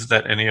believe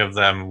that any of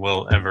them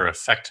will ever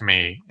affect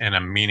me in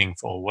a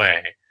meaningful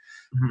way.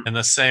 Mm-hmm. In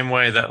the same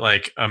way that,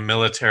 like, a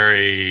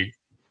military,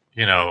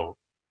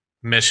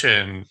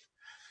 mission,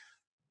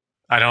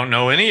 I don't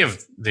know any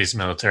of these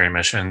military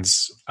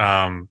missions.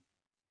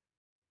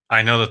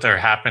 I know that they're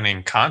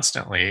happening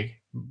constantly.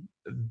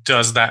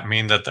 Does that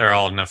mean that they're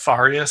all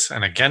nefarious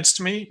and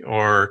against me,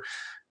 or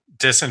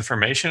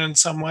disinformation in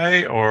some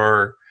way?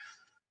 Or,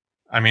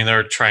 I mean,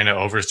 they're trying to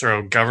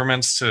overthrow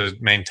governments to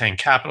maintain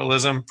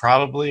capitalism,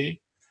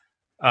 probably.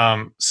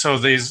 So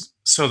these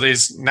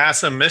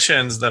NASA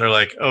missions that are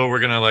like, oh, we're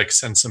going to like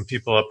send some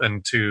people up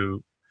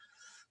into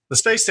the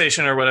space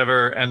station or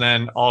whatever, and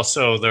then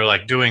also they're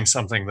like doing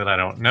something that I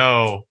don't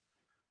know.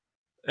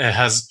 It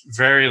has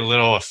very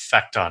little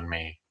effect on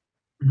me.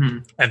 Mm-hmm.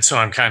 And so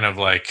I'm kind of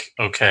like,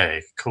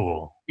 okay,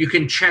 cool. You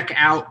can check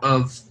out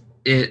of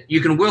it.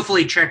 You can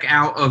willfully check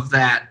out of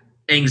that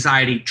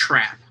anxiety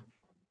trap.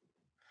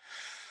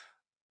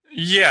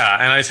 Yeah,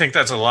 and I think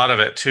that's a lot of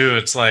it too.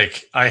 It's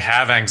like I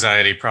have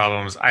anxiety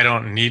problems. I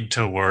don't need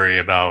to worry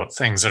about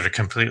things that are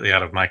completely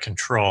out of my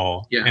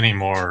control any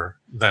more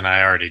than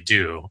I already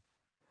do.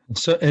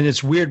 So, and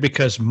it's weird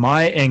because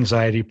my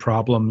anxiety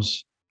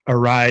problems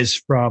arise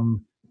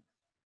from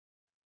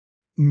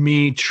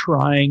me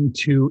trying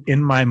to,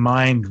 in my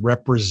mind,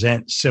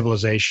 represent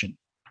civilization.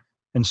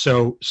 And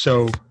so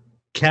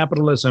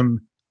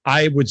capitalism,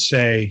 I would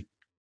say,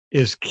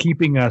 is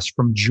keeping us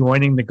from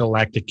joining the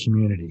galactic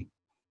community.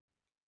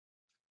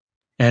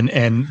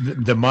 And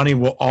the money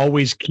will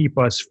always keep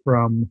us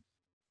from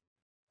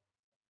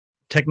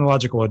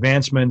technological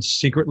advancements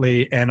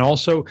secretly. And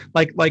also,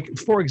 like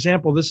for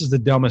example, this is the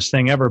dumbest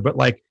thing ever, but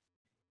like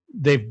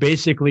they've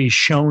basically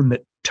shown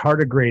that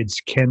tardigrades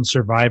can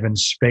survive in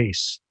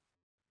space.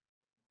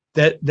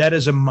 That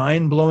is a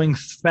mind-blowing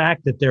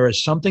fact that there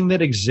is something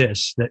that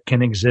exists that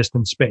can exist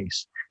in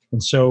space.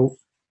 And so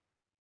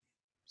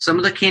some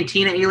of the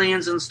Cantina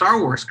aliens in Star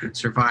Wars could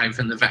survive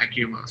in the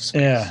vacuum of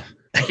space. Yeah.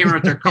 I can't remember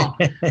what they're called.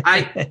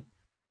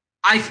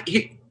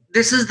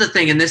 This is the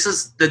thing, and this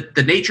is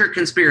the nature of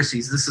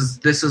conspiracies. This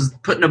is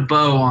putting a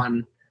bow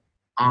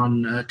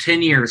on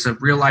 10 years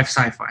of real life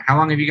sci-fi. How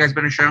long have you guys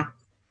been a show?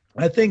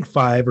 I think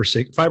 5 or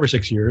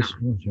 6 years.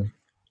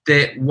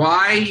 That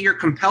why you're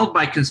compelled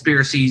by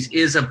conspiracies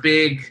is a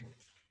big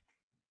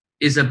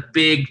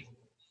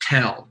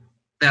tell.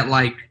 That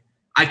like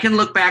I can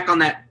look back on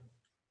that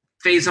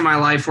phase of my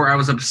life where I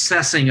was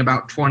obsessing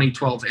about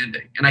 2012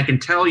 ending, and I can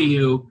tell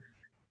you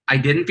I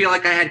didn't feel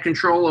like I had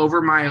control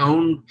over my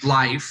own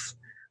life.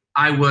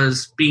 I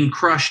was being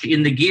crushed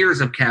in the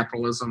gears of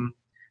capitalism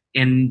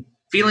and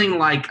feeling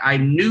like I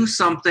knew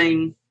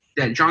something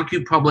that John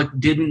Q. Public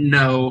didn't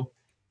know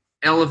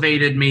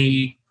elevated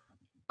me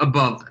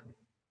above it,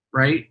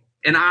 right?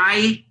 And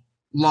I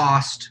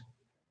lost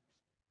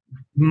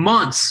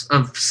months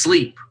of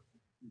sleep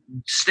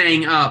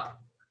staying up,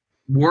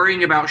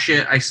 worrying about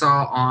shit I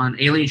saw on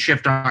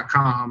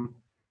alienshift.com.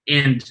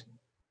 And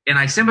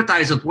I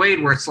sympathize with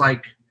Wade where it's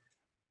like,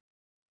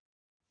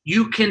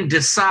 you can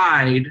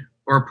decide,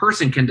 or a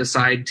person can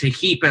decide, to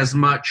heap as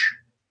much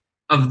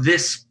of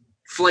this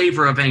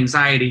flavor of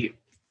anxiety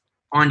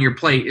on your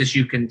plate as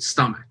you can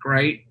stomach,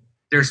 right?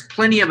 There's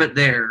plenty of it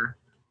there,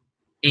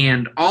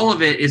 and all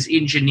of it is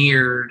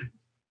engineered.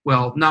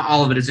 Well, not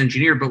all of it is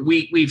engineered, but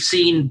we've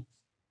seen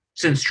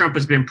since Trump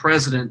has been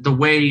president the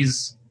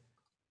ways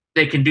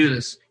they can do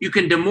this. You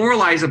can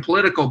demoralize a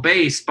political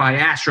base by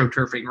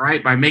astroturfing,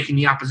 right? By making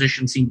the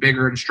opposition seem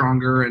bigger and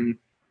stronger and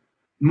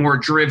more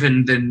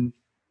driven than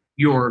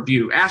your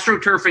view.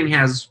 AstroTurfing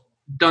has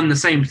done the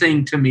same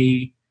thing to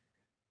me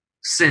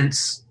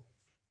since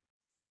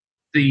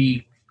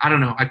I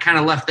kind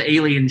of left the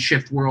alien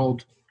shift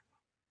world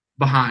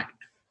behind.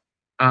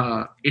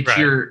 It's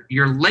right.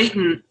 Your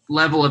latent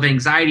level of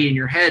anxiety in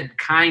your head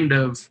kind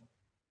of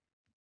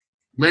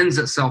lends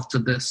itself to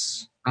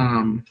this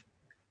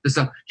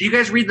stuff. Do you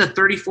guys read the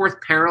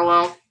 34th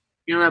Parallel?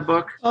 You know that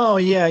book? Oh,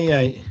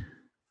 yeah.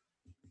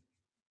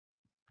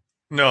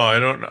 No, I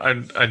don't.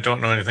 I don't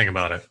know anything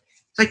about it.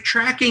 It's like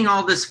tracking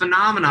all this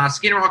phenomena.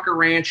 Skinwalker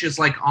Ranch is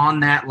like on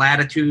that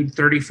latitude,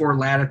 34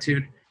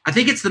 latitude. I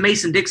think it's the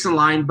Mason-Dixon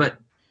line, but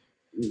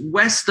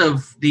west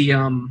of the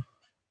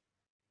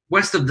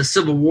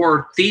Civil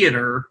War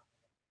theater,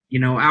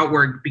 out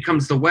where it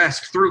becomes the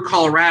West through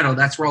Colorado.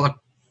 That's where all the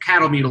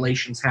cattle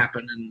mutilations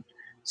happen. And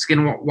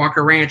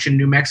Skinwalker Ranch in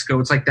New Mexico.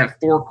 It's like that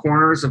four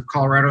corners of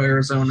Colorado,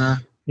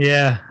 Arizona.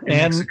 Yeah,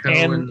 and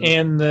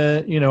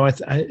the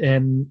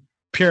and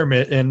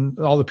pyramid and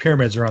all the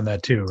pyramids are on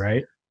that too,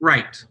 right?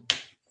 Right,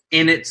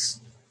 and it's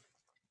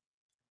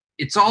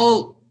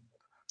all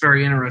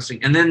very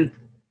interesting. And then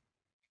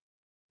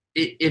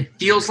it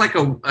feels like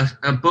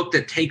a book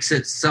that takes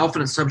itself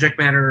and its subject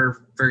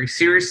matter very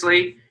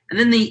seriously. And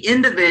then the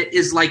end of it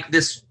is like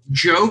this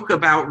joke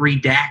about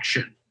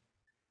redaction.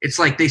 It's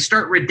like they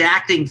start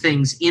redacting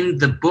things in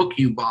the book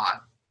you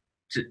bought.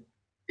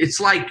 It's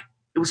like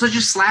it was such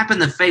a slap in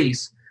the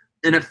face,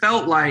 and it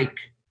felt like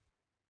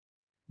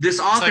this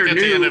author knew. It's like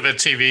at the end of a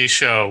TV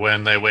show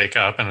when they wake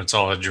up and it's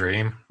all a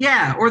dream.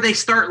 Yeah, or they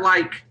start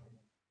like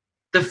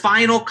the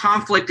final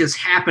conflict is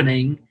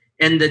happening,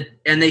 and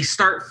they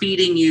start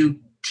feeding you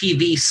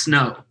TV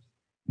snow.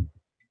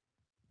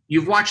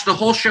 You've watched the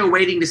whole show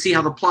waiting to see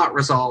how the plot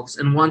resolves,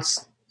 and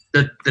once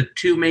the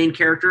two main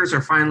characters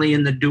are finally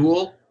in the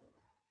duel,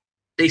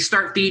 they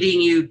start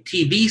feeding you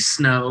TV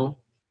snow,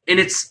 and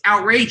it's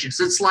outrageous.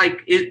 It's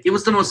like it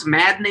was the most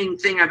maddening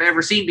thing I've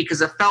ever seen,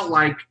 because it felt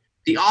like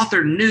the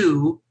author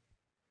knew,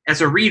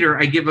 as a reader,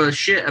 I give a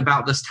shit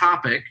about this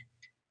topic,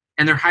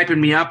 and they're hyping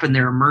me up and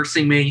they're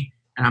immersing me,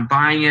 and I'm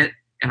buying it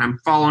and I'm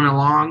following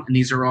along, and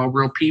these are all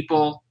real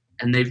people,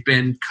 and they've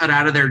been cut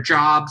out of their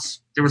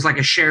jobs. There was like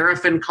a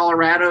sheriff in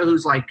Colorado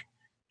whose like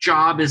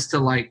job is to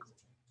like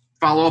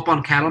follow up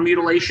on cattle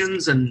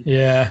mutilations, and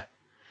Yeah.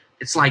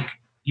 it's like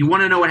you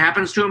want to know what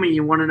happens to him and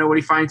you want to know what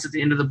he finds at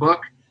the end of the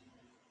book.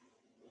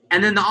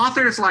 And then the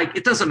author is like,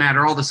 it doesn't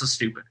matter, all this is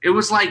stupid. It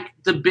was like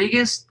the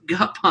biggest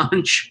gut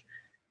punch,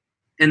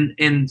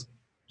 and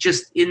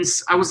just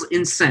I was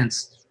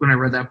incensed when I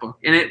read that book.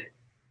 And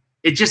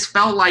it just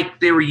felt like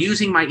they were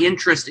using my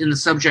interest in the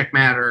subject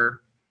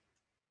matter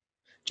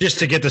Just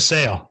to get the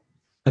sale.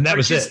 And that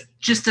was it.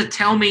 Just to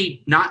tell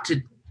me not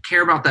to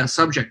care about that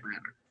subject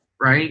matter,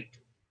 right?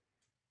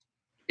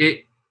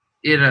 I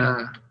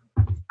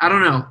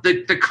don't know.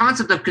 The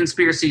concept of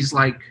conspiracies,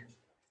 like,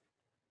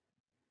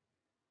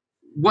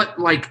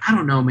 I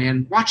don't know,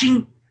 man.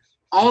 Watching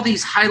all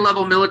these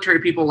high-level military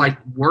people, like,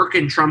 work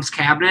in Trump's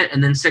cabinet,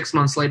 and then 6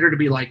 months later to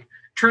be like,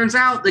 turns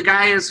out the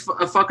guy is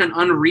a fucking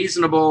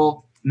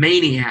unreasonable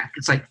maniac.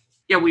 It's like,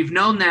 yeah, we've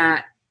known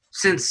that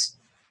since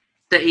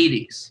the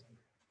 80s.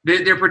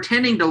 They're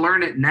pretending to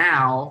learn it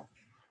now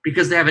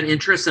because they have an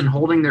interest in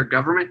holding their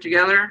government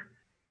together.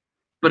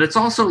 But it's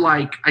also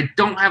like, I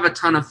don't have a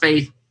ton of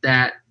faith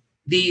that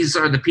these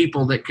are the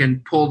people that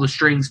can pull the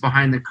strings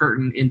behind the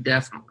curtain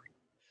indefinitely.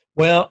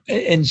 Well,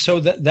 and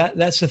so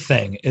that's the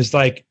thing, is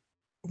like,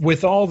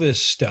 with all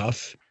this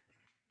stuff,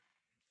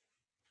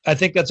 I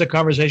think that's a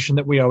conversation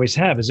that we always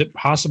have. Is it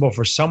possible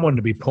for someone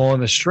to be pulling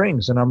the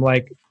strings? And I'm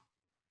like,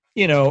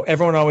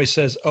 everyone always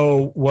says,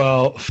 oh,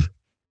 well,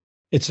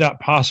 it's not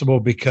possible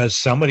because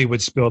somebody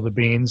would spill the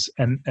beans.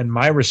 And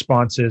my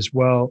response is,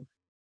 well,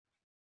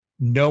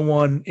 no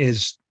one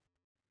is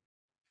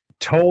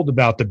told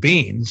about the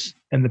beans,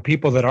 and the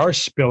people that are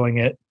spilling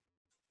it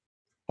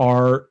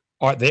are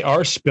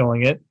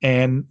spilling it,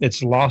 and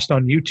it's lost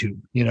on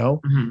YouTube.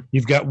 Mm-hmm.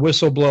 You've got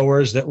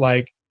whistleblowers that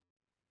like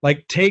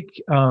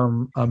take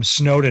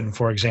Snowden,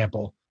 for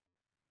example.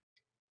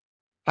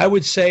 I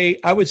would say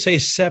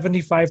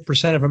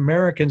 75% of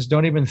Americans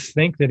don't even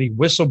think that he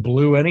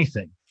whistleblew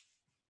anything.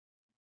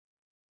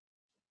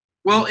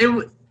 Well,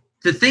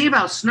 the thing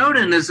about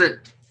Snowden is that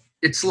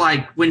it's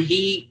like when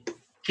he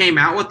came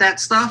out with that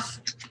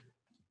stuff,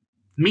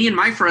 me and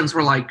my friends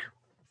were like,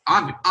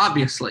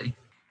 obviously,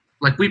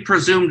 like, we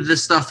presumed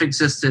this stuff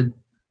existed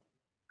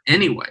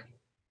anyway.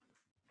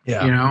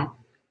 Yeah.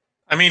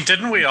 I mean,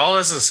 didn't we all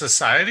as a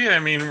society? I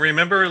mean,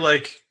 remember,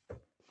 like,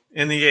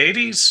 in the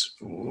 80s,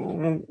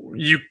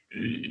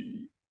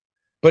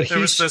 there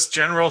was this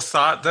general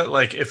thought that,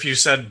 like, if you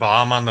said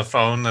bomb on the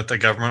phone, that the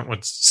government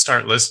would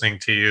start listening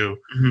to you.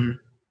 Mm-hmm.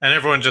 And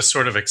everyone just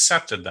sort of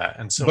accepted that.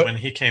 And so when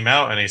he came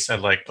out and he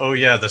said, like, oh,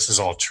 yeah, this is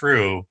all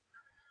true,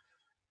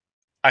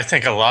 I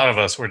think a lot of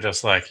us were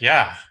just like,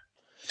 yeah,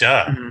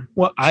 duh. Mm-hmm.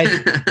 Well,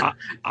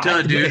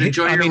 duh, dude,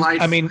 enjoy your life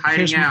hiding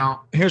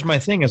out. Here's my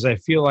thing, is I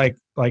feel like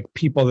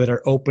people that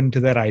are open to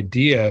that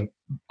idea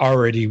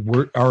already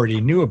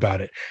knew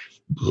about it.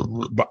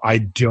 But I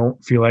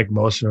don't feel like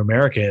most of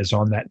America is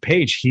on that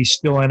page. He's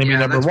still enemy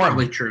number one. That's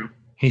probably true.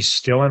 He's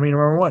still enemy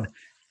number one.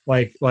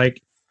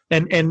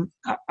 And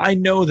I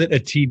know that a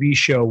TV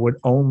show would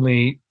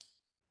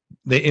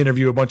they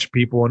interview a bunch of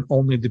people, and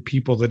only the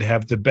people that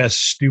have the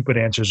best stupid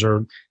answers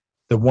are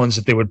the ones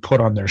that they would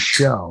put on their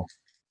show.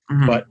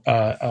 Mm-hmm. But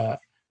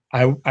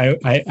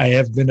I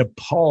have been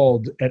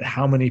appalled at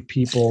how many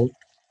people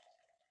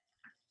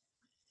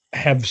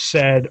have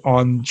said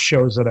on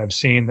shows that I've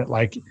seen that,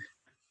 like,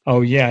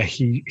 oh yeah,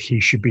 he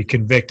should be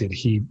convicted.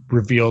 He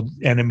revealed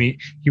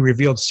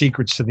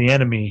secrets to the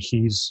enemy.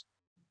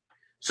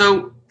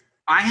 So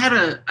I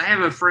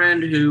have a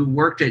friend who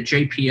worked at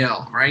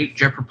JPL, right?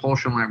 Jet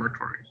Propulsion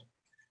Laboratories.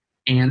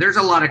 And there's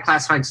a lot of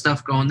classified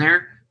stuff going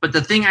there. But the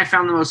thing I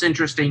found the most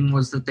interesting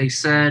was that they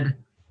said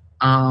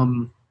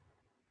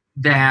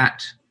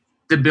that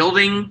the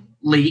building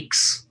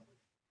leaks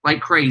like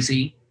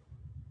crazy.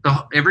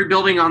 Every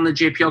building on the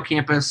JPL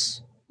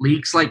campus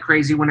leaks like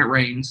crazy when it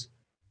rains.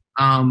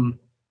 And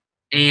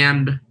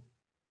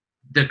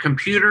the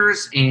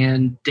computers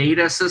and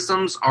data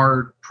systems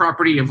are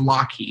property of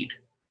Lockheed.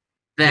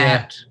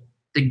 That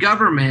the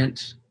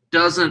government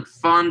doesn't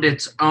fund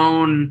its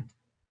own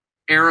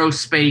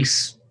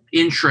aerospace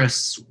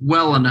interests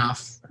well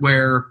enough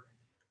where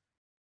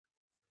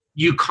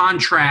you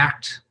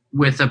contract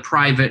with a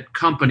private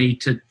company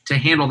to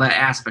handle that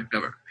aspect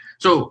of it.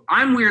 So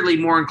I'm weirdly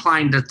more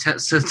inclined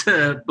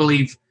to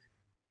believe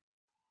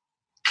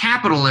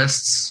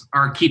capitalists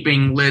are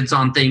keeping lids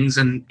on things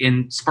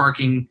and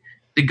sparking.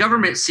 The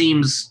government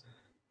seems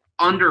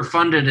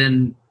underfunded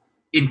and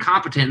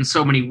incompetent in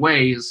so many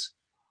ways,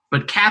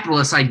 but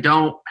capitalists, I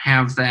don't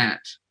have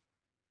that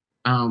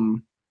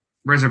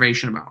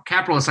reservation about.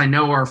 Capitalists, I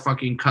know, are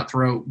fucking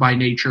cutthroat by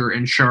nature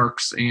and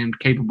sharks and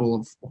capable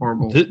of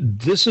horrible.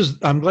 This is.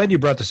 I'm glad you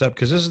brought this up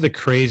because this is the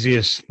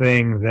craziest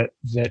thing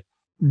that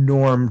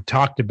Norm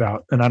talked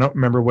about, and I don't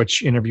remember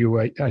which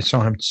interview I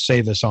saw him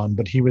say this on,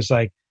 but he was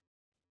like,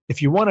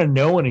 "If you want to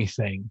know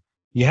anything,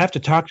 you have to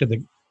talk to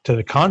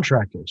the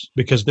contractors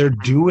because they're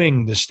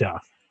doing the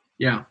stuff,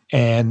 Yeah,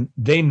 and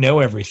they know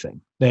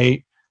everything.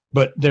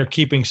 But they're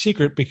keeping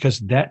secret because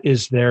that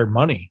is their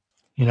money.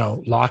 You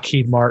know,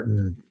 Lockheed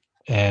Martin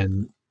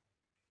and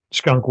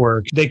Skunk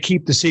Works, they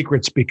keep the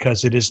secrets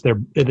because it is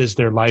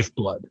their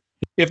lifeblood.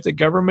 If the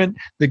government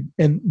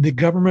the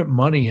government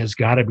money has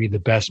got to be the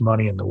best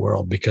money in the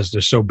world because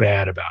they're so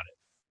bad about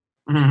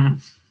it. mm-hmm.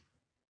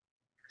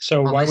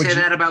 So Well, why they would say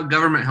you? that about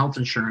government health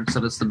insurance,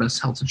 that it's the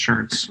best health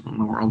insurance in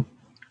the world.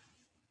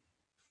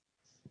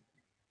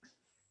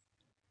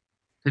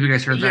 Have you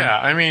guys heard that? Yeah.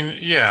 I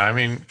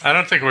mean, I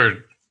don't think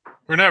we're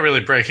not really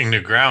breaking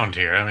new ground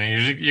here. I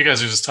mean, you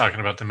guys are just talking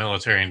about the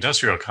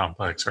military-industrial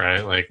complex,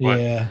 right? Like, what?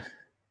 Yeah.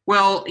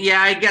 Well,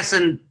 yeah, I guess,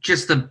 and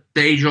just the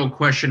age-old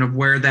question of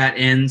where that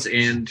ends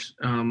and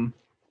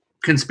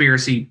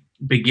conspiracy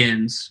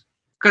begins.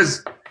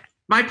 Because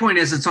my point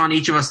is, it's on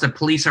each of us to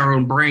police our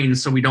own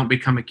brains so we don't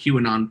become a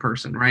QAnon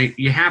person, right?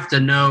 You have to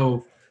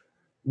know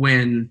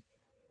when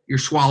you're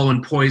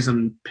swallowing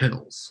poison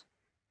pills,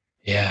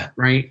 Yeah.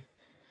 right?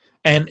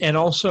 And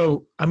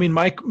also, I mean,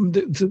 Mike,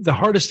 the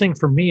hardest thing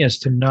for me is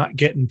to not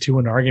get into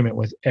an argument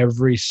with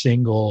every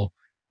single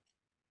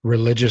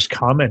religious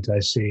comment I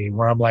see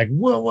where I'm like,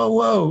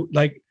 whoa,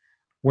 like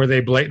where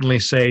they blatantly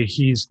say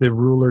he's the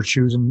ruler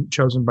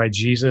chosen by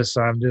Jesus.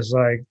 I'm just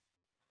like,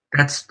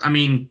 That's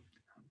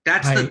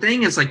the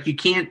thing is, like, you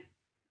can't.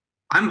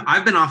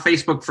 I've been off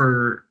Facebook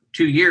for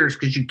 2 years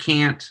because you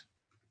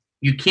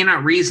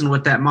cannot reason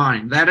with that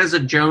mind. That is a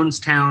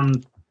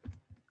Jonestown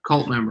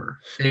cult member.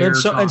 and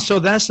so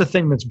that's the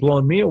thing that's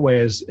blown me away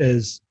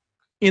is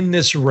in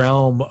this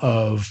realm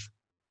of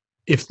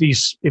if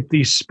these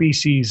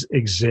species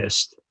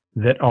exist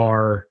that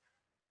are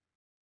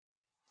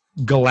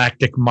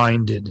galactic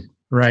minded,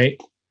 right?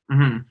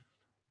 Mm-hmm.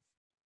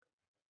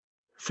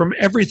 From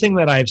everything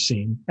that I've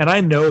seen, and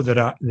I know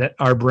that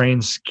our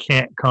brains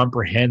can't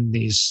comprehend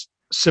these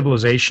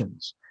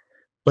civilizations,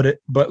 but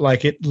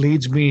it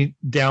leads me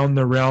down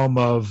the realm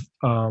of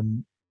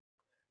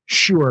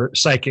sure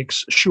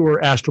psychics,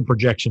 sure astral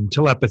projection,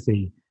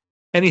 telepathy,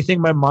 anything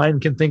my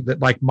mind can think,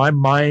 that like my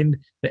mind,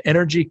 the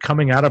energy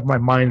coming out of my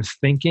mind's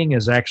thinking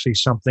is actually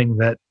something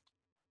that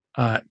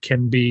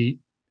can be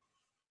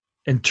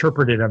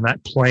interpreted on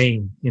that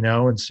plane, you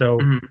know? And so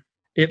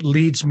it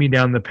leads me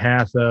down the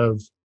path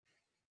of,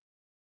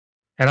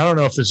 and I don't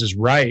know if this is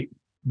right,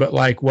 but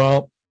like,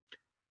 well,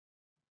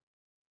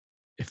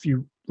 if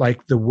you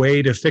like, the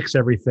way to fix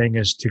everything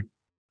is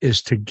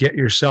to get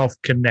yourself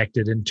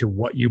connected into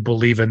what you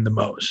believe in the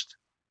most.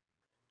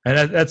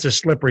 And that's a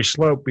slippery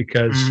slope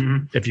because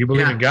if you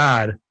believe in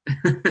God.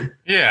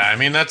 Yeah, I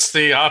mean, that's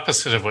the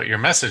opposite of what your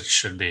message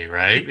should be,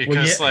 right?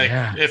 Because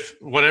if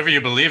whatever you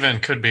believe in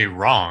could be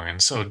wrong.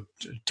 And so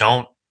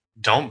don't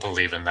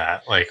believe in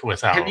that, like,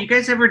 without. Have you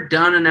guys ever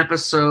done an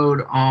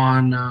episode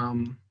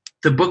on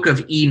the Book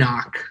of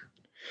Enoch?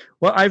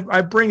 Well,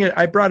 I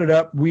brought it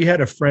up. We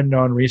had a friend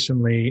on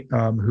recently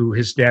who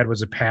his dad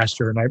was a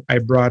pastor, and I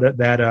brought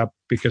that up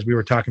because we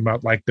were talking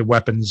about like the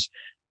weapons,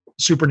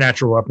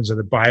 supernatural weapons of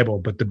the Bible.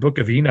 But the Book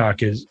of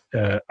Enoch is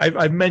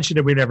I've mentioned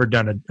it. We've never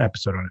done an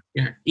episode on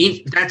it.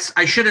 Yeah,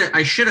 I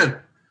should have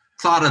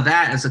thought of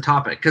that as a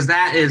topic because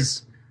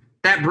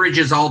that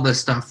bridges all this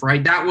stuff,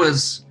 right? That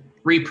was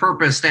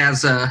repurposed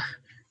as a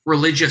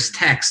religious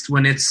text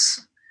when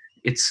it's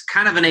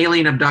kind of an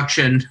alien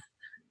abduction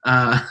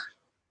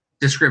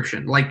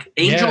description. Like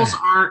angels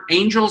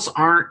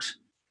aren't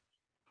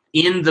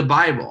in the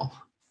Bible,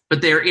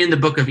 but they're in the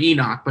Book of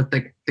Enoch. But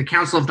the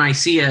Council of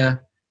Nicaea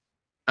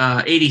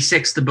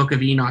 86, the Book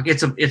of Enoch,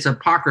 it's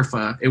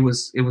apocrypha. It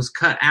was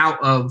cut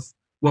out of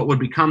what would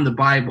become the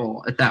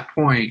Bible at that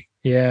point.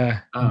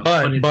 Yeah,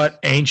 but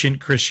ancient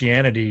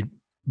Christianity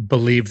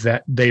believed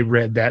that they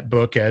read that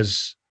book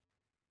as.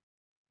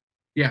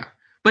 Yeah,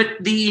 but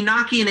the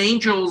Enochian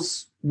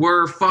angels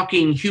were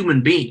fucking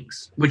human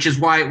beings, which is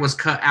why it was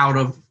cut out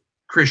of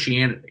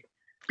Christianity,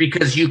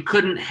 because you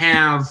couldn't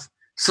have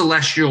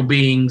celestial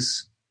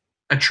beings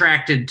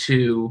attracted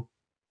to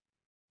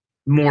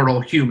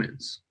mortal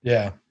humans.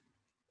 Yeah.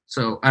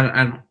 So I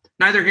don't.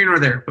 Neither here nor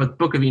there, but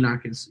Book of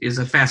Enoch is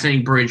a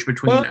fascinating bridge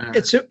between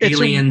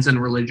aliens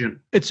and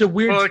religion. It's a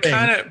weird thing.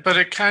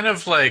 It kind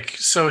of like,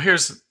 so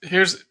here's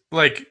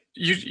like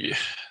you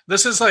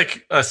this is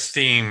like a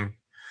theme,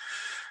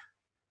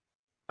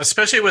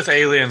 especially with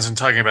aliens and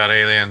talking about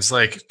aliens,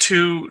 like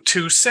to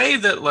say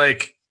that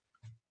like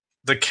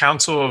the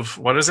Council of,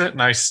 what is it?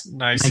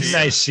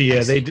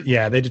 Nicaea.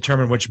 They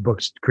determine which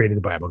books created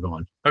the Bible. Go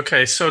on.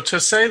 Okay, so to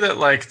say that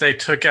like they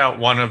took out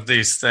one of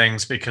these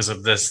things because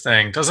of this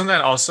thing, doesn't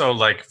that also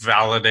like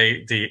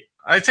validate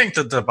I think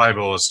that the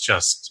Bible is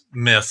just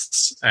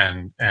myths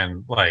and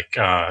like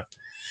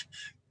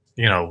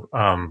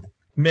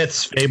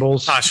myths,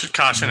 fables,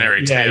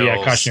 cautionary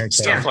tales, cautionary tales,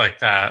 stuff like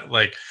that.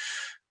 Like,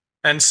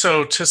 and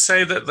so to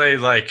say that they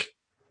like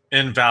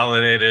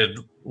invalidated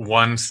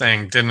one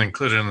thing, didn't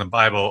include it in the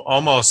Bible,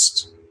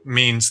 almost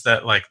means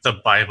that like the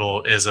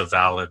Bible is a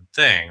valid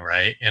thing,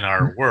 right, in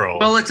our world.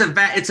 Well, it's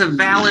a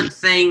valid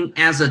thing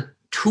as a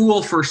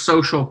tool for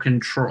social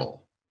control.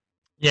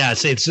 Yeah,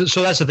 so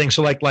that's the thing.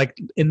 So like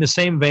in the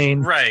same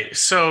vein, right?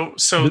 So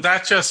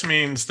that just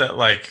means that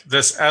like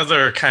this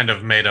other kind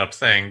of made up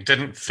thing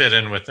didn't fit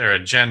in with their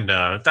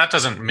agenda. That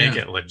doesn't make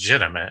it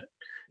legitimate.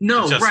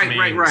 No,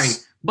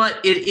 right. But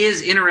it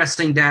is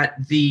interesting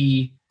that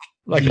the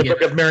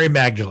book of Mary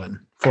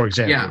Magdalene, for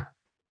example.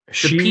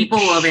 The people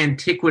of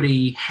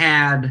antiquity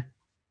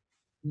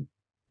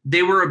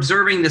they were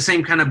observing the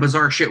same kind of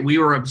bizarre shit we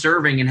were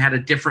observing and had a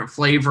different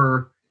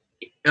flavor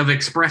of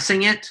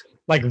expressing it.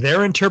 Like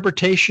their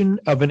interpretation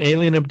of an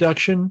alien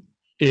abduction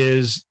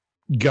is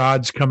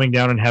God's coming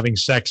down and having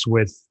sex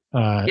with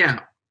or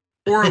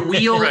a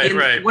wheel.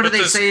 What do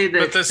they say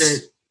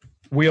that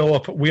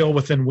wheel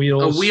within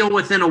wheels? A wheel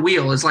within a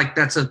wheel is like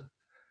that's a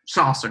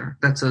saucer.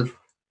 That's a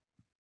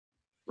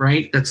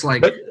right. That's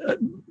like.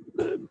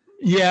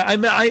 Yeah,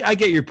 I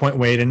get your point,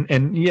 Wade,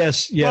 and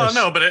yes. Well,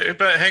 no, but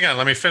hang on,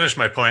 let me finish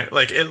my point.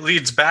 Like it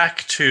leads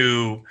back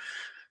to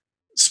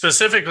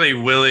specifically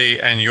Willie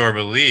and your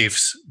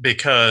beliefs,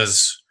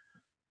 because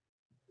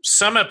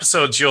some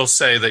episodes you'll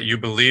say that you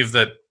believe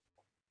that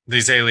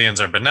these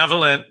aliens are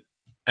benevolent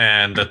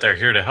and that they're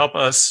here to help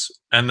us,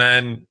 and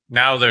then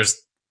now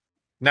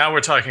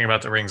we're talking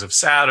about the rings of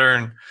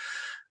Saturn,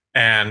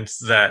 and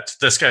that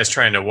this guy's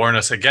trying to warn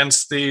us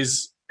against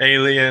these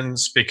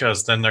aliens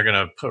because then they're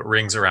going to put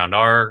rings around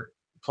our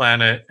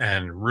planet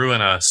and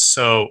ruin us.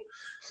 So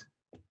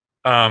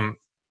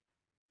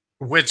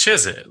which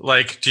is it?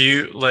 Like, do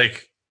you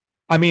like,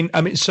 I mean,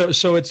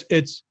 so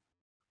it's,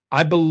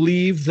 I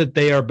believe that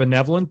they are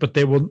benevolent, but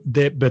they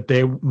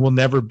will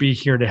never be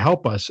here to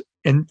help us.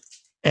 And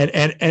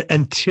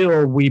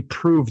until we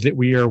prove that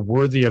we are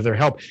worthy of their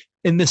help,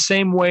 in the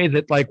same way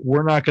that like,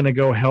 we're not going to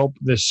go help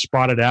this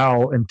spotted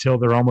owl until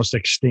they're almost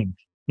extinct,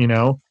 you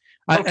know?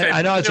 Okay,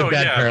 I know it's a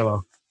bad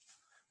parallel.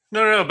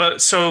 No,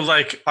 but so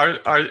like,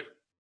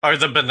 are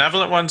the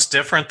benevolent ones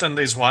different than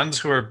these ones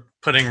who are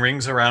putting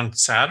rings around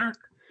Saturn?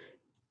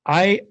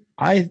 I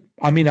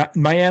mean,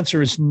 my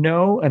answer is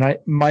no, and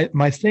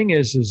my thing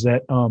is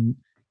that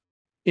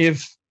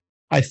if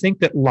I think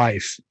that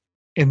life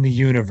in the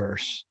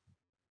universe,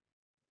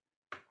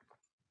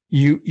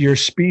 your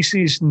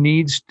species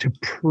needs to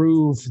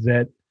prove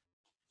that,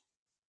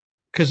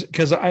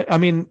 because I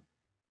mean,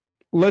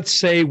 let's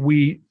say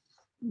we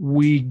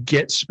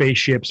get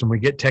spaceships and we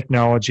get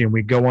technology and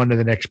we go on to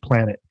the next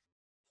planet.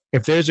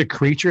 If there's a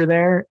creature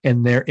there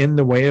and they're in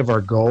the way of our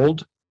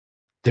gold,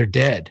 they're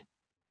dead.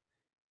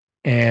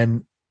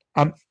 And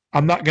I'm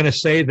not going to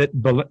say that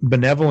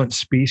benevolent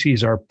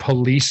species are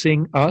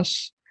policing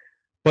us,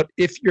 but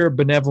if you're a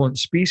benevolent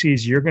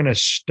species, you're going to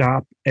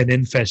stop an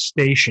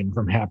infestation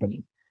from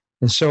happening.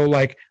 And so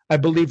like, I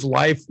believe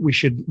life, we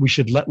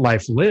should let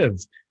life live.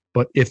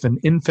 But if an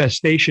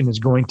infestation is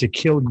going to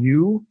kill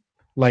you,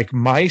 like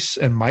mice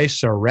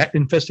are rat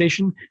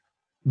infestation,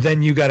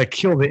 then you got to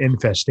kill the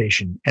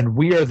infestation. And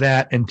we are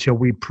that until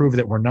we prove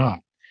that we're not.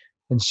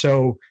 And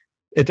so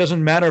it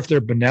doesn't matter if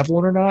they're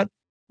benevolent or not.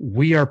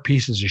 We are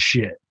pieces of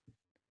shit.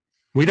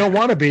 We don't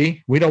want to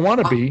be.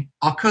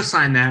 I'll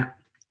co-sign that.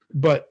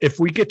 But if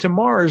we get to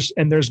Mars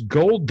and there's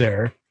gold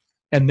there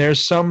and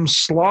there's some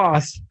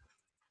sloth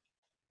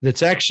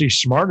that's actually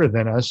smarter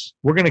than us,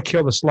 we're going to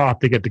kill the sloth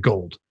to get the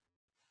gold.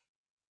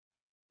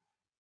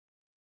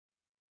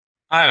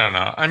 I don't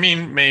know. I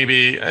mean,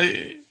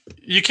 maybe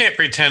you can't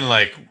pretend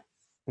like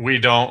we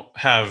don't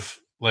have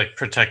like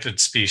protected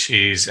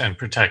species and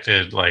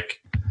protected like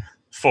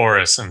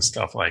forests and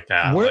stuff like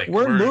that.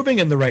 We're moving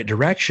in the right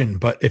direction,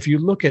 but if you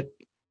look at,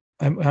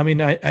 I mean,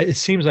 it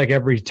seems like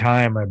every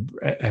time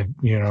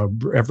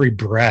every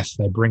breath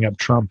I bring up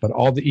Trump, but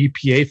all the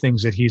EPA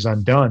things that he's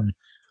undone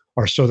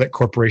are so that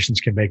corporations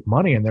can make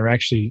money, and they're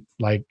actually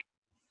like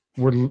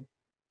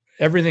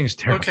everything's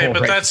terrible. Okay,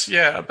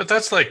 but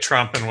that's like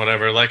Trump and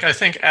whatever. Like, I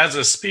think as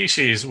a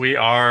species, we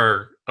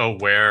are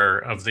aware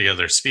of the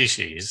other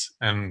species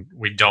and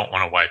we don't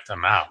want to wipe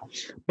them out.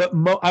 But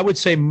I would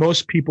say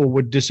most people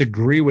would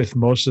disagree with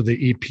most of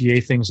the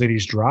EPA things that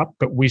he's dropped,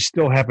 but we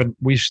still have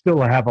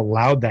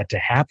allowed that to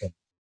happen.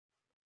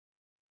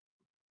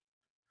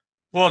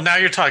 Well, now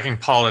you're talking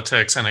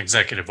politics and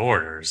executive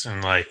orders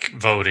and like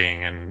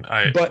voting and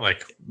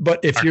but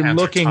if you're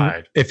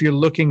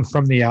looking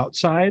from the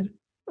outside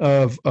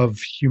of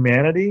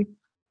humanity,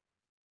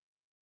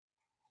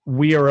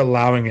 we are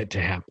allowing it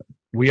to happen.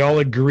 We all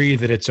agree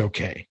that it's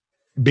okay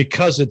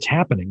because it's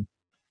happening.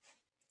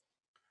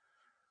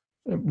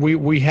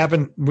 We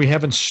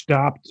haven't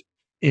stopped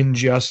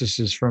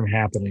injustices from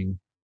happening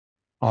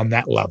on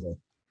that level.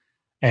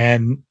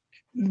 And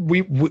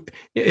we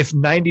if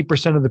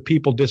 90% of the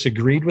people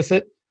disagreed with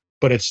it,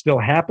 but it still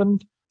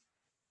happened,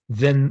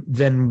 then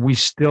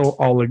it's still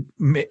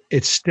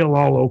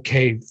all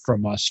okay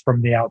from us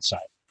from the outside.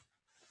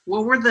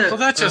 what were the? Well,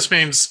 that just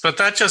means that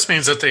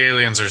the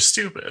aliens are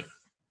stupid.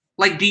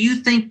 Like, do you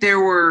think there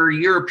were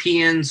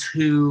Europeans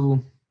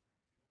who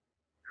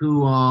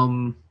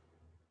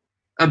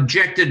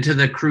objected to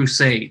the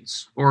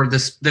Crusades or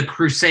the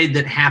crusade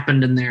that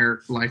happened in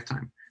their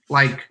lifetime?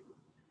 Like,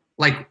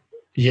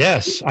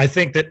 yes, I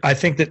think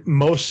that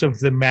most of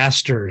the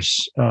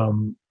masters, I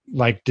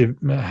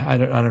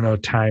don't know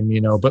time,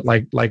 but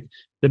like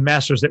the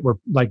masters that were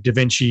like Da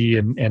Vinci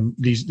and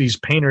these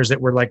painters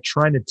that were like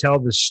trying to tell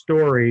the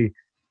story.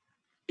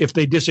 If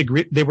they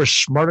disagree, they were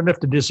smart enough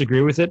to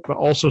disagree with it, but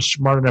also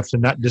smart enough to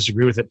not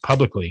disagree with it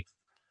publicly.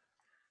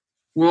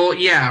 Well,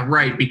 yeah,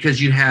 right,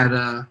 because you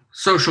had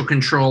social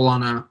control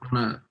on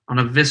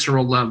a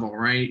visceral level,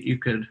 right? You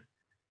could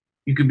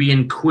be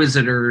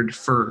inquisitored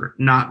for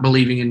not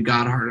believing in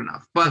God hard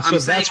enough. But so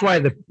that's why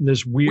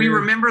this weird. We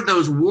remember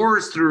those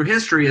wars through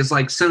history as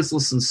like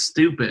senseless and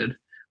stupid,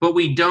 but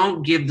we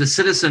don't give the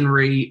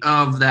citizenry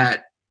of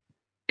that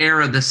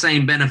era the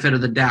same benefit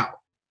of the doubt.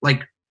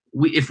 Like,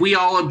 if we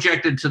all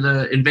objected to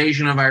the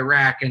invasion of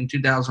Iraq in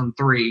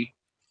 2003,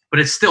 but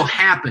it still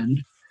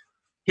happened,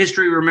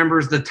 history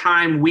remembers the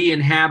time we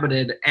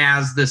inhabited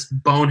as this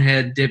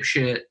bonehead,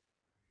 dipshit,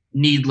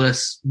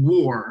 needless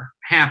war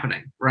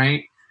happening,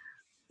 right?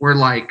 We're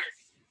like,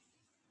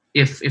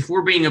 if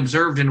we're being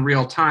observed in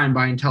real time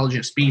by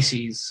intelligent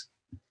species,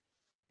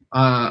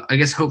 I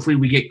guess hopefully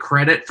we get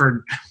credit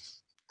for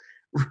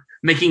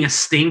making a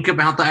stink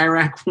about the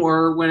Iraq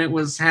war when it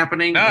was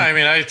happening. No, I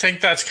mean, I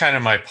think that's kind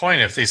of my point.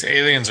 If these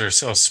aliens are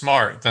so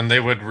smart, then they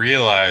would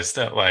realize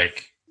that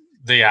like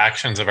the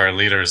actions of our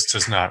leaders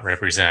does not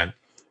represent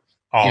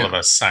all of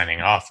us signing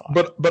off on.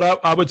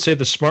 But I would say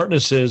the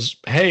smartness is,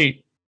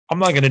 hey, I'm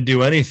not going to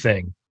do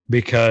anything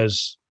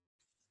because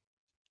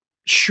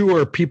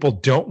sure, people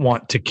don't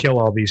want to kill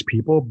all these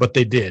people, but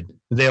they did.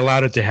 They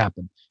allowed it to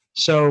happen.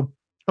 So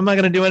I'm not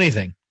going to do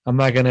anything. I'm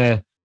not going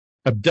to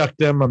abduct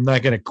them. I'm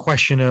not going to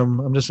question them.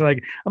 I'm just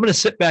like, I'm going to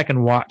sit back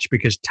and watch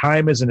because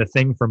time isn't a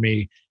thing for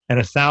me. And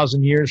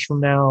 1,000 years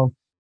from now,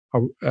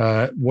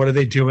 what are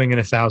they doing in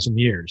 1,000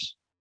 years?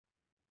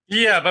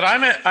 Yeah, but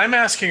I'm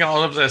asking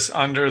all of this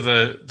under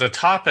the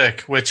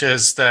topic, which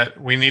is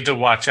that we need to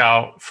watch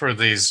out for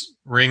these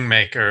ring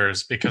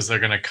makers because they're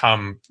going to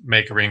come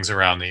make rings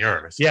around the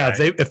Earth. Yeah,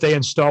 right? if they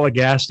install a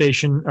gas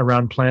station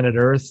around planet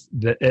Earth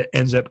that it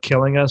ends up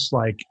killing us,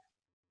 like,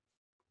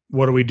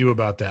 what do we do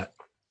about that?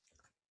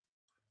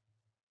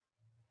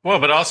 Well,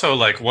 but also,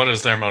 like, what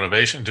is their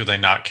motivation? Do they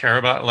not care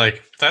about?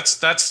 Like,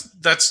 that's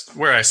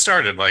where I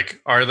started.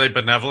 Like, are they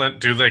benevolent?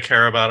 Do they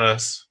care about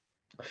us?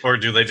 Or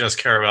do they just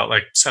care about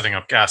like setting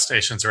up gas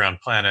stations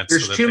around planets?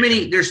 There's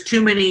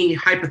too many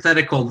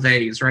hypothetical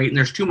theys, right? And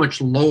there's too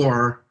much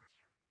lore.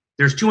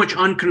 There's too much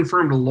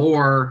unconfirmed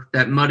lore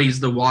that muddies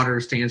the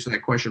waters to answer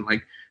that question.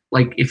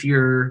 Like if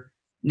your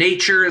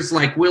nature is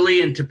like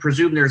Willie, and to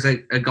presume there's a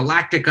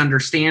galactic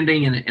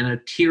understanding and a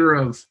tier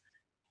of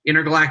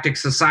intergalactic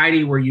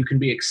society where you can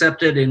be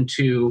accepted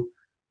into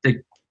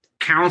the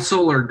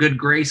council or good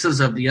graces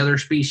of the other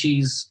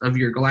species of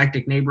your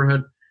galactic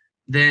neighborhood,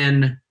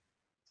 then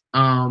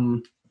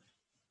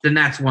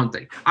that's one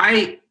thing.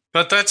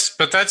 But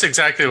that's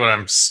exactly what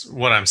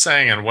I'm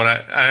saying, and what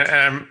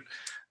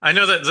I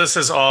know that this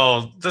is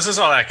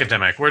all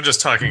academic. We're just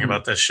talking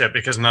about this shit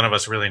because none of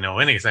us really know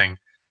anything.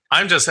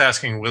 I'm just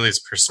asking Willie's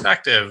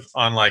perspective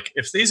on like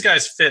if these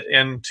guys fit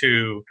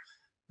into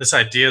this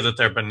idea that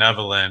they're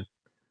benevolent.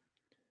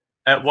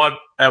 At what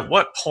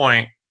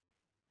point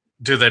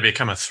do they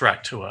become a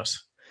threat to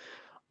us?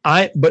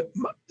 I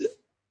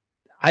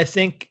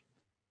think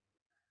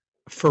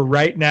for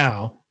right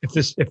now,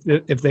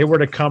 if they were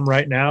to come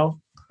right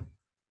now,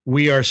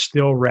 we are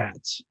still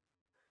rats,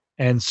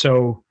 and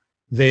so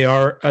they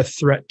are a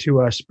threat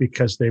to us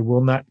because they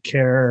will not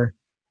care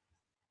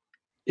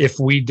if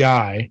we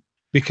die,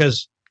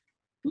 because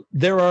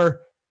there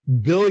are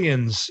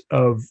billions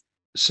of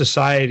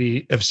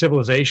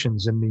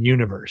civilizations in the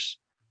universe.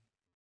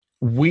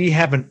 We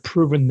haven't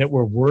proven that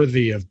we're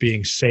worthy of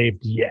being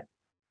saved yet.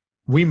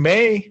 We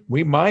might.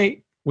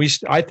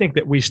 I think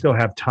that we still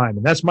have time,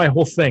 and that's my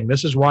whole thing.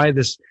 This is why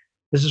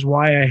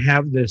I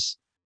have this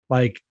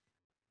like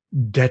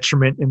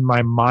detriment in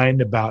my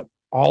mind about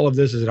all of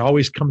this. Is it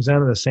always comes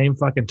down to the same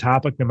fucking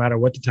topic, no matter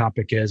what the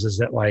topic is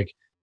that like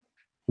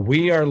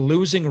we are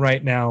losing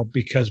right now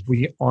because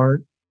we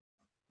aren't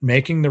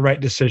making the right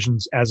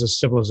decisions as a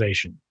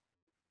civilization.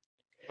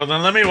 Well,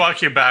 then let me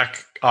walk you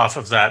back off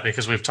of that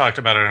because we've talked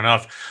about it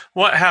enough.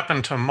 What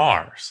happened to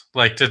Mars?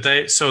 Like,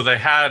 they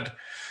had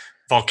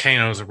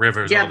volcanoes,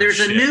 rivers. Yeah,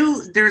 there's a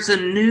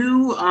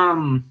new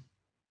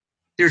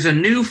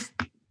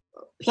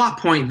plot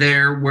point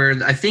there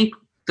where I think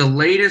the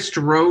latest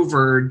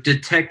rover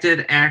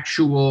detected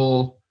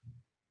actual,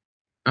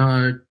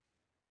 like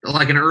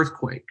an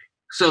earthquake,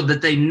 so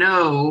that they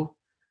know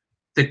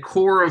the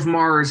core of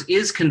Mars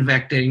is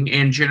convecting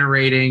and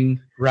generating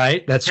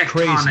right. That's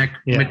tectonic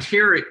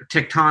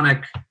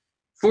tectonic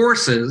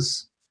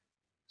forces.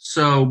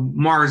 So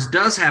Mars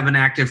does have an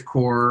active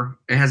core.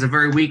 It has a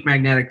very weak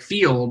magnetic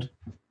field.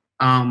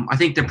 I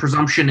think the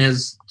presumption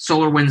is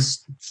solar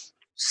winds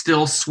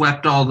still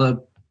swept all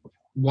the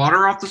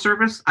water off the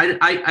surface.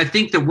 I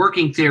think the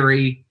working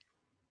theory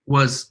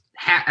was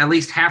at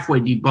least halfway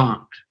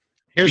debunked.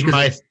 Here's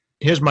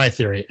my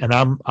theory,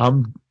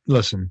 and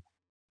listen,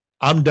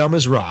 I'm dumb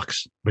as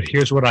rocks, but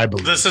here's what I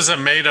believe. This is a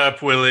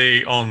made-up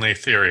Willie only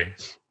theory.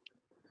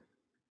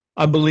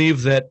 I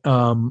believe that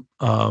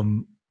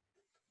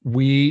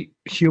we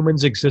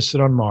humans existed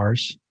on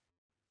Mars.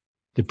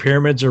 The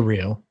pyramids are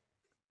real.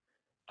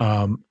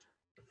 A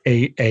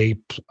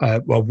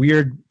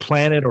weird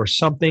planet or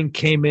something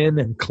came in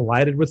and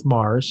collided with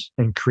Mars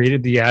and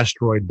created the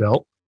asteroid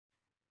belt.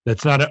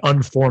 That's not an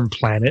unformed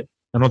planet.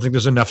 I don't think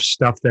there's enough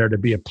stuff there to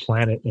be a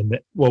planet in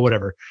that. Well,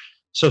 whatever.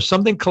 So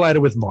something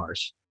collided with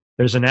Mars.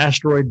 There's an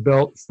asteroid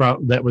belt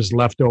that was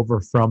left over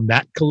from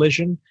that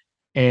collision.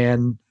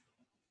 And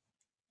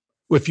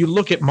if you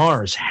look at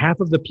Mars, half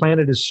of the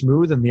planet is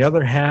smooth and the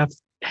other half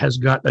has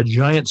got a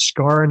giant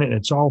scar in it and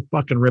it's all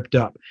fucking ripped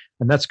up.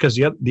 And that's because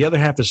the other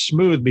half is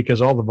smooth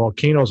because all the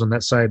volcanoes on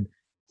that side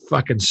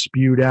fucking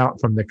spewed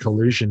out from the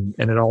collision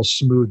and it all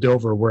smoothed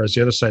over, whereas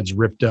the other side's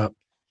ripped up.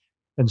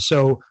 And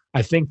so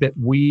I think that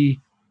we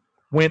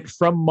went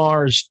from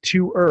Mars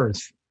to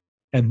Earth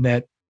and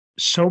that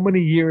so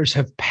many years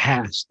have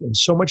passed and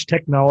so much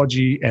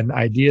technology and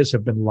ideas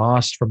have been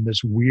lost from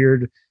this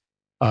weird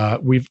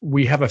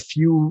we have a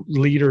few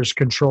leaders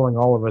controlling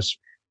all of us.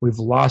 We've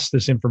lost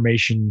this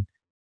information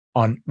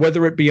on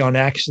whether it be on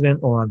accident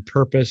or on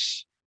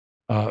purpose.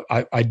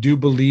 I do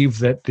believe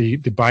that the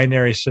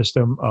binary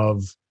system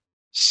of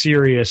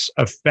Sirius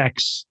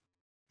affects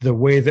the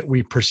way that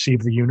we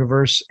perceive the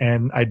universe.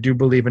 And I do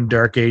believe in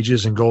dark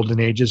ages and golden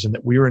ages, and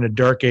that we are in a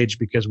dark age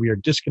because we are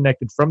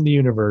disconnected from the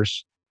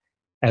universe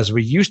as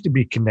we used to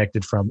be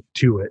connected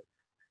to it.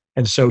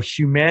 And so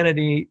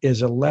humanity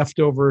is a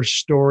leftover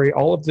story.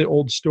 All of the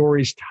old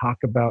stories talk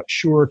about,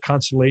 sure,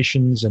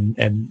 constellations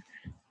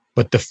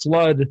but the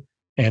flood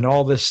and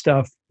all this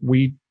stuff,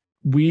 we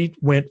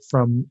went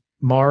from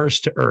Mars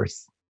to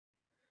Earth.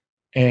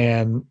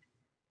 And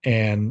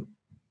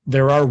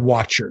there are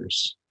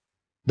watchers.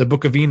 The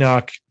Book of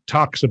Enoch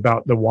talks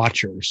about the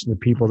watchers, the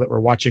people that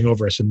were watching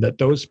over us, and that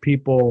those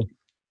people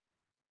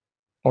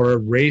are a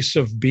race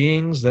of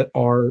beings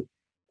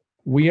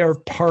we are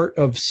part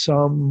of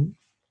some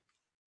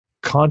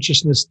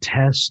consciousness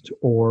test,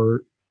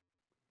 or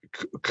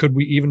could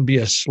we even be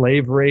a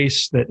slave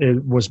race that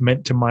it was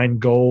meant to mine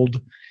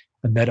gold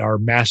and that our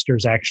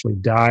masters actually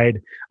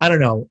died? I don't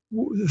know.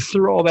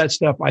 Through all that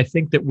stuff, I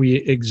think that we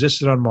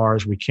existed on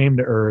Mars. We came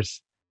to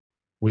Earth.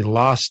 We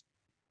lost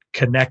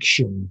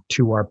connection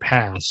to our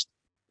past.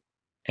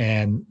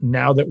 And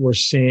now that we're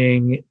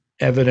seeing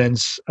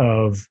evidence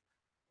of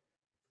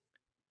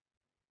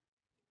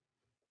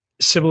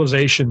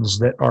civilizations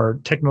that are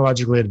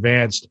technologically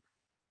advanced,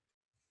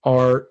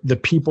 are the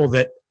people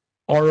that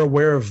are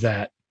aware of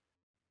that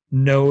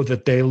know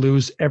that they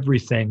lose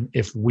everything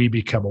if we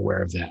become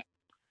aware of that.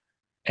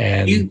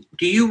 And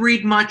do you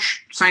read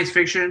much science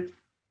fiction?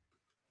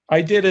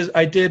 I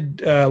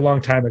did a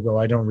long time ago.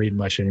 I don't read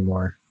much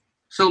anymore.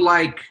 So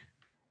like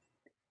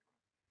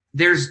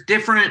there's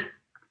different,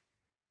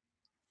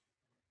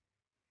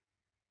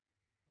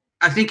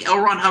 I think L.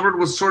 Ron Hubbard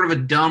was sort of a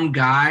dumb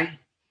guy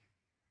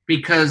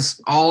because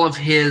all of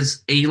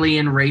his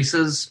alien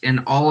races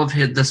and all of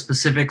the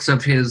specifics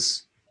of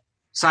his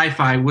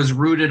sci-fi was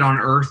rooted on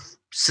Earth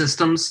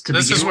systems.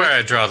 This is where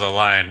I draw the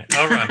line.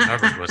 L. Ron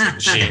Hubbard was a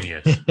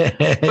genius.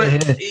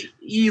 But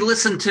you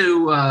listen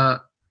to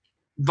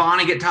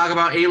Vonnegut talk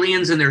about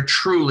aliens, and they're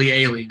truly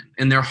alien,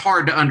 and they're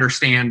hard to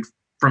understand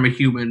from a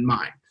human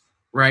mind,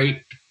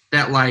 right?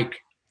 That like,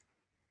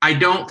 I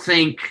don't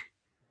think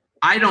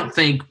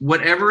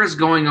whatever is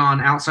going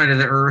on outside of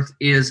the Earth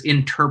is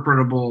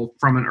interpretable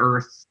from an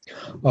Earth.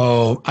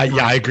 Oh,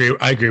 I agree.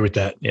 I agree with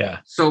that. Yeah.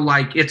 So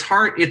like, it's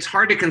hard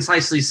to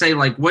concisely say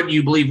like, what do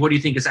you believe? What do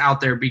you think is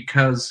out there?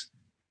 Because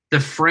the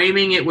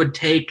framing it would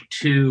take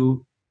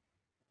to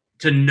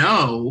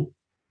know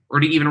or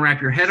to even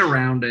wrap your head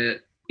around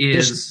it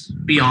is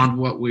beyond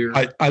what we're.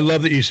 I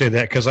love that you say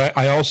that, because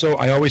I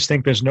always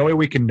think there's no way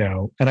we can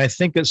know. And I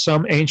think that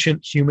some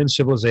ancient human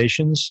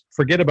civilizations,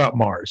 forget about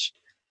Mars,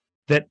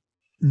 that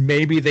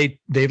maybe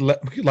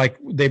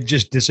they've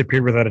just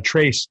disappeared without a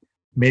trace.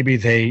 Maybe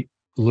they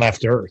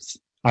left Earth.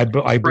 I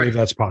believe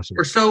that's possible.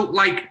 Or so,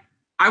 like,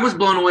 I was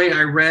blown away.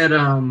 I read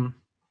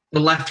The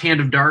Left Hand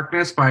of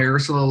Darkness by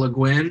Ursula Le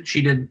Guin.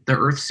 She did the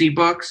Earthsea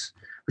books.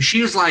 But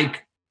she was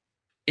like,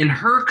 in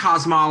her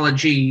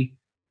cosmology,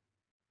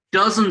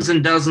 dozens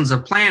and dozens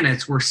of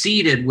planets were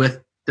seeded with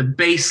the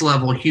base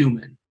level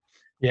human.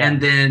 Yeah.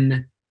 And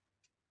then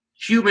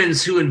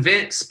humans who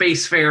invent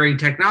spacefaring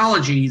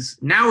technologies,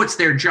 now it's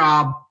their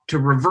job to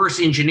reverse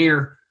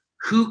engineer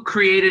who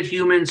created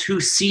humans, who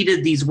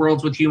seeded these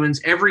worlds with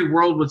humans. Every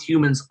world with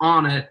humans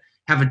on it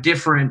have a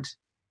different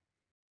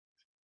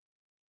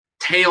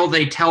tale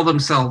they tell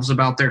themselves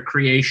about their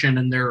creation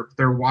and their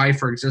why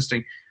for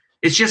existing.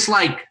 It's just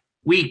like,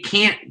 we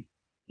can't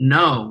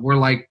know. We're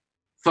like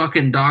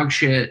fucking dog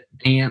shit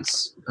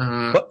dance.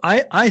 But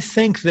I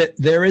think that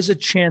there is a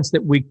chance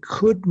that we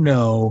could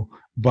know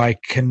by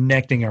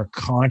connecting our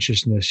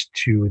consciousness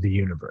to the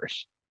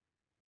universe.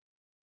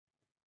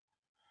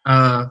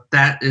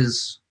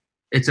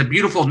 It's a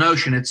beautiful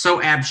notion. It's so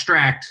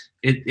abstract.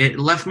 It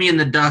left me in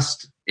the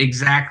dust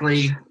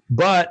exactly.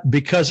 But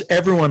because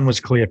everyone was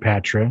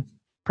Cleopatra,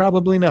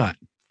 probably not.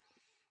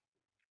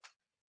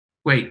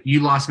 Wait, you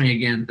lost me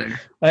again there.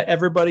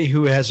 Everybody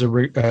who has a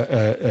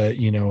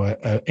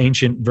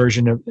ancient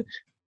version of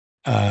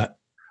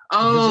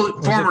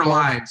former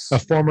lives. A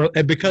former,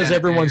 because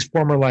everyone's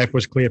former life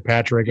was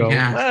Cleopatra. I go,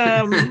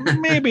 Yeah.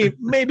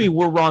 maybe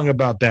we're wrong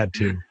about that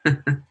too.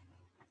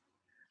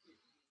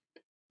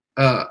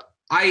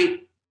 I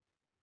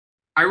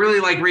really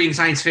like reading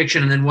science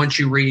fiction, and then once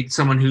you read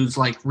someone who's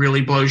like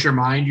really blows your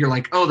mind, you're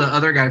like, oh, the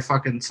other guy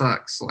fucking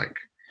sucks. Like,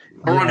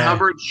 Owen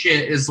Hubbard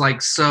shit is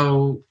like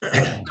so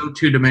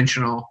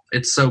two-dimensional.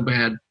 It's so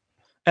bad.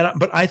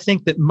 But I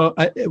think that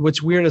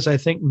what's weird is I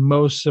think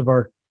most of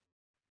our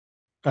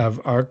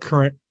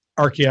current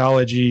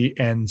archaeology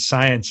and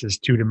science is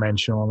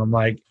two-dimensional, and I'm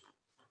like,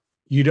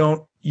 you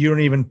don't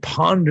even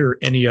ponder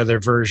any other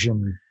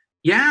version.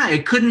 Yeah,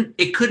 it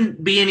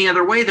couldn't be any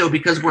other way though,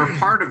 because we're a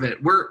part of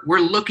it. We're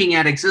looking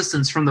at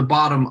existence from the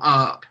bottom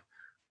up,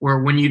 where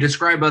when you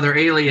describe other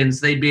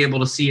aliens, they'd be able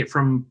to see it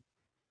from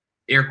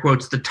air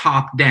quotes the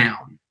top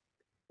down,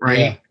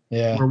 right?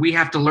 Yeah. Where we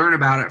have to learn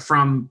about it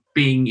from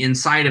being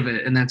inside of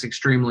it, and that's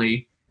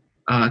extremely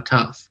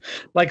tough.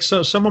 Like,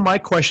 so some of my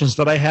questions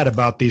that I had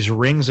about these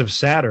rings of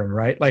Saturn,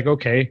 right? Like,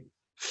 okay,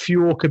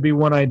 fuel could be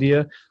one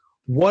idea.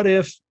 What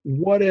if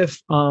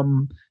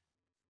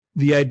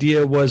the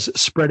idea was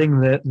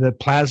spreading the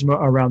plasma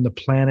around the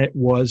planet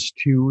was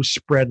to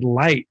spread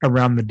light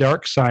around the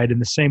dark side in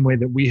the same way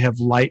that we have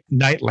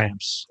night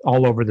lamps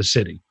all over the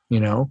city,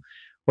 you know?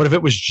 What if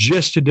it was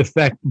just to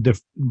deflect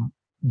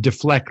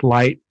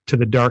light to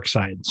the dark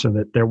side so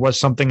that there was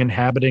something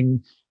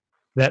inhabiting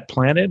that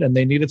planet and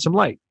they needed some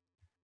light?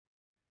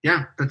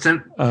 Yeah, that's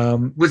it.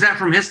 Was that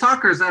from his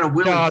talk, or is that a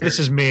Willie? No, this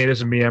is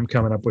me. I'm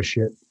coming up with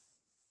shit.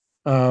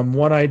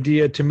 One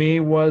idea to me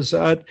was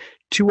to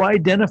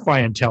identify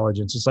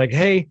intelligence. It's like,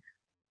 hey,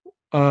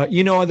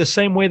 the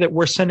same way that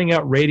we're sending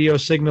out radio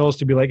signals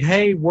to be like,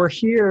 hey, we're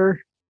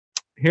here.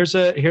 Here's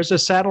a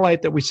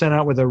satellite that we sent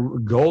out with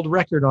a gold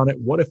record on it.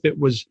 What if it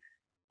was,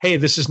 hey,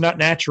 this is not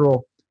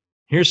natural.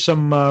 Here's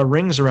some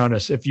rings around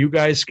us. If you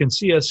guys can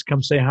see us,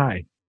 come say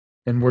hi.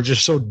 And we're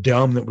just so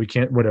dumb that we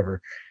can't,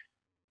 whatever.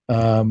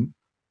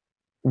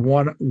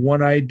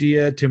 One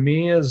idea to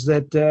me is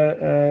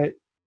that,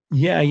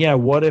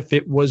 what if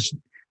it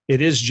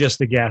is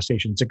just a gas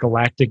station? It's a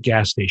galactic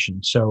gas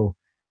station. So,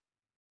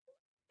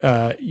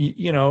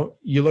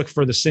 you look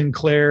for the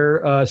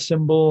Sinclair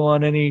symbol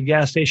on any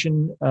gas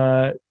station.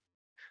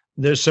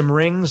 There's some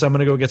rings. I'm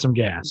going to go get some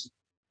gas.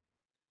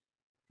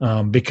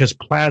 Because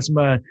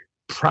plasma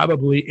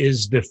probably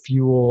is the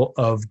fuel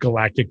of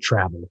galactic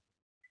travel.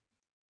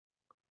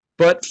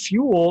 But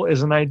fuel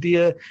is an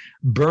idea.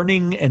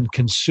 Burning and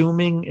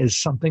consuming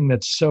is something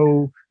that's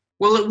so...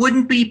 Well, it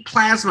wouldn't be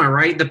plasma,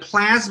 right? The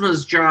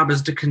plasma's job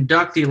is to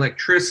conduct the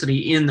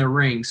electricity in the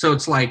ring. So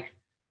it's like,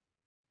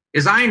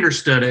 as I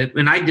understood it,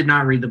 and I did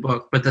not read the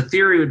book, but the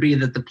theory would be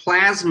that the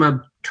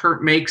plasma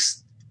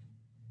makes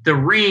the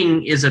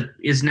ring is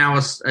now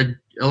a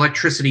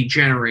electricity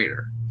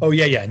generator. Oh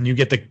yeah, and you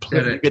get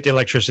the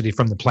electricity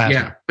from the plasma.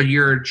 Yeah, but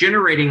you're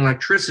generating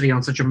electricity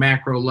on such a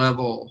macro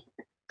level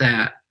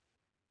that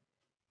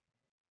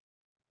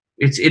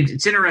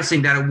it's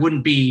interesting that it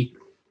wouldn't be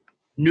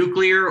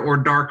nuclear or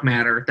dark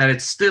matter, that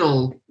it's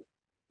still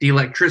the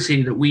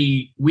electricity that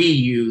we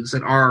use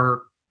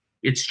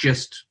it's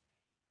just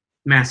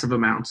massive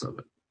amounts of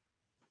it.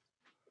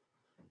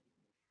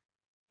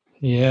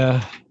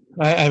 Yeah.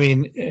 I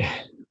mean,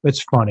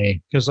 it's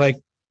funny because like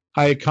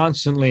I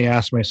constantly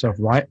ask myself,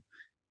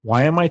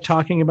 why am I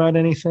talking about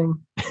anything?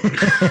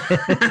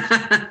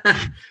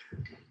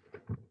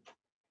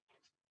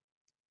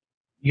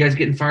 You guys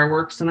getting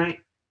fireworks tonight?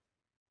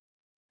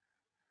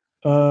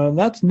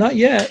 That's not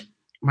yet.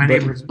 My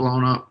neighbor's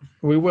blown up.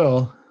 We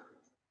will.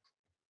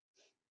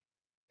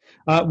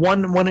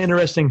 One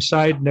interesting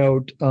side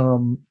note.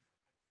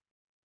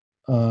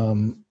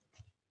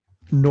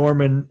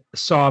 Norman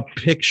saw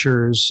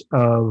pictures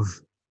of,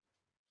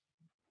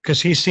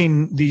 because he's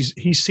seen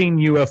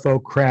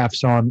UFO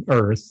crafts on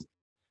Earth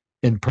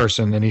in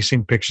person, and he's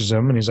seen pictures of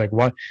them, and he's like,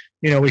 "What?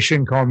 We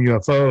shouldn't call them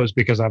UFOs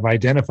because I've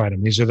identified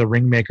them. These are the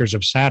ring makers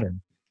of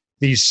Saturn.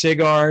 These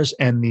cigars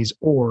and these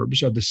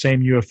orbs are the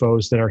same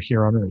UFOs that are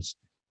here on Earth."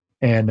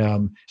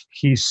 And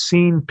he's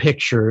seen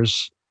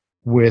pictures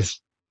with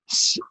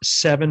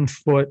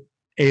 7-foot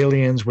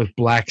aliens with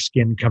black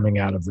skin coming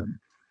out of them.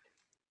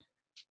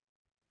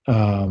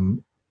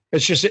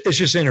 It's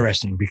just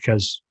interesting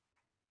because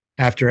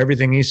after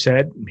everything he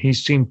said,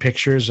 he's seen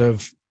pictures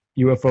of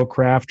UFO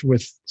craft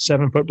with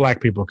 7-foot black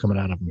people coming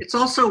out of them. It's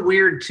also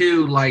weird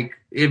too. Like,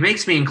 it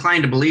makes me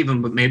inclined to believe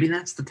him, but maybe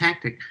that's the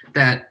tactic,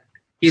 that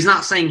he's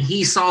not saying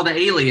he saw the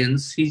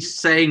aliens. He's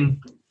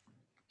saying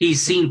he's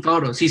seen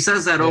photos. He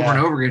says that over and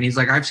over again. He's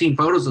like, I've seen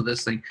photos of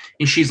this thing.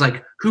 And she's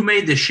like, who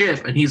made the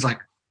ship? And he's like,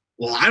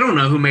 well, I don't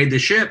know who made the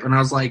ship. And I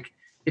was like,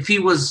 if he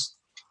was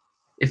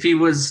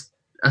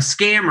a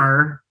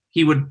scammer,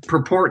 he would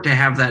purport to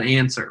have that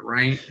answer,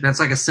 right?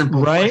 That's like a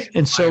simple right. question.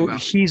 And so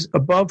he's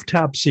above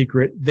top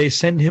secret. They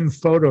send him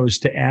photos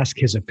to ask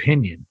his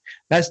opinion.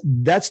 That's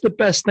the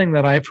best thing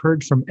that I've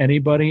heard from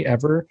anybody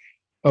ever.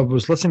 I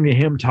was listening to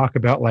him talk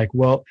about like,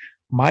 well,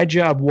 my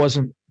job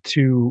wasn't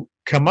to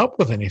come up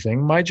with anything.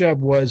 My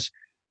job was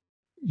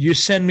you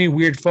send me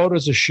weird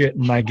photos of shit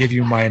and I give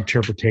you my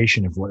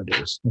interpretation of what it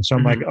is. And so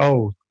I'm like,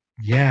 oh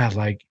yeah,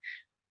 like,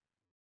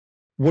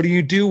 what do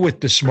you do with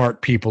the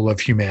smart people of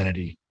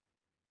humanity?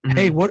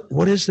 Hey,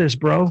 what is this,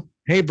 bro?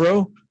 Hey,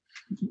 bro,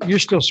 you're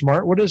still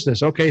smart. What is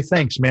this? Okay,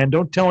 thanks, man.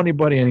 Don't tell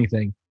anybody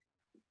anything.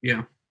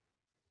 Yeah.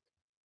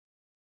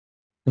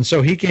 And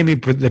so he gave me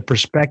the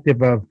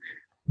perspective of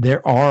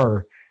there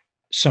are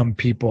some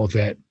people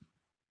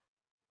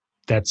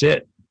that's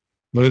it.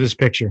 Look at this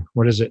picture.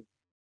 What is it?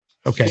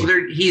 Okay.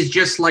 Well, he's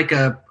just like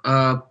a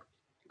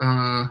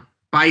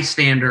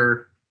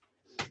bystander,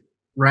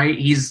 right?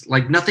 He's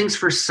like, nothing's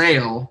for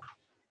sale.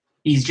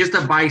 He's just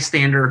a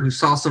bystander who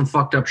saw some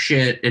fucked up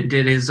shit and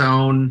did his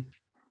own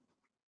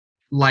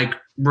like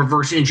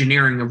reverse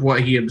engineering of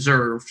what he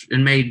observed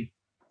and made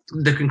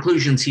the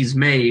conclusions he's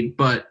made,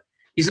 but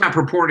he's not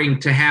purporting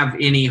to have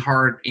any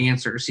hard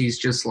answers. He's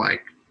just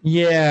like,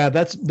 yeah,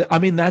 that's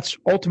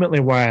ultimately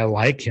why I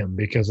like him,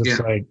 because it's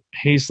like,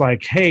 he's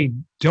like, hey,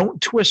 don't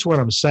twist what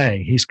I'm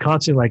saying. He's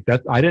constantly like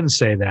that. I didn't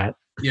say that.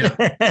 Yeah.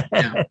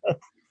 Yeah.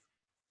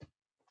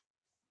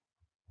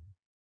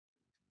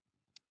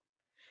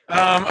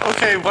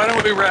 Okay, why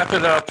don't we wrap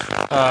it up?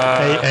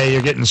 Hey,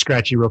 you're getting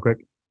scratchy real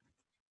quick.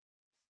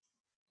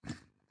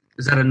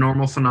 Is that a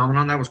normal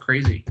phenomenon? That was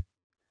crazy.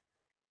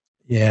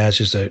 Yeah, it's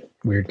just a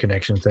weird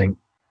connection thing.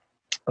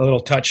 A little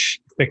touch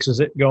fixes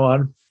it. Go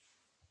on.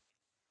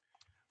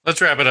 Let's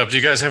wrap it up. Do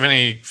you guys have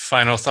any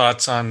final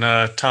thoughts on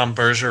Tom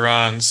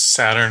Bergeron's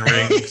Saturn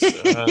rings?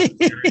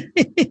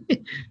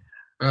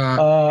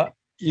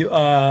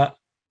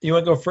 You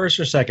want to go first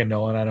or second,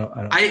 Nolan? I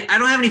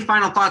don't have any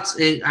final thoughts.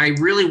 I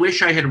really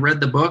wish I had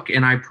read the book,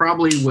 and I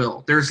probably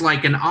will. There's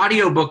like an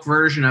audiobook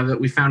version of it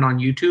we found on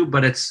YouTube,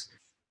 but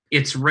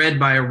it's read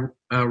by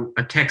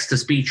a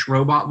text-to-speech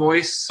robot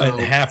voice. So. And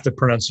half the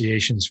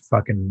pronunciation's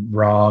fucking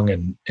wrong,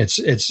 and it's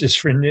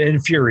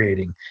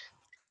infuriating.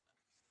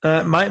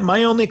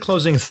 My only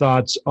closing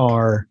thoughts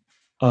are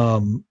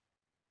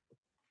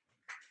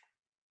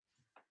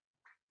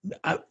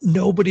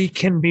nobody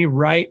can be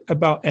right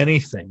about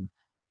anything.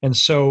 And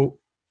so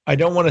I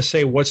don't want to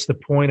say what's the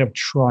point of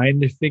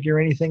trying to figure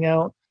anything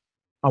out.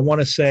 I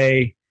want to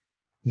say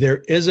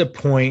there is a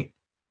point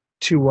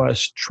to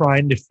us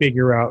trying to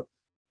figure out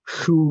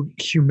who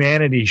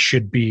humanity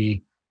should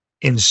be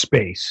in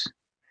space.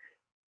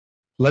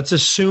 Let's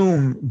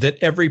assume that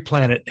every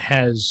planet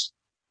has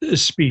a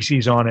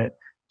species on it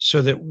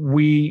so that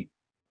we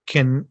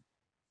can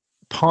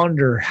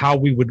ponder how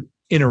we would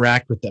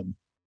interact with them.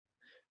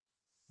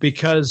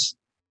 Because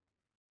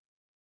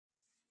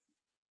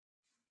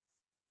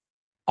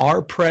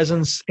our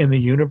presence in the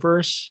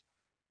universe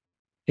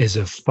is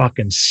a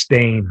fucking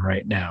stain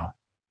right now.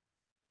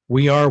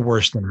 We are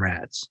worse than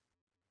rats.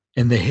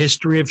 In the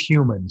history of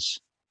humans,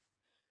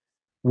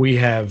 we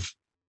have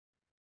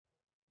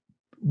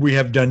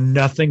done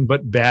nothing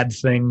but bad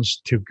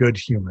things to good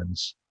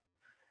humans.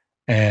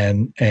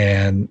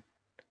 And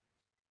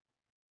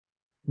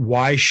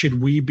why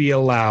should we be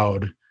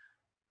allowed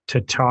to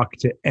talk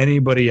to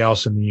anybody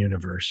else in the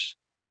universe?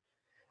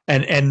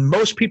 And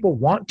most people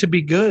want to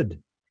be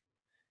good.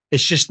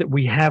 It's just that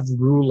we have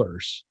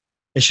rulers.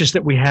 It's just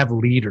that we have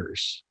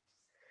leaders.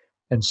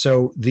 And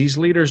so these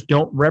leaders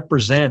don't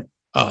represent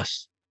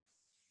us.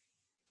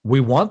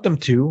 We want them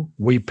to.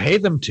 We pay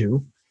them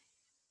to.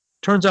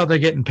 Turns out they're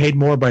getting paid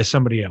more by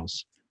somebody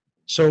else.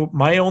 So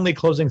my only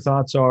closing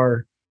thoughts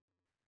are,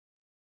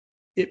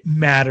 it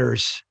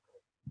matters.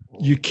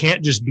 You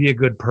can't just be a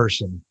good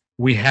person.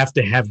 We have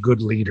to have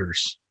good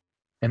leaders.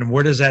 And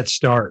where does that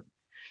start?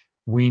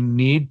 We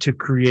need to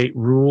create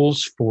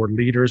rules for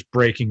leaders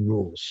breaking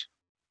rules.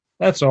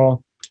 That's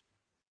all.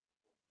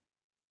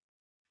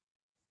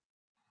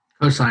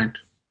 Co-signed.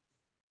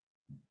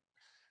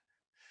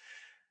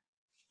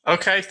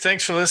 Okay,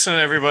 thanks for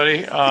listening,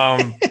 everybody.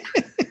 I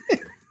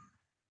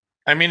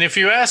mean, if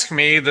you ask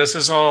me, this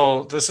is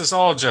all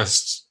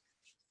just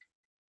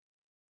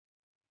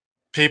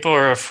people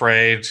are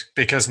afraid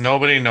because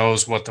nobody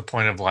knows what the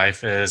point of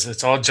life is.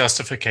 It's all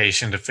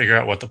justification to figure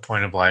out what the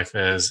point of life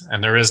is,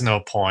 and there is no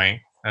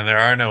point, and there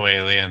are no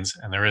aliens,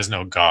 and there is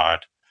no God.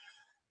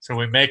 So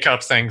we make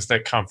up things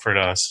that comfort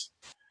us,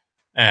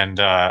 and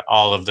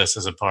all of this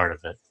is a part of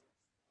it.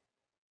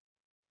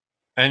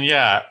 And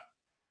yeah,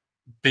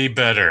 be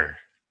better.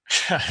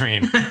 I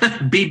mean,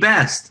 be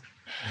best.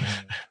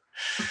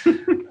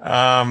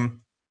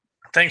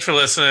 Thanks for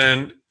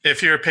listening.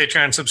 If you're a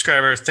Patreon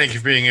subscriber, thank you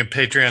for being a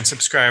Patreon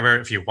subscriber.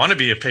 If you want to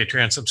be a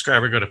Patreon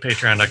subscriber, go to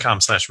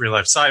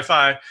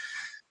patreon.com/reallifesci-fi.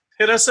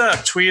 hit us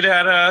up. Tweet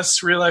at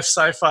us, Real Life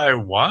Sci-Fi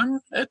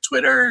 1 at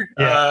Twitter.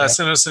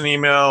 Send us an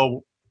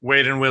email,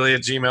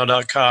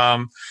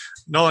 wadeandwillie@gmail.com.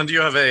 Nolan, do you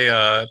have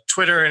a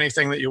Twitter or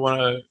anything that you want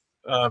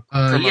to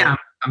promote? Yeah,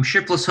 I'm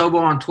Shiftless Hobo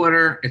on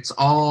Twitter. It's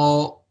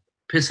all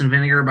piss and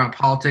vinegar about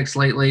politics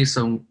lately,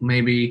 so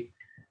maybe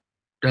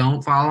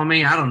don't follow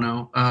me. I don't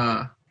know.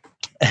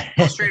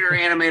 Illustrator,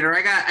 animator.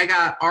 I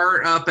got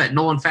art up at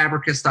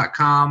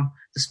nolanfabricus.com.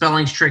 The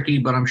spelling's tricky,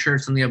 but I'm sure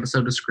it's in the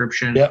episode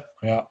description. Yeah.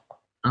 Yeah.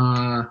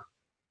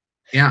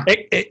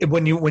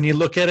 When you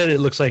look at it, it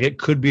looks like it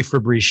could be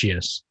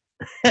Fabricius.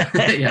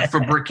 Yeah,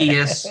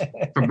 Fabricius.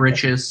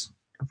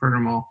 I've heard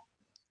them all.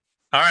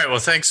 All right. Well,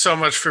 thanks so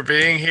much for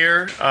being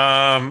here.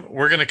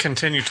 We're going to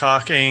continue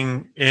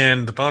talking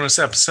in the bonus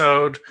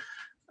episode.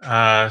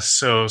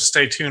 So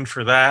stay tuned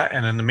for that.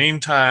 And in the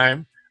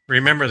meantime,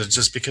 remember that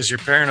just because you're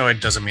paranoid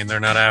doesn't mean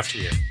they're not after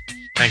you.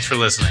 Thanks for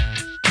listening.